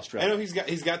back to Australia. I know he's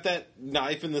got that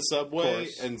knife in the subway, Of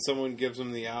course. and someone gives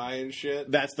him the eye and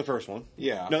shit. That's the first one.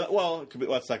 Yeah. No, well, it could be,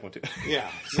 that's the second one too. Yeah,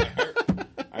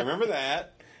 I remember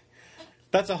that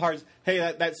That's a hard. Hey,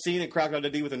 that scene at Crocodile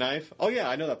Dundee with the knife. Oh yeah,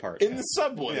 I know that part. in the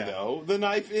subway Yeah. though. The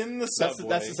knife in the subway.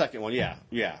 That's the second one. Yeah.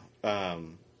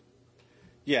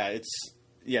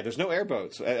 There's no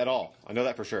airboats at all. I know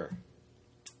that for sure.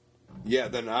 Yeah,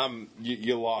 then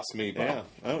you lost me. Bro.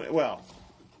 Yeah. Well,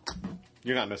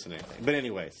 you're not missing anything. But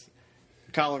anyways,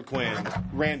 Colin Quinn,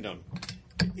 random,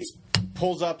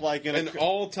 pulls up like in An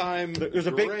all-time There's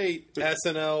a big- great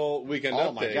SNL Weekend Update.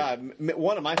 Oh my god,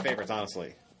 one of my favorites,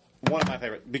 honestly. One of my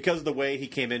favorites because of the way he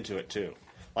came into it too.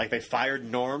 Like they fired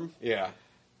Norm. Yeah.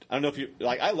 I don't know if you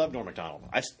like. I love Norm Macdonald.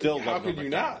 I still How love Norm could you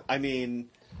Macdonald. not? I mean,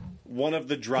 one of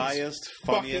the driest,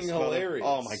 fucking funniest, hilarious.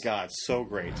 Oh my god, so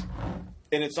great.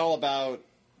 And it's all about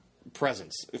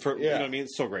presence. You know what I mean?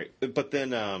 It's so great. But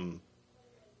then, And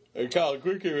Colin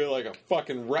Quinn came in like a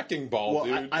fucking wrecking ball, well,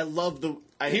 dude. I love the.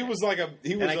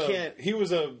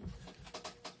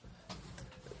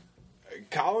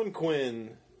 Colin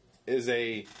Quinn is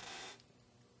a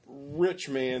rich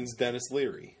man's Dennis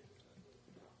Leary.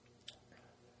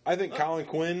 I think Colin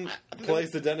Quinn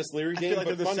plays the Dennis Leary I game, feel like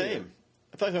but they're the funnier. same.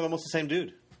 I feel like they're almost the same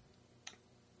dude.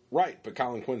 Right, but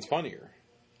Colin Quinn's funnier.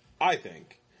 I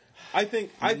think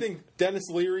Dennis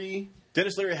Leary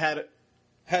Dennis Leary had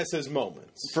has his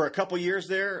moments. for a couple years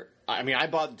there. I mean, I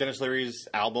bought Dennis Leary's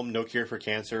album, No Cure for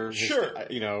Cancer. His, Sure.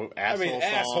 Asshole I mean, song.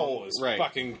 Asshole is right.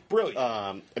 fucking brilliant.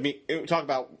 Talk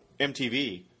about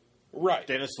MTV. right.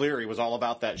 Dennis Leary was all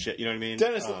about that shit. You know what I mean?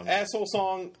 Dennis Asshole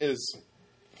song is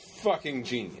fucking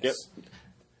genius. Yep.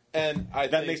 And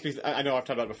That makes me. I know I've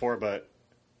talked about it before, but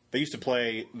they used to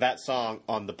play that song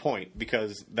on The Point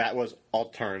because that was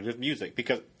alternative music.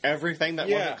 Because everything that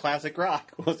wasn't classic rock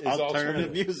was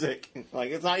alternative music.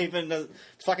 Like it's not even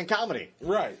it's fucking comedy.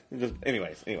 right.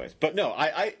 Anyways. But no,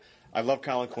 I love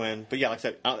Colin Quinn. But yeah, like I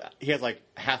said, he has like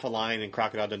half a line in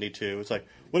Crocodile Dundee 2. It's like,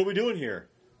 what are we doing here?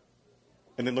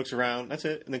 And then looks around. That's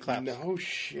it. And then claps. No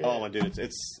shit. Oh my dude,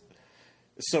 it's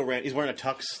so random. He's wearing a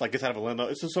tux, like gets out of a limo.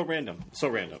 It's just so random. So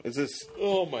random. It's just,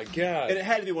 Oh my god! and it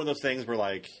had to be one of those things where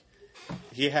like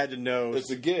he had to know. It's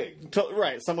a gig.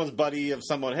 Right, someone's buddy of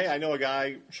someone. Hey, I know a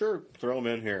guy. Sure, throw him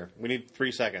in here. We need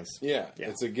 3 seconds. Yeah,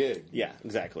 it's a gig. Yeah,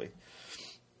 exactly.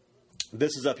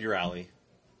 This is up your alley.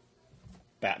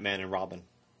 Batman and Robin.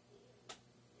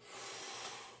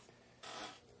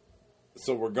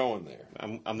 So we're going there.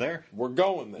 I'm there. We're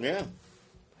going there.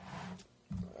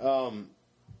 Yeah.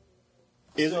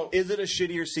 Is So- it a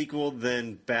shittier sequel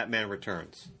than Batman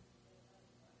Returns?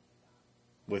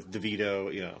 With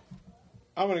DeVito, you know.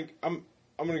 I'm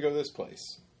gonna go this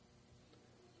place.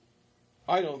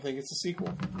 I don't think it's a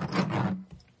sequel.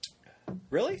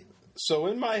 Really? So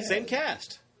in my head, Same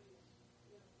cast.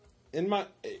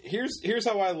 here's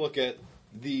how I look at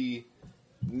the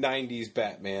 90s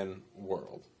Batman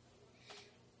world.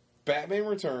 Batman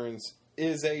Returns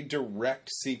is a direct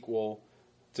sequel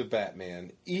to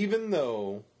Batman, even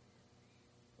though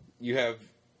you have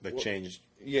The changed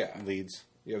yeah, leads.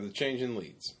 you have the change in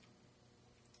leads.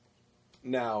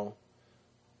 Now,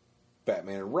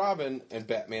 Batman and Robin and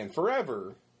Batman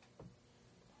Forever,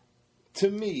 to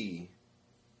me,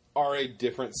 are a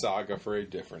different saga for a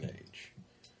different age.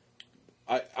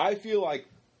 I feel like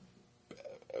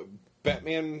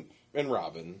Batman and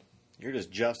Robin. You're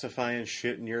just justifying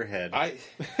shit in your head.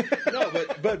 No,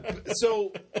 but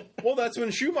so well. That's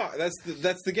when Schumacher.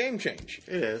 That's the game change.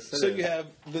 It is. So you have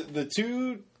the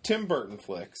two Tim Burton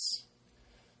flicks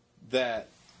that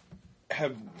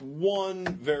have one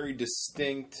very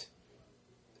distinct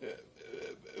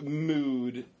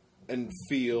mood and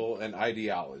feel and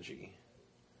ideology.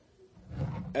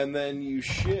 And then you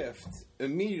shift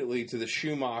immediately to the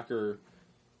Schumacher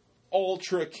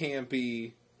ultra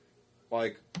campy,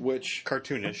 like, which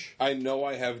cartoonish. I know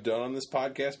I have done on this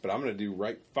podcast, but I'm going to do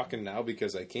right fucking now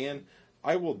because I can.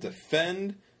 I will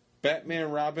defend Batman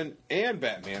and Robin and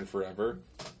Batman Forever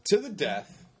to the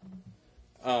death.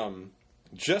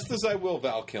 Just as I will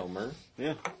Val Kilmer.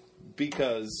 Yeah.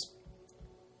 Because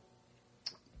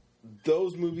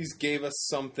those movies gave us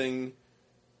something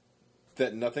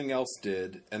that nothing else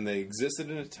did, and they existed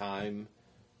in a time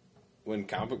when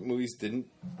comic book movies didn't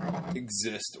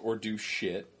exist or do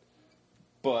shit.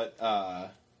 But I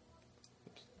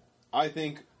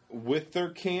think with their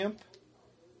camp,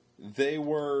 they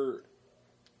were...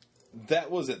 That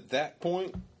was, at that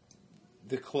point,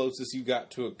 the closest you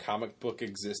got to a comic book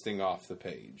existing off the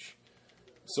page.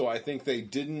 So I think they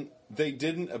didn't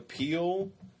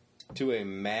appeal to a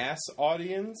mass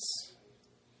audience,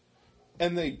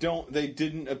 and they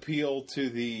didn't appeal to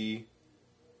the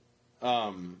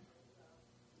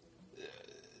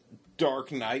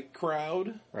Dark Knight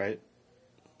crowd, Right.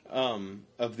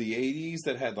 of the 80s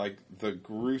that had like the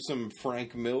gruesome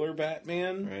Frank Miller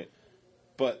Batman. Right.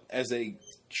 But as a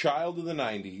child of the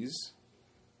 90s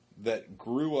that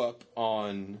grew up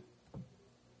on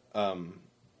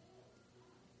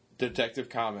Detective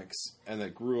Comics and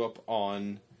that grew up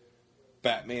on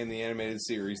Batman the Animated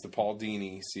Series, the Paul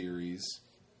Dini series,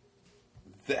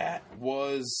 that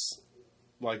was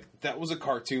a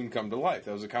cartoon come to life.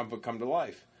 That was a comic book come to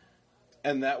life.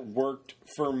 And that worked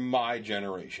for my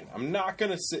generation. I'm not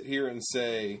going to sit here and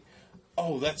say,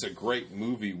 oh, that's a great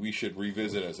movie we should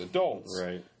revisit as adults.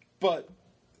 Right. But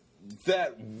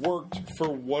that worked for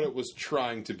what it was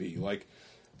trying to be. Like,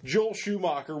 Joel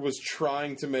Schumacher was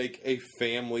trying to make a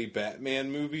family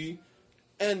Batman movie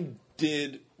and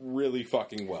did really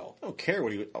fucking well. I don't care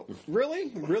what he... Oh,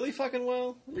 really? Really fucking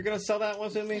well? You're going to sell that one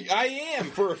to me? I am,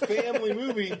 for a family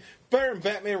movie, better than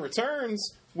Batman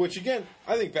Returns, which, again,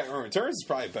 I think Batman Returns is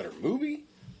probably a better movie,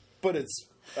 but it's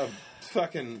a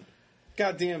fucking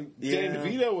goddamn Dan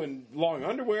DeVito in long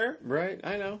underwear. Right,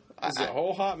 I know. It's a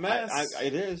whole hot mess.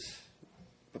 It is.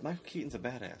 But Michael Keaton's a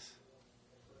badass.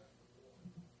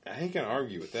 I ain't gonna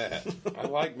argue with that. I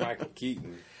like Michael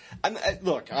Keaton.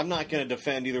 Look, I'm not going to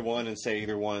defend either one and say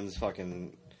either one's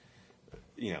fucking,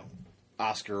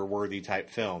 Oscar-worthy type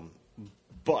film.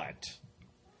 But...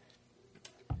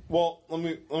 Well, let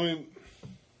me...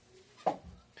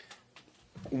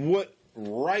 What,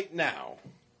 right now,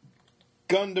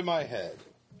 gun to my head,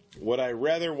 would I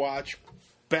rather watch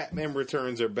Batman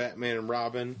Returns or Batman and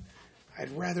Robin?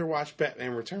 I'd rather watch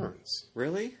Batman Returns.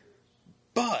 Really?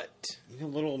 But...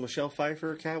 Little Michelle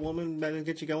Pfeiffer, Catwoman, that didn't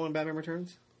get you going in Batman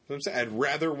Returns? I'm saying I'd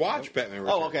rather watch Batman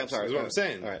Returns. Oh, okay, I'm sorry. That's what I'm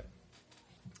saying. All right.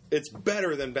 It's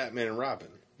better than Batman and Robin.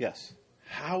 Yes.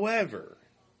 However,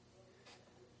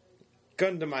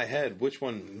 gun to my head, which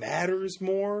one matters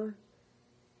more?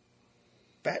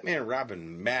 Batman and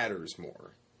Robin matters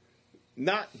more.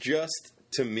 Not just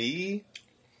to me,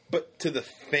 but to the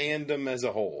fandom as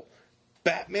a whole.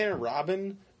 Batman and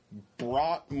Robin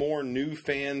brought more new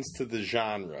fans to the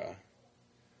genre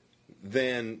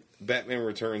than Batman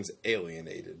Returns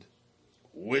alienated,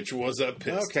 which was a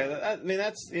piss. Okay, I mean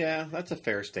that's a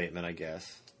fair statement, I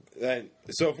guess.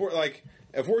 So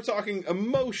if we're talking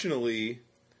emotionally,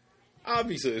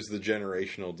 obviously there's the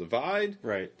generational divide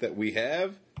Right. that we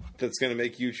have that's going to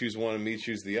make you choose one and me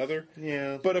choose the other.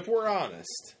 Yeah. But if we're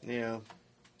honest, Yeah.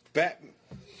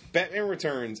 Batman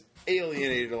Returns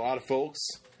alienated a lot of folks,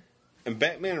 and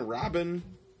Batman and Robin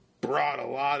brought a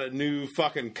lot of new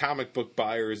fucking comic book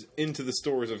buyers into the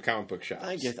stores of comic book shops.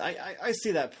 I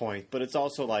see that point, but it's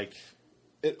also like,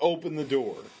 It opened the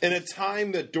door in a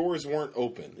time that doors weren't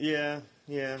open. yeah,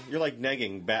 you're like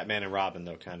negging Batman and Robin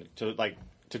though, kind of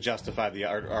to justify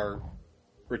our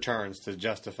returns, to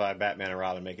justify Batman and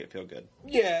Robin, make it feel good.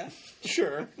 Yeah,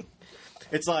 sure.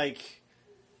 It's like,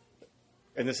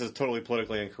 and this is totally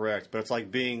politically incorrect, but it's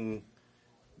like being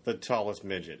the tallest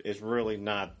midget. It's really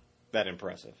not that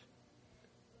impressive.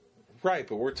 Right,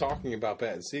 but we're talking about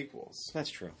bad sequels.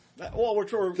 That's true. Well,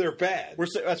 we're They're bad.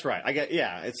 that's right. I get,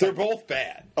 yeah. It's They're like, both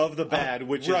bad. of the bad,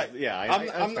 which Right. is, yeah.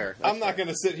 I'm fair. I'm not going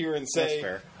to sit here and say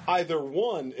fair. either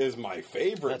one is my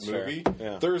favorite That's fair. movie.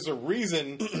 Yeah. There's a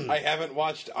reason I haven't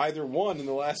watched either one in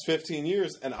the last 15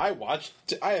 years, and I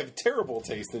have terrible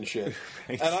taste in shit,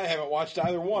 Right. and I haven't watched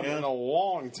either one Yeah. in a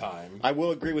long time. I will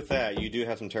agree with that. You do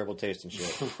have some terrible taste in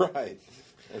shit. Right.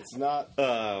 It's not.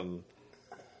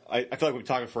 I feel like we've been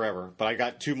talking forever, but I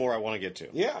got two more I want to get to.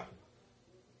 Yeah.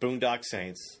 Boondock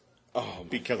Saints, Oh,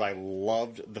 because I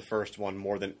loved the first one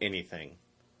more than anything.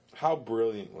 how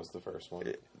brilliant was the first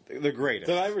one? The greatest.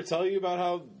 Did I ever tell you about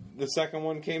how the second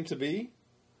one came to be?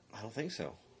 I don't think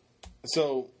so.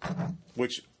 So,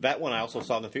 Which, that one I also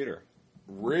saw in the theater.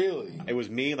 really? It was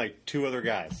me and like two other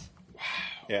guys. Wow.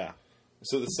 Yeah.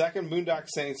 So the second Boondock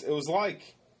Saints, it was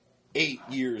like 8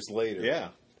 years later. Yeah.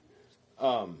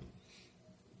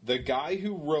 The guy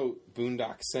who wrote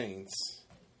Boondock Saints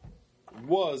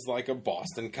was like a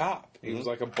Boston cop. He was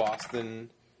like a Boston.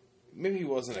 Maybe he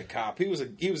wasn't a cop. He was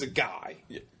a guy.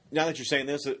 Now that you're saying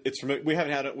this, it's familiar. We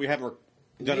haven't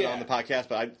done it Yeah. on the podcast,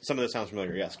 but some of this sounds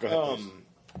familiar. Yes, go ahead. please.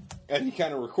 And he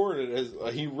kind of recorded it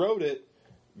as he wrote it,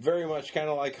 very much kind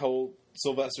of like how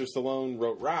Sylvester Stallone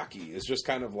wrote Rocky. It's just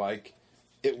kind of like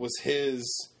it was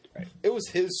his. Right. It was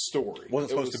his story. Wasn't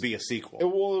supposed to be a sequel. It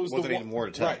was wasn't the even more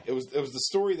to tell. Right. It was the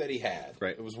story that he had.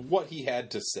 Right. It was what he had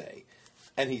to say,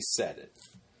 and he said it.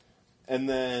 And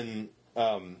then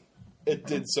it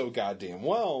did so goddamn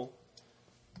well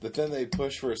that then they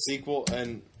pushed for a sequel,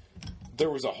 and there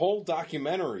was a whole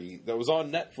documentary that was on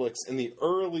Netflix in the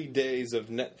early days of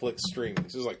Netflix streaming.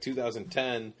 This was like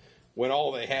 2010, when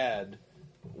all they had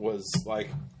was like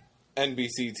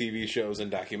NBC TV shows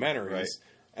and documentaries. Right.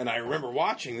 And I remember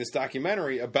watching this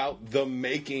documentary about the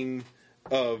making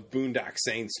of Boondock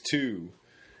Saints 2.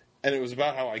 And it was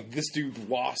about how like this dude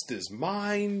lost his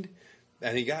mind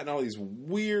and he got in all these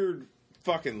weird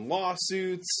fucking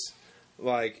lawsuits.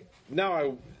 Like now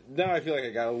I feel like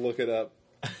I gotta look it up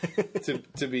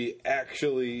to be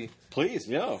actually Please,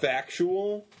 no.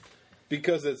 factual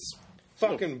because it's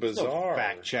fucking bizarre.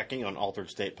 Fact checking on Altered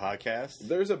State podcast.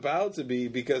 There's about to be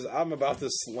because I'm about to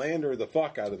slander the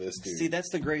fuck out of this dude. See, that's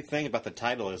the great thing about the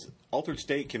title is Altered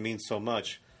State can mean so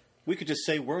much. We could just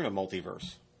say we're in a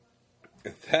multiverse.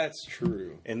 That's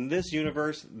true. In this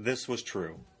universe, this was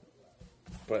true.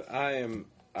 But I am.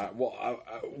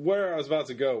 Where I was about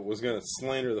to go was going to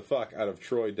slander the fuck out of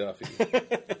Troy Duffy.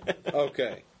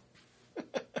 Okay.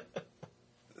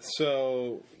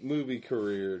 So, movie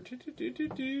career.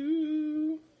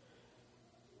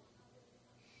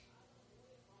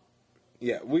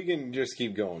 Yeah, we can just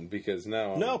keep going because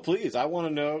now. No, please. I want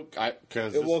to know.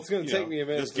 Because Well, it's gonna take me a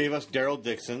minute This to- gave us Daryl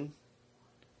Dixon.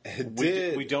 it We,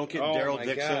 did. we don't get Oh Daryl my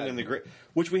Dixon God. in the great,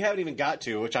 which we haven't even got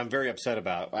to, which I'm very upset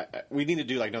about. We need to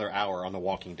do like another hour on The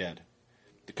Walking Dead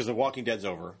because The Walking Dead's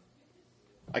over.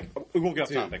 We won't get off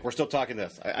Dude. topic. We're still talking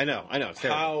this. I know. It's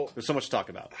terrible. How- There's so much to talk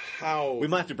about. How We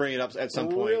might have to bring it up at some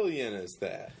point. brilliant is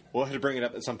that? We'll have to bring it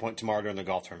up at some point tomorrow during the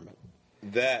golf tournament.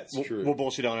 That's true. We'll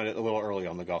bullshit on it a little early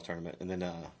on the golf tournament, and then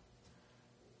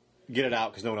get it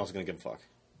out because no one else is going to give a fuck.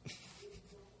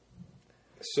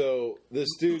 So this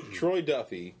dude Troy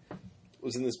Duffy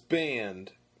was in this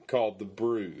band called The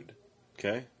Brood,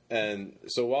 Okay. and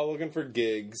so while looking for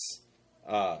gigs,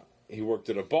 he worked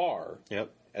at a bar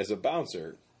Yep. as a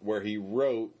bouncer where he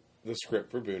wrote the script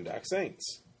for Boondock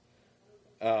Saints.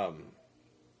 And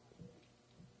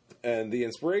the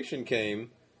inspiration came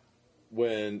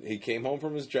when he came home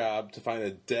from his job to find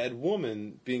a dead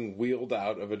woman being wheeled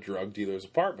out of a drug dealer's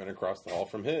apartment across the hall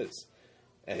from his.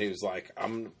 And he was like,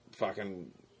 I'm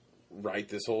fucking write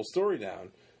this whole story down.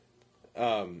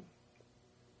 And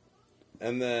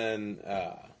then,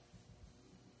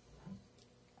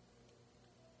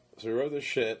 so he wrote this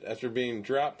shit after being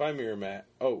dropped by Miramax.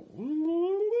 Oh.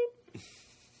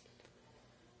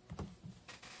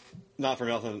 Not for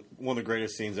nothing. One of the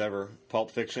greatest scenes ever.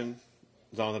 Pulp Fiction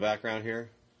is on in the background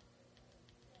here.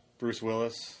 Bruce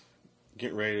Willis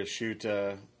getting ready to shoot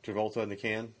Travolta in the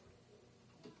can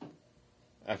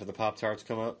after the Pop-Tarts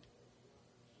come up.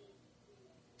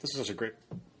 This is such a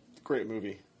great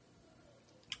movie.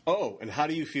 Oh, and how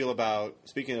do you feel about,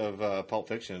 speaking of Pulp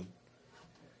Fiction,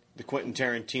 the Quentin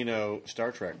Tarantino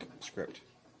Star Trek script?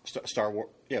 Star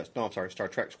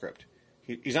Trek script.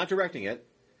 He's not directing it.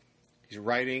 He's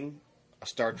writing a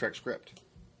Star Trek script.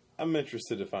 I'm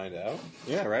interested to find out.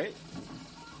 Yeah, right?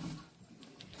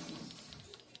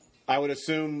 I would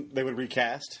assume they would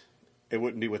recast. It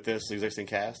wouldn't be with this existing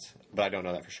cast, but I don't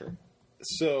know that for sure.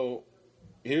 So,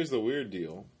 here's the weird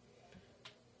deal.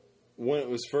 When it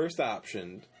was first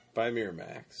optioned by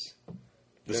Miramax...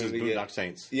 This is Boondock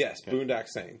Saints. Yes, yeah. Boondock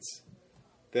Saints.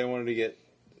 They wanted to get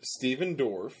Stephen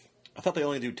Dorff. I thought they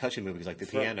only do touching movies like the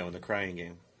piano and the crying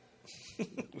game.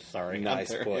 Sorry.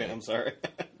 Nice play. Yeah, I'm sorry.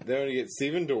 They want to get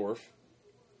Stephen Dorff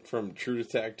from True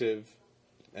Detective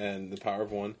and The Power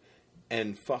of One,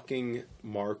 and fucking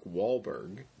Mark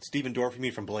Wahlberg. Stephen Dorff, you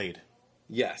mean from Blade?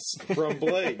 Yes, from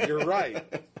Blade. You're right.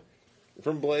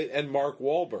 From Blade and Mark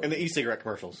Wahlberg. And the e-cigarette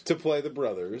commercials. To play the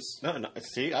brothers. No,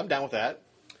 see, I'm down with that.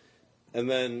 And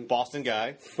then... Boston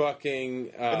guy.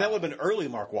 Fucking... and that would have been early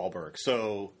Mark Wahlberg,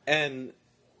 so... And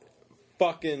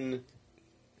fucking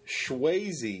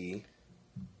Swayze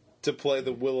to play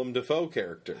the Willem Dafoe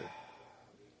character.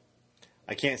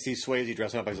 I can't see Swayze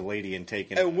dressing up as a lady and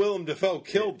taking... And Willem Dafoe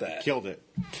killed that. Killed it.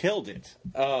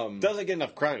 Doesn't get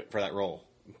enough credit for that role.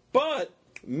 But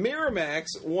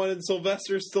Miramax wanted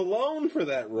Sylvester Stallone for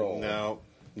that role. No,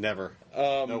 never.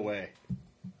 No way.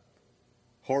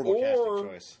 Horrible casting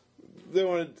choice.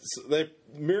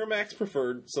 Miramax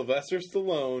preferred Sylvester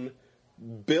Stallone,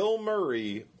 Bill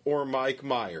Murray, or Mike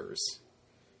Myers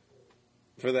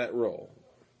for that role.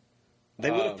 They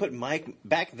would have put Mike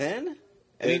back then?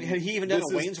 I mean, had he even done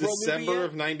a Wayne's World movie December yet?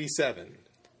 of '97.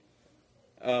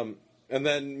 And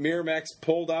then Miramax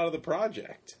pulled out of the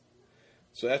project.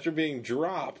 So after being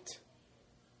dropped,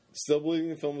 still believing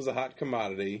the film was a hot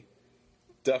commodity,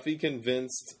 Duffy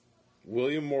convinced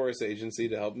William Morris Agency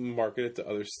to help him market it to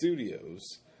other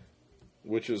studios,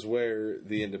 which was where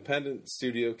the independent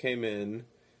studio came in,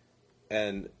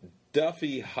 and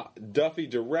Duffy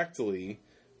directly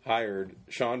hired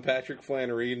Sean Patrick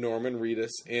Flanery, Norman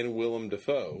Reedus, and Willem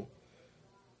Dafoe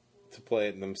to play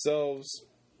it themselves.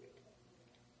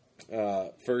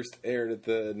 First aired at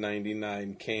the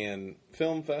 '99 Cannes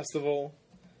Film Festival.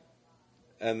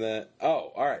 And then,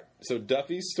 alright. So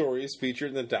Duffy's story is featured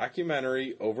in the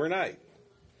documentary Overnight.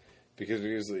 Because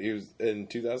he was in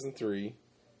 2003.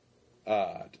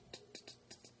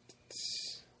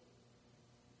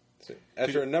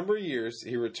 After a number of years,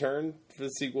 he returned for the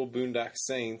sequel Boondock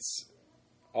Saints,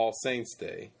 All Saints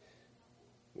Day,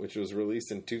 which was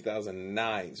released in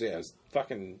 2009. So yeah, it was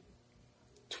fucking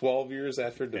 12 years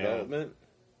after development.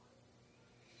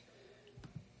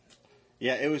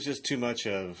 Yeah, it was just too much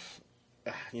of,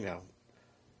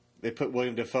 they put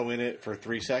William Dafoe in it for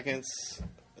 3 seconds.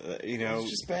 It was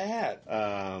just bad.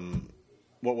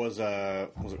 What was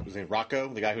his name? Rocco,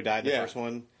 the guy who died in the first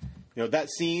one. That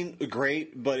scene,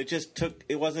 great, but it just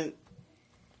it wasn't,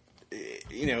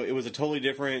 it was a totally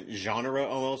different genre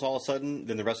almost all of a sudden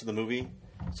than the rest of the movie.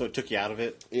 So it took you out of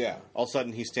it. Yeah. All of a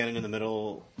sudden he's standing in the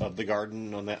middle of the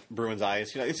garden on that Bruins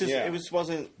ice. It's just, it just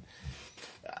wasn't,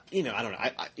 I don't know.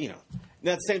 And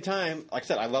at the same time, like I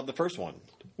said, I love the first one.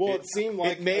 Well, it seemed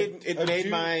like it made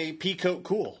my pea coat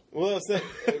cool. Well,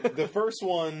 the first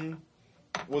one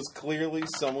was clearly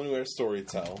someone who had a story to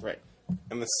tell. Right.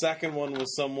 And the second one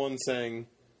was someone saying,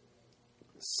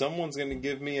 someone's going to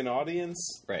give me an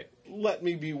audience. Right. Let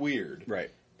me be weird.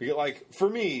 Right. Because, for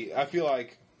me, I feel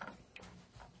like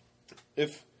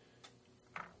if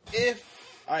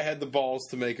I had the balls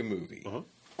to make a movie,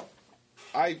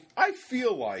 I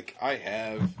feel like I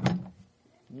have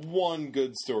one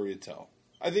good story to tell.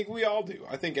 I think we all do.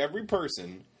 I think every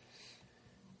person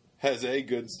has a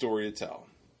good story to tell.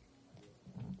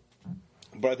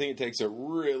 But I think it takes a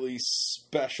really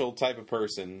special type of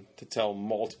person to tell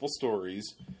multiple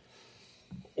stories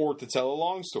or to tell a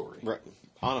long story. Right.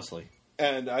 Honestly.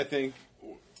 And I think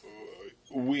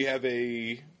we have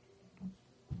an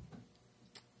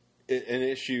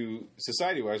issue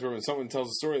society-wise where when someone tells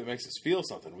a story that makes us feel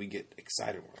something, we get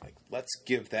excited. We're like, let's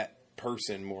give that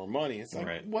person more money. It's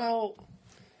like, well,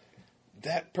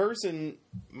 that person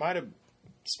might have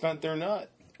spent their nut.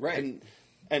 Right.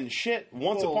 And shit,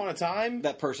 once Well, upon a time,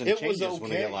 that person it changes was okay. when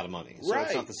they get a lot of money. So right.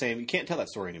 it's not the same. You can't tell that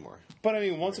story anymore. But I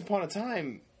mean, once upon a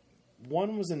time,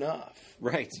 one was enough.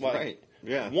 Right. Like, right.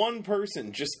 Yeah. One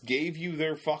person just gave you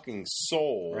their fucking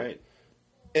soul Right.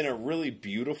 in a really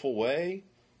beautiful way.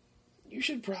 You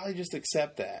should probably just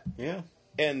accept that. Yeah.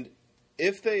 And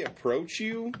if they approach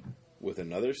you with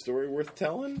another story worth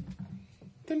telling,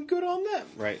 then good on them.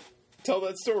 Right. Tell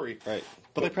that story. Right.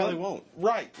 But they probably won't.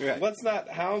 Right. Right. Let's not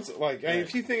hound. Like, I mean, Right.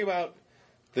 if you think about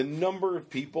the number of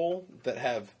people that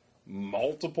have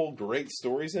multiple great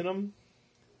stories in them,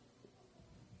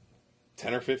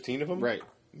 10 or 15 of them, Right.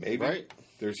 Maybe. Right.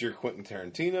 There's your Quentin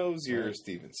Tarantino's, your Right.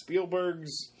 Steven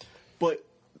Spielberg's. But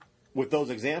with those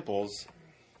examples,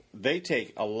 they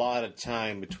take a lot of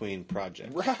time between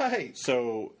projects. Right.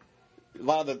 So a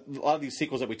lot of these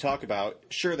sequels that we talk about,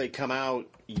 sure, they come out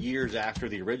years after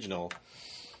the original,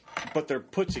 but they're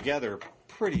put together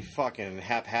pretty fucking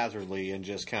haphazardly and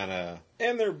just kind of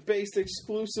And they're based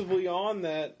exclusively on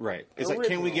that. right. It's like,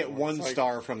 can we get original. one It's like,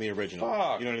 star from the original?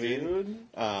 fuck, You know what I mean? dude.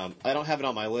 I don't have it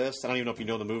on my list. I don't even know if you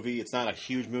know the movie. It's not a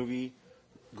huge movie.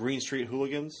 Green Street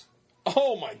Hooligans.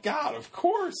 Oh my god! Of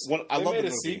course. I They love made the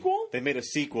a movie. sequel. They made a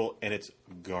sequel, and it's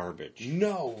garbage.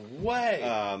 No way.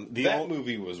 That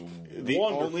movie was The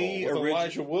wonderful. only With origi-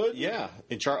 Elijah Wood, Yeah,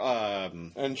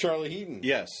 and and Charlie Heaton.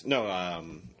 yes, no,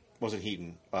 wasn't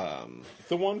Heaton.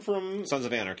 The one from Sons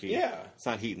of Anarchy. Yeah. It's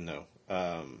not Heaton though.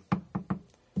 I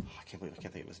can't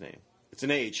think of his name. It's an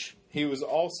H. he was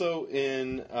also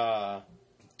in.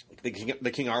 The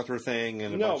King Arthur thing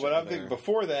and a No, bunch but of I think other-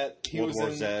 before that he World was War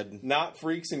in Z. not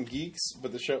Freaks and Geeks,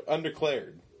 but the show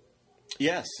Undeclared.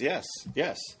 Yes. Yeah.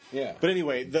 But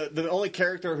anyway, the only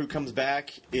character who comes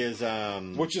back is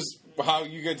Which is how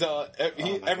you can tell.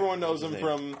 Everyone God, knows what's him his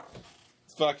from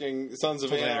fucking Sons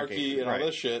of Anarchy and right, all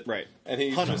this shit. Right. And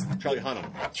he's Hunnam, just Charlie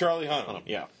Hunnam. Charlie Hunnam.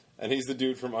 Yeah. And he's the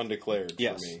dude from Undeclared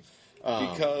Yes. for me.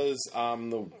 Because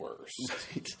I'm the worst.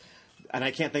 And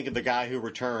I can't think of the guy who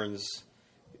returns.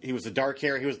 He was the dark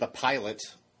hair. He was the pilot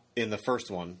in the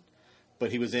first one,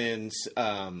 but he was in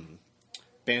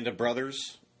Band of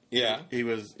Brothers. Yeah. He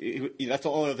was. That's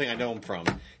the only other thing I know him from.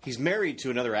 He's married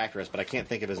to another actress, but I can't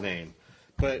think of his name.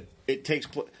 But it takes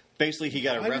basically he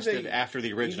got Why did arrested they after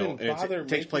the original, even and bother it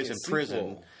takes place making in a prison.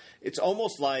 sequel? It's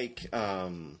almost like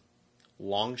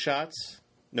Long Shots.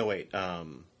 No, wait.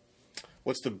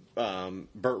 What's the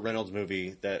Burt Reynolds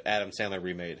movie that Adam Sandler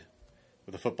remade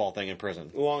with the football thing in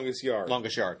prison? Longest Yard.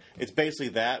 Longest Yard. It's basically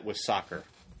that with soccer.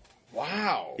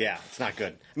 Wow. Yeah, it's not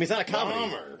good. I mean, it's not a comedy.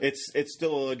 Bummer. It's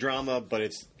still a drama, but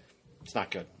it's not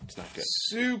good. It's not good.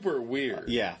 Super weird.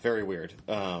 Yeah, very weird.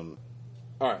 All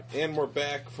right, and we're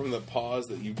back from the pause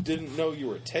that you didn't know you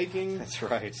were taking. That's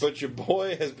right. But your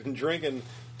boy has been drinking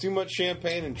too much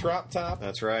champagne and Drop Top.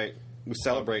 That's right. We're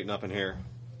celebrating up in here.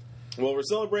 Well, we're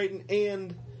celebrating,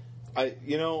 and I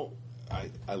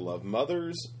love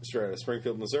Mother's straight out of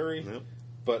Springfield, Missouri. Yep.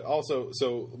 But also,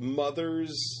 so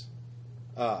Mother's.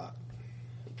 I'm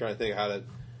trying to think how to.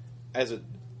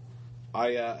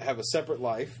 I have a separate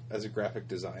life as a graphic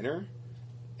designer,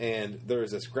 and there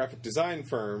is this graphic design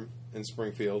firm in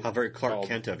Springfield. How very Clark called-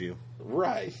 Kent of you.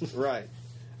 Right, right.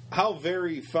 How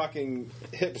very fucking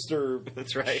hipster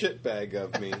That's right. shitbag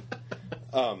of me.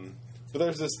 But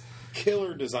there's this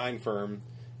killer design firm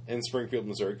in Springfield,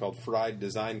 Missouri called Fried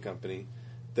Design Company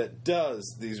that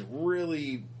does these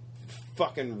really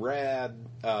fucking rad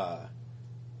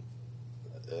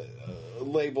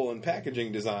label and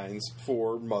packaging designs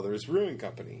for Mother's Brewing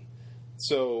Company.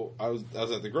 So I was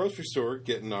at the grocery store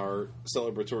getting our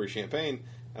celebratory champagne,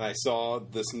 and I saw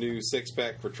this new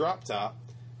 6-pack for Drop Top,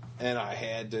 and I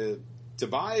had to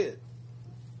buy it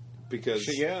because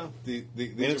Yeah. these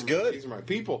it's are, good. These are my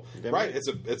people, Damn right? right.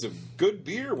 It's a good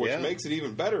beer, which Yeah. makes it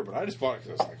even better. But I just bought it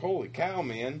because I was like, holy cow,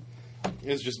 man!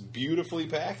 It's just beautifully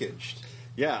packaged.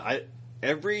 Yeah,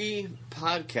 every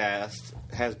podcast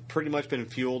has pretty much been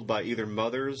fueled by either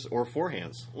Mothers or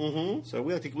Forehands. Mm-hmm. So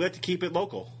we have to keep it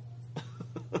local.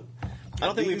 I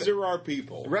don't think These are our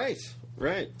people, right.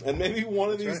 and maybe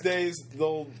one of these right. days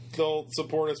they'll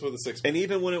support us with a 6-pack. And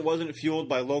even when it wasn't fueled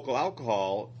by local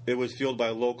alcohol, it was fueled by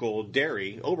local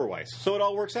dairy, Oberweis. So it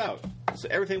all works out. So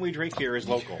everything we drink here is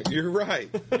local. You're right.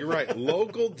 You're right.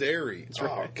 Local dairy. Oh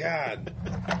right. God,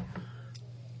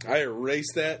 I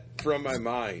erased that from my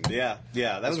mind. Yeah.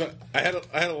 That was I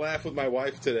had a laugh with my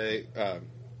wife today.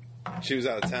 She was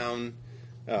out of town.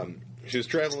 She was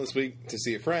traveling this week to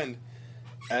see a friend,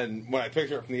 and when I picked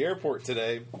her up from the airport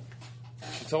today,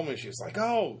 she told me, she was like,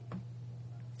 "Oh,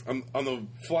 I'm on the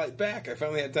flight back. I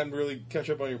finally had time to really catch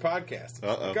up on your podcast." I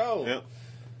was like, "Oh,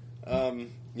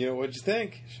 Yeah. what'd you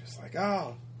think?" She was like,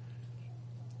 "Oh,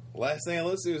 last thing I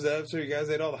listened to was that episode you guys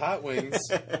ate all the hot wings.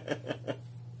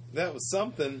 That was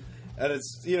something. And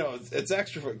it's, it's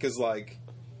extra because, like,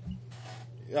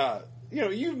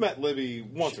 you've met Libby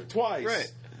once or twice.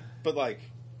 Right. But, like,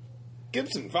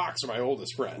 Gibson and Fox are my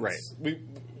oldest friends. Right.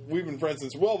 We've been friends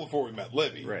since well before we met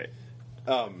Libby. Right.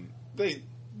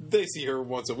 They see her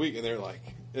once a week, and they're like,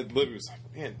 and Libby was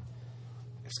like, man,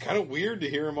 it's kind of weird to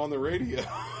hear him on the radio.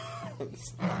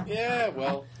 Yeah,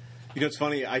 well. It's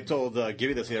funny. I told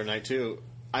Gibby this the other night, too.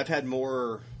 I've had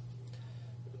more,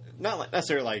 not like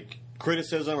necessarily like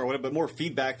criticism or whatever, but more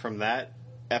feedback from that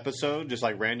episode, just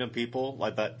like random people,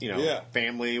 like that,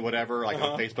 family, whatever, like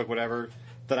on Facebook, whatever,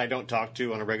 that I don't talk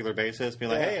to on a regular basis,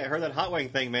 being like, hey, I heard that hot wing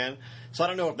thing, man. So I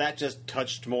don't know if that just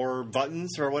touched more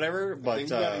buttons or whatever, but... I think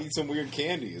you gotta eat some weird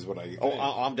candy is what I think.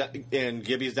 I'm and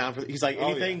Gibby's down for... He's like,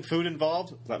 anything food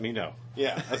involved, let me know.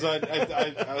 Yeah, that's what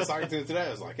I was talking to him today.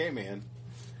 I was like, hey, man,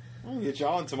 I'll get you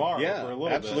on tomorrow for a little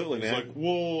absolutely, bit. man. He's like,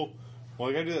 well,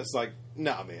 I gotta do this. Like,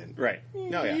 nah, man. Right.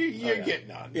 No, yeah. You're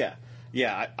getting on. Yeah.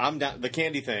 Yeah, I'm down. The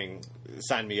candy thing,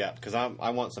 sign me up, because I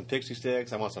want some Pixie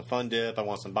Sticks, I want some Fun Dip, I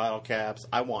want some bottle caps,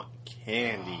 I want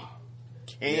candy.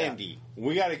 Candy. Yeah.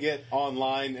 We got to get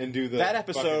online and do that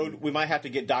episode. We might have to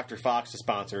get Dr. Fox to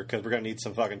sponsor, because we're going to need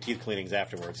some fucking teeth cleanings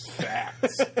afterwards.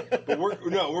 Facts. But we're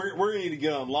going to need to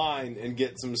get online and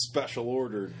get some special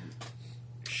ordered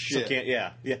shit.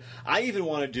 Yeah. I even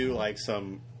want to do like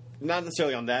some, not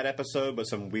necessarily on that episode, but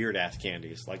some weird ass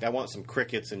candies. Like I want some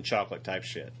crickets and chocolate type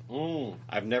shit.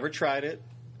 I've never tried it.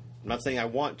 I'm not saying I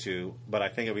want to, but I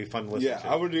think it'd be fun to listen to.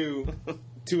 Yeah, I would do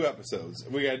 2 episodes.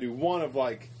 We got to do one of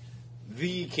like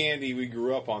the candy we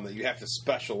grew up on that you have to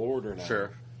special order now.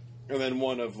 Sure. And then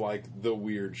one of like the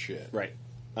weird shit. Right.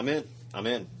 I'm in.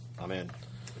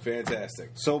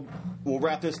 Fantastic. So we'll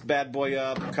wrap this bad boy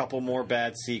up. A couple more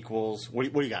bad sequels.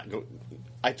 What do you got? Go.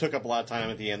 I took up a lot of time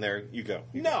at the end there. You go.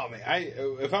 No, man.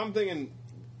 If I'm thinking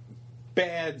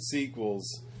bad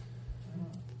sequels,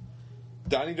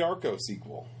 Donnie Darko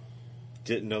sequel.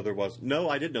 Didn't know there was. No,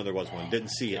 I did know there was one.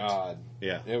 Didn't see it. God.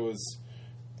 Yeah. It was.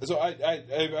 So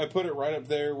I put it right up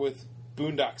there with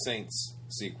Boondock Saints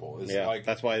sequel.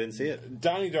 That's why I didn't see it.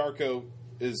 Donnie Darko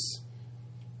is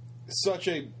such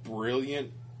a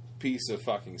brilliant piece of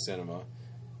fucking cinema.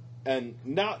 And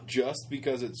not just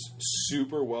because it's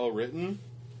super well written,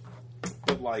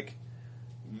 but like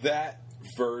that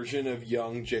version of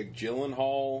young Jake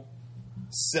Gyllenhaal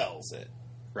sells it.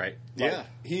 Right. Like, yeah.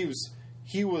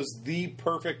 He was the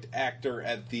perfect actor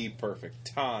at the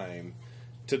perfect time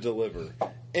to deliver.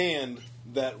 And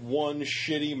that one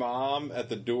shitty mom at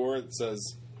the door that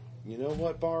says, you know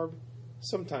what, Barb?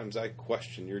 Sometimes I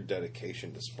question your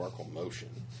dedication to Sparkle Motion.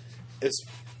 It's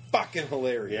fucking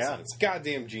hilarious. Yeah. And it's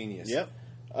goddamn genius. Yep.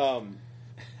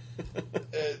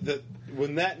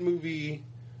 When that movie,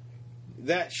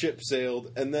 that ship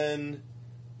sailed, and then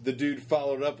the dude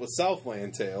followed up with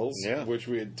Southland Tales, which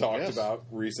we had talked about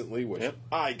recently, which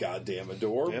I goddamn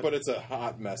adore, but it's a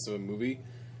hot mess of a movie.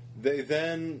 They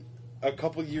then, a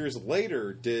couple years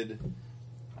later, did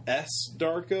S.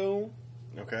 Darko.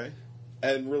 Okay.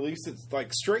 And released it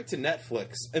like straight to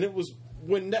Netflix. And it was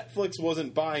when Netflix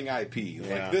wasn't buying IP.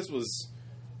 Like this was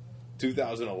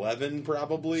 2011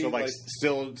 probably. So like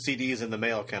still CDs in the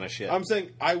mail kind of shit. I'm saying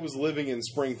I was living in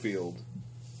Springfield.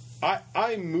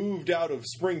 I moved out of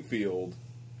Springfield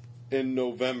in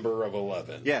November of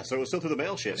 11. Yeah, so it was still through the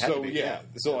mail shit. So yeah.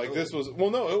 So like this was,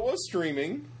 well no, it was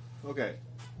streaming. Okay.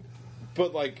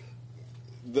 But like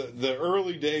the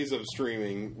early days of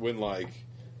streaming when like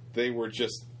they were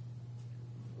just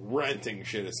renting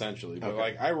shit essentially. But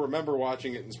like I remember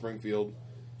watching it in Springfield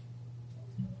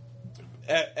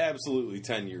absolutely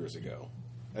 10 years ago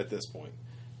at this point.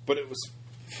 But it was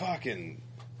fucking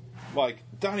like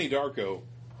Donnie Darko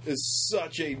is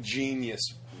such a genius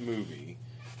movie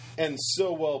and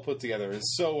so well put together and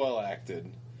so well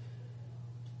acted.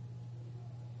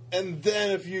 And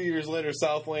then a few years later,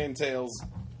 Southland Tales,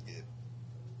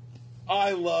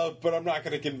 I love, but I'm not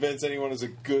going to convince anyone it's a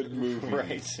good movie.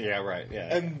 Right. Yeah. Right.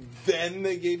 Yeah. And then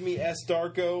they gave me S.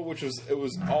 Darko, which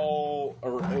was all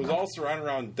surrounded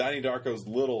around Donnie Darko's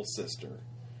little sister.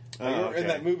 In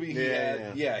that movie,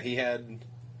 he had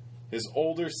his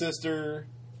older sister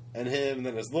and him, and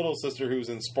then his little sister who was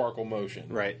in Sparkle Motion.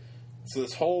 Right. So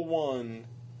this whole one,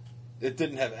 it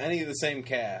didn't have any of the same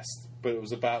cast, but it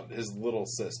was about his little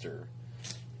sister.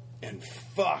 And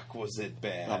fuck, was it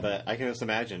bad. I'll bet. I can just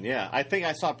imagine. Yeah. I think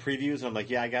I saw previews, and I'm like,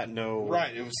 I got no...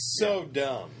 Right, it was so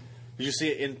dumb. Did you see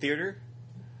it in theater?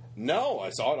 No, I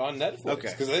saw it on Netflix.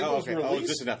 Okay. Because it was released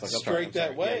just Netflix. straight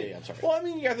that way. Yeah, I'm sorry. Well, I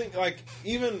mean, I think, like,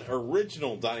 even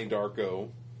original Donnie Darko,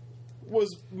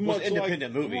 was much an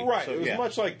independent like, movie, right? so, It was yeah.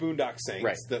 much like Boondock Saints,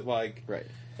 Right. that like Right.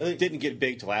 I think- Didn't get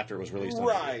big till after it was released. On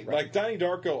right. DVD. Like Donnie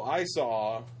Darko, I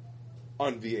saw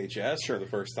on VHS for the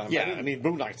first time. Yeah, didn't- I mean,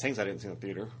 Boondock Saints I didn't see in the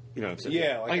theater. You know what I'm saying?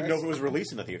 Yeah, like I didn't I know if s- it was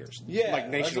released in the theaters. yeah, like that's what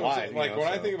I'm nationwide. saying. Like you know,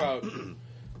 when I so. think about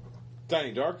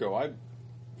Donnie Darko,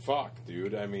 fuck,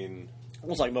 dude. I mean,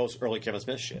 almost like most early Kevin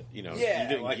Smith shit. You know, you yeah,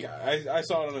 didn't like get- I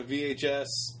saw it on a VHS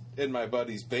in my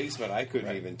buddy's basement. I couldn't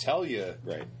Right. even tell you.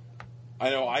 right. I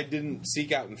know I didn't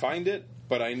seek out and find it,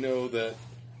 but I know that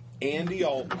Andy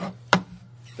Alton,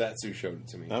 that's who showed it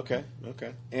to me. Okay.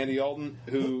 Andy Alton,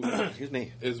 who Excuse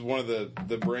me. is one of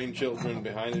the brain children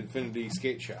behind Infinity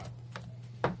Skate Shop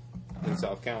in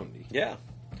South County. Yeah.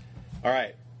 All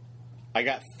right. I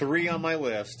got 3 on my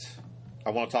list.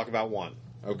 I want to talk about one.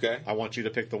 Okay. I want you to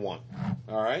pick the one.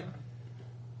 All right.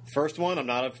 First one, I'm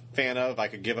not a fan of. I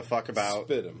could give a fuck about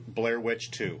Spit 'em. Blair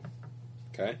Witch 2.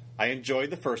 Okay. I enjoyed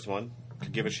the first one.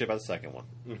 Could give a shit about the second one.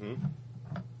 Mm-hmm.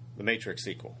 The Matrix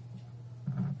sequel.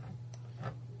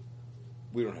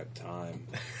 We don't have time.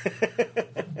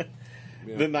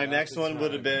 We don't Then my have next the one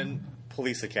would have time. been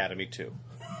Police Academy 2.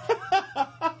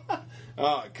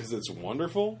 Because it's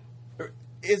wonderful.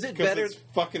 Is it Because better? it's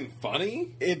fucking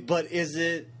funny. But is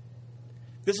it?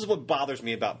 This is what bothers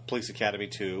me about Police Academy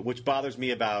 2, which bothers me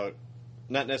about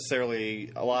not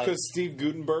necessarily a lot of Because Steve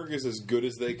Gutenberg is as good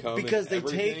as they come. because in they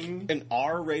everything. take an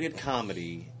R-rated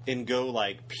comedy and go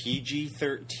like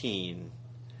PG-13.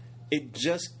 It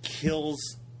just kills.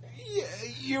 Yeah,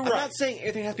 you're I'm right. not saying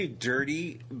everything has to be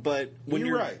dirty, but when You're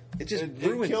you're right. it just It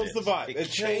ruins kills the vibe. It kills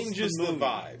changes the movie.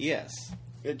 vibe. Yes.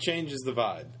 It changes the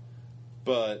vibe.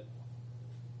 But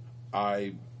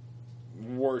I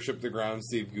worship the ground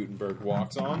Steve Gutenberg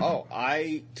walks on. Oh,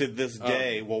 I to this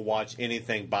day will watch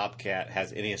anything Bobcat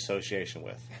has any association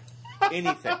with.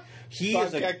 Anything. He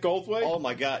is Bobcat Goldthwait? Oh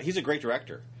my god, he's a great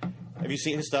director. Have you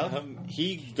seen his stuff?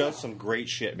 He does some great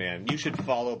shit, man. You should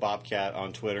follow Bobcat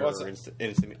on Twitter What's or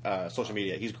it? social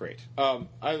media. He's great. I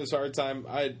have this hard time.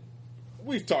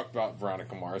 We've talked about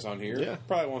Veronica Mars on here, Yeah.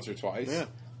 probably once or twice. Yeah.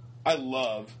 I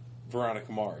love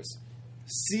Veronica Mars.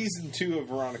 Season 2 of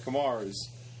Veronica Mars.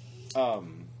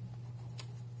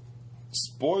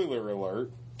 Spoiler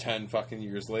alert: 10 fucking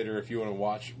years later, if you want to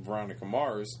watch Veronica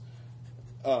Mars,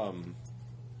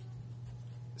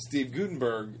 Steve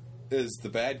Gutenberg is the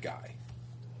bad guy.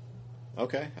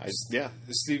 Okay. Yeah.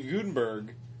 Steve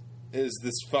Gutenberg is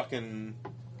this fucking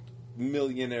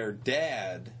millionaire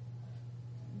dad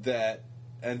that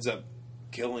ends up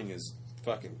killing his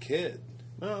fucking kid.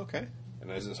 Oh, okay. And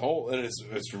there's this whole, and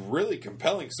it's really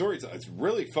compelling storytelling. It's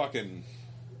really fucking,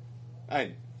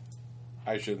 I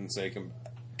shouldn't say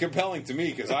compelling to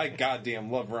me because I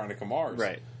goddamn love Veronica Mars.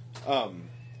 Right.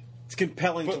 It's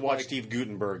compelling but to watch like- Steve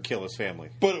Gutenberg kill his family.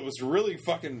 But it was really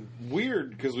fucking weird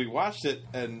because we watched it,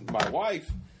 and my wife,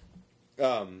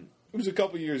 who's a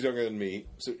couple years younger than me,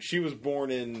 so she was born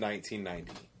in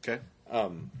 1990. Okay.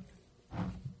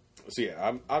 So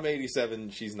yeah, I'm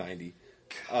 87. She's 90.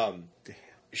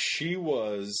 She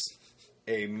was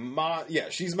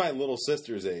she's my little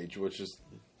sister's age, which is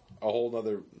a whole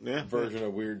other Yeah. version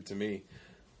of weird to me.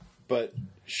 But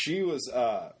she was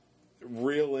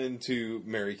real into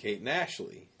Mary-Kate and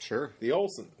Ashley, Sure. the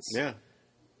Olsens. Yeah.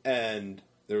 And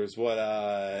there was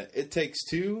It Takes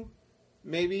Two,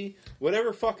 maybe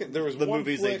whatever fucking. There was The one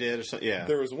movies flick, they did or something. Yeah.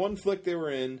 There was one flick they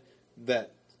were in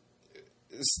that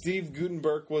Steve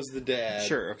Gutenberg was the dad.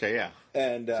 Sure. Okay. Yeah.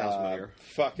 And Sounds familiar.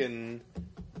 fucking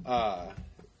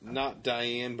not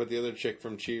Diane, but the other chick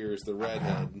from Cheers, the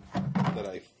redhead that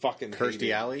I fucking Kirstie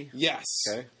hated. Alley? Yes.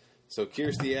 Okay. So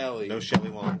Kirstie Alley. No Shelley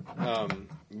Long.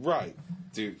 Right,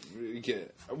 dude.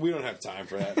 We don't have time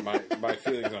for that. My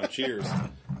feelings on Cheers.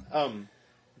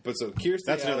 But so Kirstie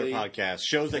That's another Alley, podcast.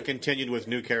 Shows that continued with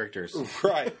new characters.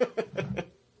 right?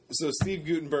 So Steve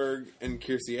Gutenberg and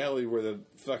Kirstie Alley were the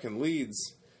fucking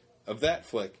leads of that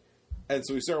flick, and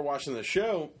so we started watching the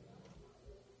show.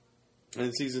 And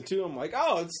in season 2, I'm like,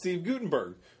 oh, it's Steve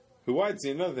Gutenberg, who I'd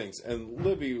seen in other things. And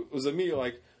Libby was immediately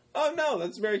like, oh no,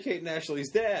 that's Mary-Kate and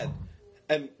Ashley's dad.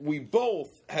 And we both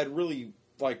had really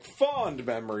like fond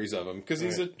memories of him because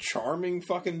he's a Right. charming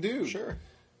fucking dude. Sure.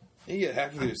 And you get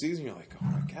halfway through the season, you're like, oh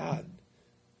my god,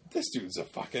 this dude's a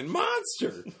fucking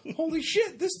monster. Holy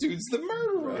shit, this dude's the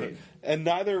murderer. Right. And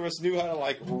neither of us knew how to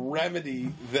like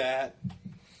remedy that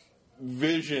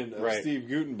vision of Right. Steve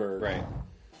Gutenberg. Right.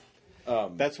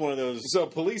 That's one of those. So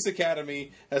Police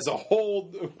Academy has a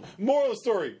whole moral of the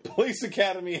story. Police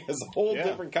Academy has a whole Yeah.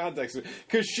 different context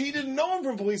because she didn't know him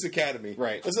from Police Academy.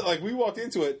 Right. It's like we walked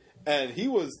into it and he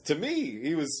was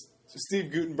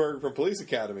Steve Gutenberg from Police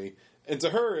Academy, and to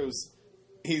her it was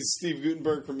he's Steve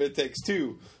Gutenberg from It Takes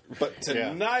Two, but to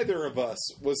Yeah. neither of us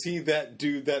was he that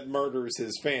dude that murders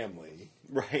his family.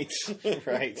 Right,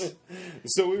 right.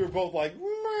 So we were both like,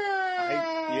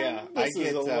 I this is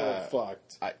get a little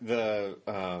fucked.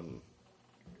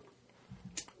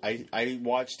 I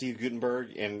watch Steve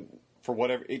Gutenberg, and for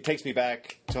whatever it takes me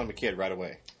back to when I'm a kid right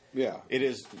away. Yeah.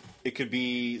 It could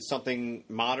be something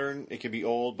modern, it could be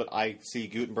old, but I see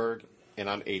Gutenberg and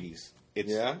I'm 80s.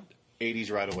 It's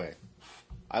 80s right away.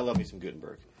 I love me some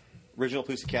Gutenberg. Original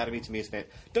Police Academy to me is fan.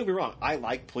 Don't get me wrong, I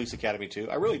like Police Academy 2.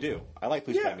 I really do. I like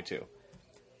Police Academy 2.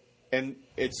 And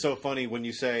it's so funny when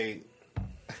you say,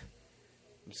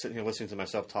 I'm sitting here listening to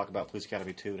myself talk about Police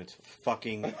Academy 2, and it's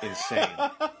fucking insane.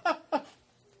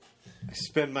 I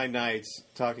spend my nights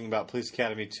talking about Police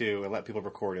Academy 2 and let people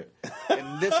record it.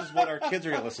 And this is what our kids are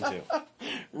going to listen to.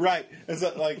 Right. Is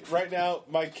that like right now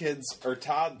my kids are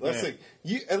toddlers. Yeah.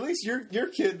 Like, at least your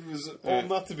kid was old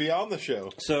enough to be on the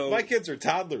show. So my kids are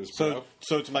toddlers, bro.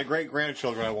 So to my great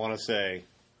grandchildren, I want to say,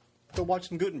 go watch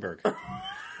some Gutenberg.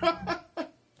 I'm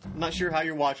not sure how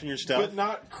you're watching your stuff, But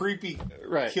not creepy,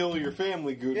 Right. kill your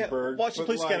family Gutenberg. watch the but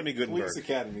Police like Academy Gutenberg. Police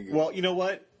Academy Gutenberg. Well, you know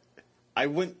what? I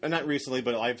went not recently,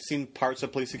 but I've seen parts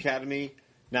of Police Academy.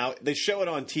 Now they show it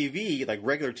on TV, like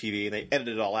regular TV, and they edit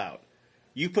it all out.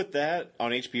 You put that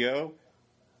on HBO,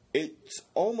 it's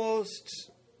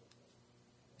almost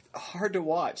hard to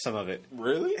watch. Some of it,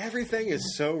 Really? everything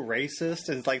is so racist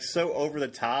and it's like so over the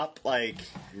top. Like,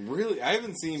 Really? I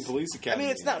haven't seen Police I Academy.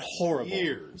 mean, it's not horrible,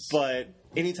 Years. but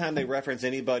anytime they reference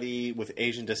anybody with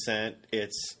Asian descent,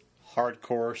 it's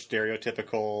hardcore,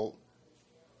 stereotypical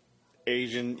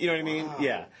Asian. You know what I mean? Wow.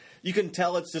 Yeah, you can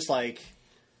tell it's just like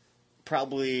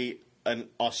probably an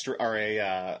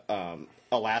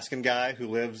Alaskan guy who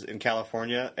lives in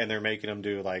California, and they're making him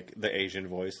do like the Asian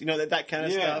voice. You know that kind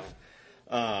of Yeah. stuff.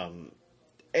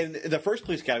 And the first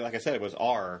Police Academy, like I said, it was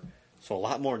R, so a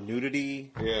lot more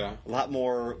nudity. Yeah. A lot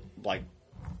more like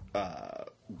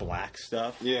black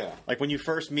stuff. Yeah. Like when you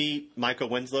first meet Michael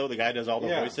Winslow, the guy who does all the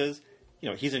Yeah. voices, you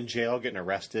know, he's in jail getting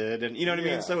arrested, and you know what I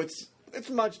Yeah. mean? So it's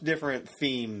much different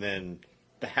theme than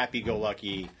the happy go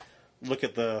lucky look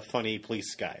at the funny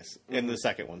police guys in the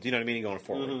second ones. You know what I mean? Going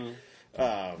forward.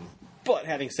 But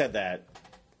having said that,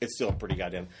 it's still pretty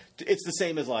goddamn. It's the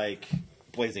same as like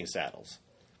Blazing Saddles.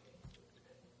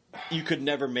 You could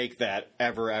never make that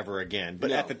ever again.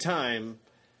 But No. at the time,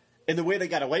 and the way they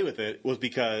got away with it was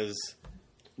because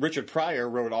Richard Pryor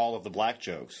wrote all of the black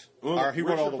jokes. Or he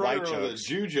wrote all the Richard Pryor white wrote jokes. the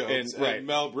Jew jokes, and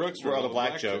Mel Brooks wrote all the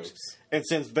black jokes. And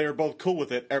since they were both cool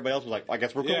with it, everybody else was like, I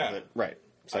guess we're cool Yeah. with it. Right.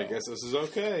 So, I guess this is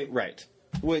okay. Right.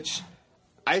 Which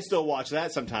I still watch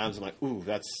that sometimes. I'm like, ooh,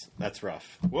 that's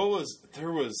rough. I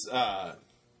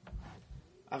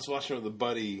was watching with a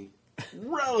buddy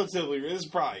relatively, this is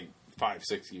probably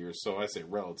 5-6 years, so I say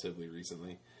relatively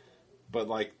recently. But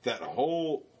like the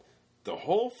whole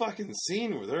fucking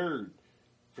scene where they're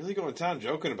really going to town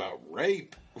joking about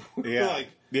rape. Yeah. like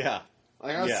yeah.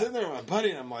 I was Yeah. sitting there with my buddy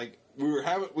and I'm like,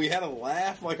 we had a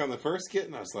laugh like on the first kit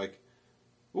and I was like,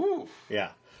 ooh.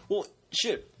 Yeah. Well,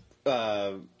 shit.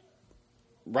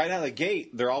 Right out of the gate,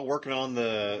 they're all working on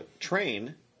the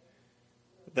train.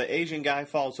 The Asian guy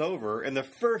falls over, and the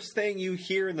first thing you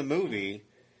hear in the movie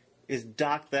is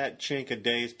 "Dock that chink a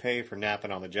day's pay for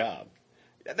napping on the job."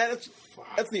 That's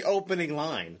the opening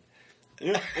line.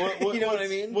 You know, You know what I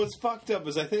mean? What's fucked up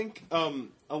is I think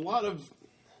a lot of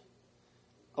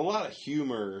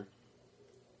humor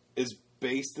is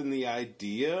based in the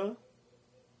idea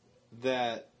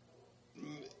that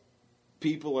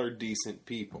people are decent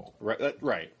people. Right.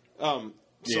 Right. So,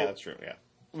 Yeah, that's true. Yeah.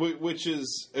 which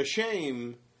is a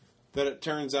shame that it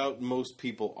turns out most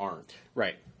people aren't.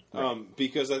 Right.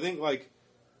 Because I think like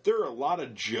there are a lot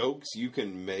of jokes you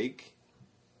can make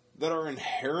that are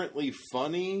inherently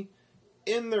funny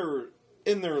in their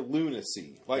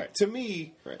lunacy. Like Right. to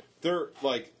me, Right. there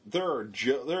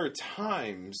are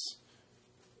times,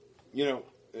 you know.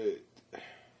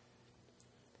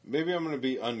 Maybe I'm going to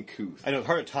be uncouth. I know it's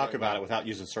hard to talk about it without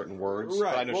using certain words. but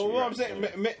I Right. know Well, you're what I'm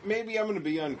right. saying, maybe I'm going to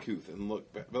be uncouth and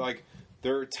look bad. But, like,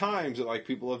 there are times that, like,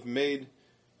 people have made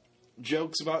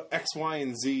jokes about X, Y,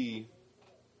 and Z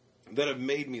that have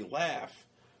made me laugh.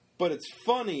 But it's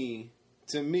funny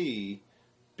to me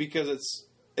because it's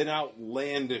an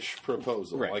outlandish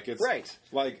proposal. Right. Like, it's... Right.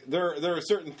 Like, there are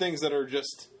certain things that are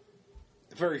just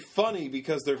very funny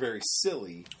because they're very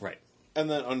silly. Right. And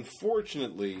then,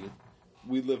 unfortunately,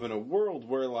 we live in a world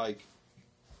where, like,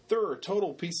 there are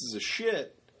total pieces of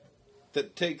shit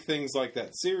that take things like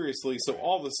that seriously. So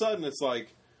all of a sudden, it's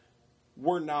like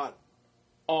we're not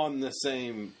on the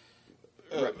same,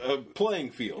 a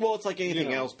playing field. Well, it's like anything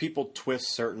You know. else. People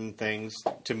twist certain things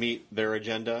to meet their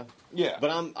agenda. Yeah.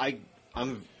 But I'm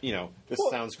this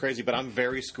Well- sounds crazy, but I'm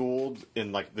very schooled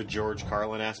in like the George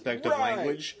Carlin aspect of Right.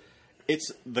 language. It's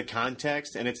the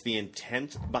context and it's the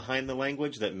intent behind the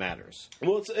language that matters.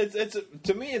 Well, it's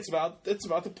to me, it's about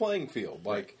the playing field.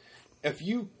 Like, if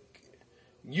you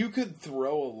could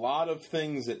throw a lot of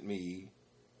things at me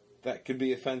that could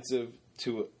be offensive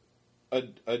to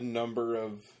a number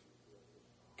of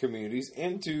communities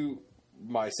and to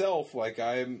myself. Like,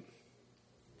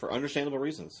 For understandable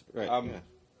reasons. Right. Yeah.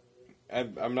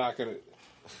 I'm not gonna.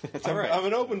 It's all right. I'm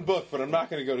an open book, but I'm not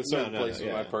going to go to certain No, places in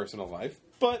yeah. my personal life.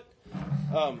 But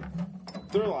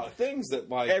there are a lot of things that,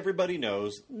 like, Everybody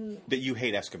knows that you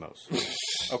hate Eskimos.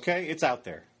 Okay? It's out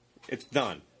there. It's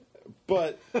done.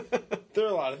 but there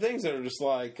are a lot of things that are just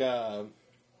like,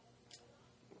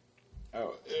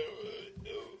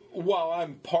 while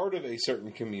I'm part of a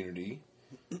certain community,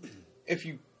 if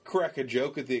you crack a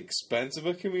joke at the expense of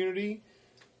a community,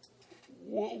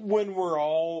 when we're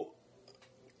all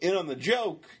in on the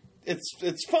joke,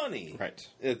 it's funny. Right.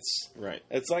 It's Right.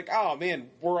 It's like, oh man,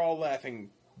 we're all laughing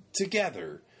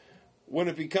together. When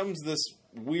it becomes this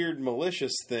weird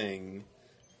malicious thing,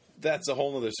 that's a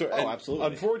whole other story. Oh, And absolutely.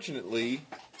 Unfortunately,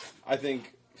 I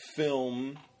think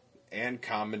film and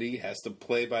comedy has to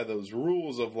play by those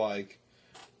rules of, like,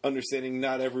 understanding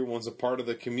not everyone's a part of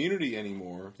the community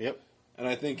anymore. Yep. And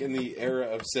I think in the era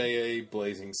of, say, a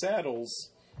Blazing Saddles,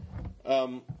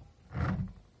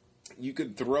 you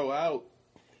could throw out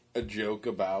a joke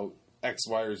about X,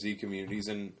 Y, or Z communities,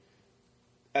 and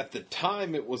at the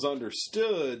time it was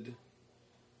understood,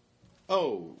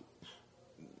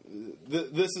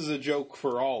 this is a joke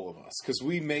for all of us because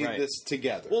we made Right. this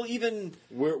together. Well, even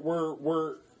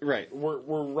we're right.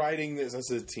 We're writing this as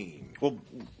a team. Well,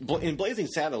 in Blazing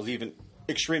Saddles, even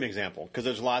extreme example, because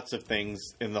there's lots of things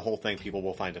in the whole thing people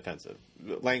will find offensive.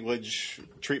 Language,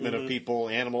 treatment of people,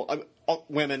 animal,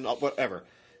 women, whatever.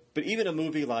 But even a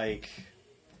movie like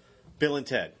Bill and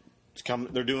Ted,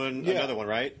 they're doing Yeah. another one,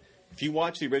 right? If you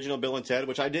watch the original Bill and Ted,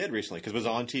 which I did recently because it was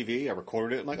on TV, I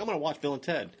recorded it. I'm like, I'm going to watch Bill and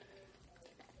Ted.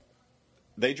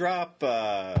 They drop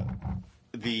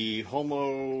the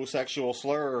homosexual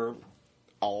slur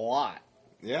a lot.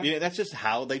 Yeah. That's just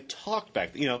how they talked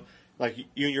back. Like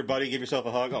you and your buddy give yourself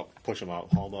a hug. Oh, push them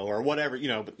out, homo, or whatever.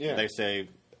 But Yeah. they say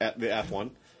the F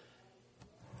one.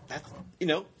 That's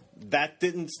that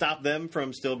didn't stop them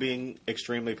from still being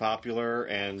extremely popular,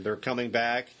 and they're coming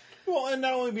back. Well, and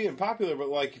not only being popular, but,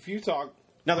 like, if you talk...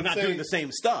 Now they're not let's say- doing the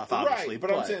same stuff, obviously. Right,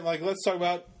 but I'm saying, like, let's talk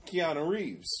about Keanu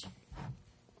Reeves.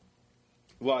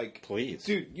 Like, Please.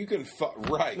 dude, you can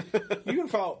right, you can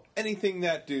follow anything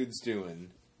that dude's doing.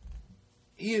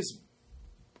 He has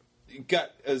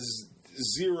got a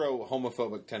zero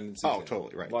homophobic tendencies. Oh, in it.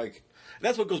 totally, right. Like,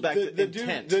 that's what goes back to the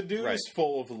intent. dude, the dude right. is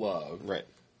full of love, Right.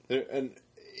 And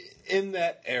in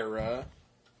that era,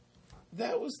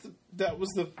 that was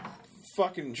the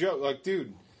fucking joke. Like,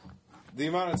 dude, the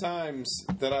amount of times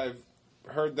that I've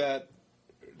heard that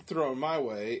thrown my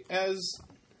way as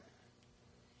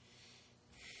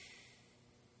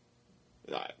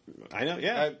I know,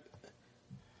 yeah.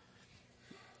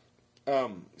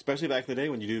 Especially back in the day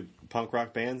when you do punk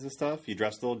rock bands and stuff, you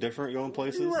dress a little different, going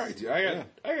places. right, dude, I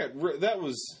got that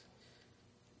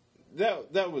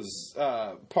was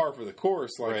par for the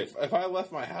course. Like, Right. if I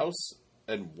left my house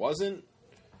and wasn't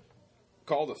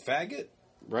called a faggot,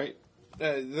 Right.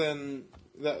 then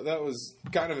that was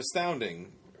kind of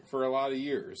astounding for a lot of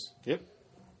years. Yep.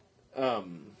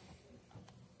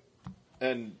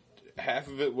 And half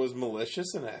of it was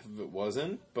malicious and half of it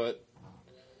wasn't, but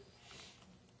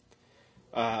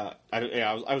I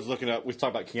was looking up. We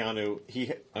talked about Keanu.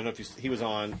 I don't know if he was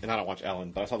on, and I don't watch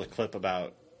Ellen, but I saw the clip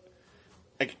about.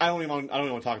 Like, I don't even want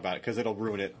to talk about it because it'll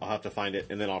ruin it. I'll have to find it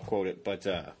and then I'll quote it. But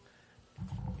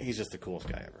he's just the coolest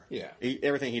guy ever. Yeah.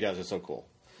 Everything he does is so cool.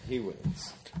 he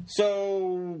wins.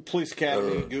 So, Police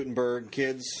Academy, Gutenberg,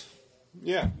 kids.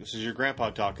 Yeah. This is your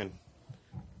grandpa talking.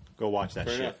 Go watch that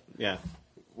Fair shit. enough. Yeah.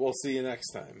 We'll see you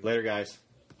next time. Later, guys.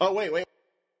 Oh, wait.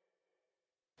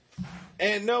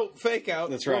 And no, fake out.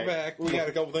 That's We're right. back. We got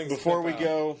a couple things Before to we flip out.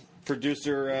 go,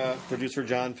 producer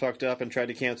John fucked up and tried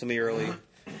to cancel me early.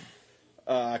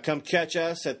 Come catch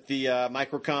us at the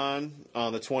Microcon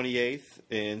on the 28th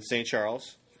in St.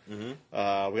 Charles.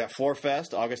 Mm-hmm. We got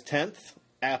Floorfest August 10th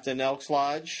at the Elks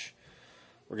Lodge.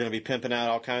 We're going to be pimping out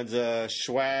all kinds of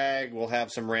swag. We'll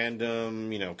have some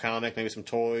random, comic, maybe some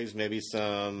toys, maybe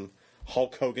some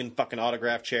Hulk Hogan fucking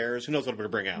autograph chairs. Who knows what we're going to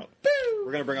bring out?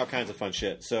 We're going to bring all kinds of fun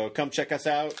shit. So come check us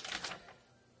out.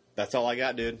 That's all I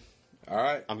got, dude. All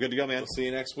right. I'm good to go, man. We'll see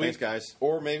you next week. Thanks, guys.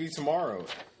 Or maybe tomorrow.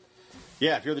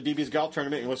 Yeah, if you're the DB's golf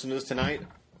tournament and you listen to this tonight,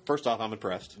 first off, I'm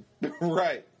impressed.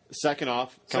 Right. Second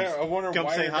off, come, Sarah, I wonder come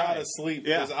why say you're hi. not asleep.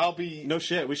 Yeah. Because I'll be. No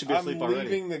shit, we should be asleep I'm already.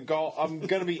 leaving the golf. I'm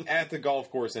going to be at the golf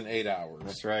course in 8 hours.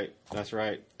 That's right. That's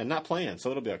right. And not playing, so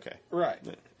it'll be okay. Right.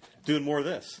 Doing more of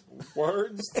this.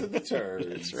 Words to the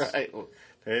turds. That's right.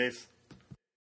 Peace.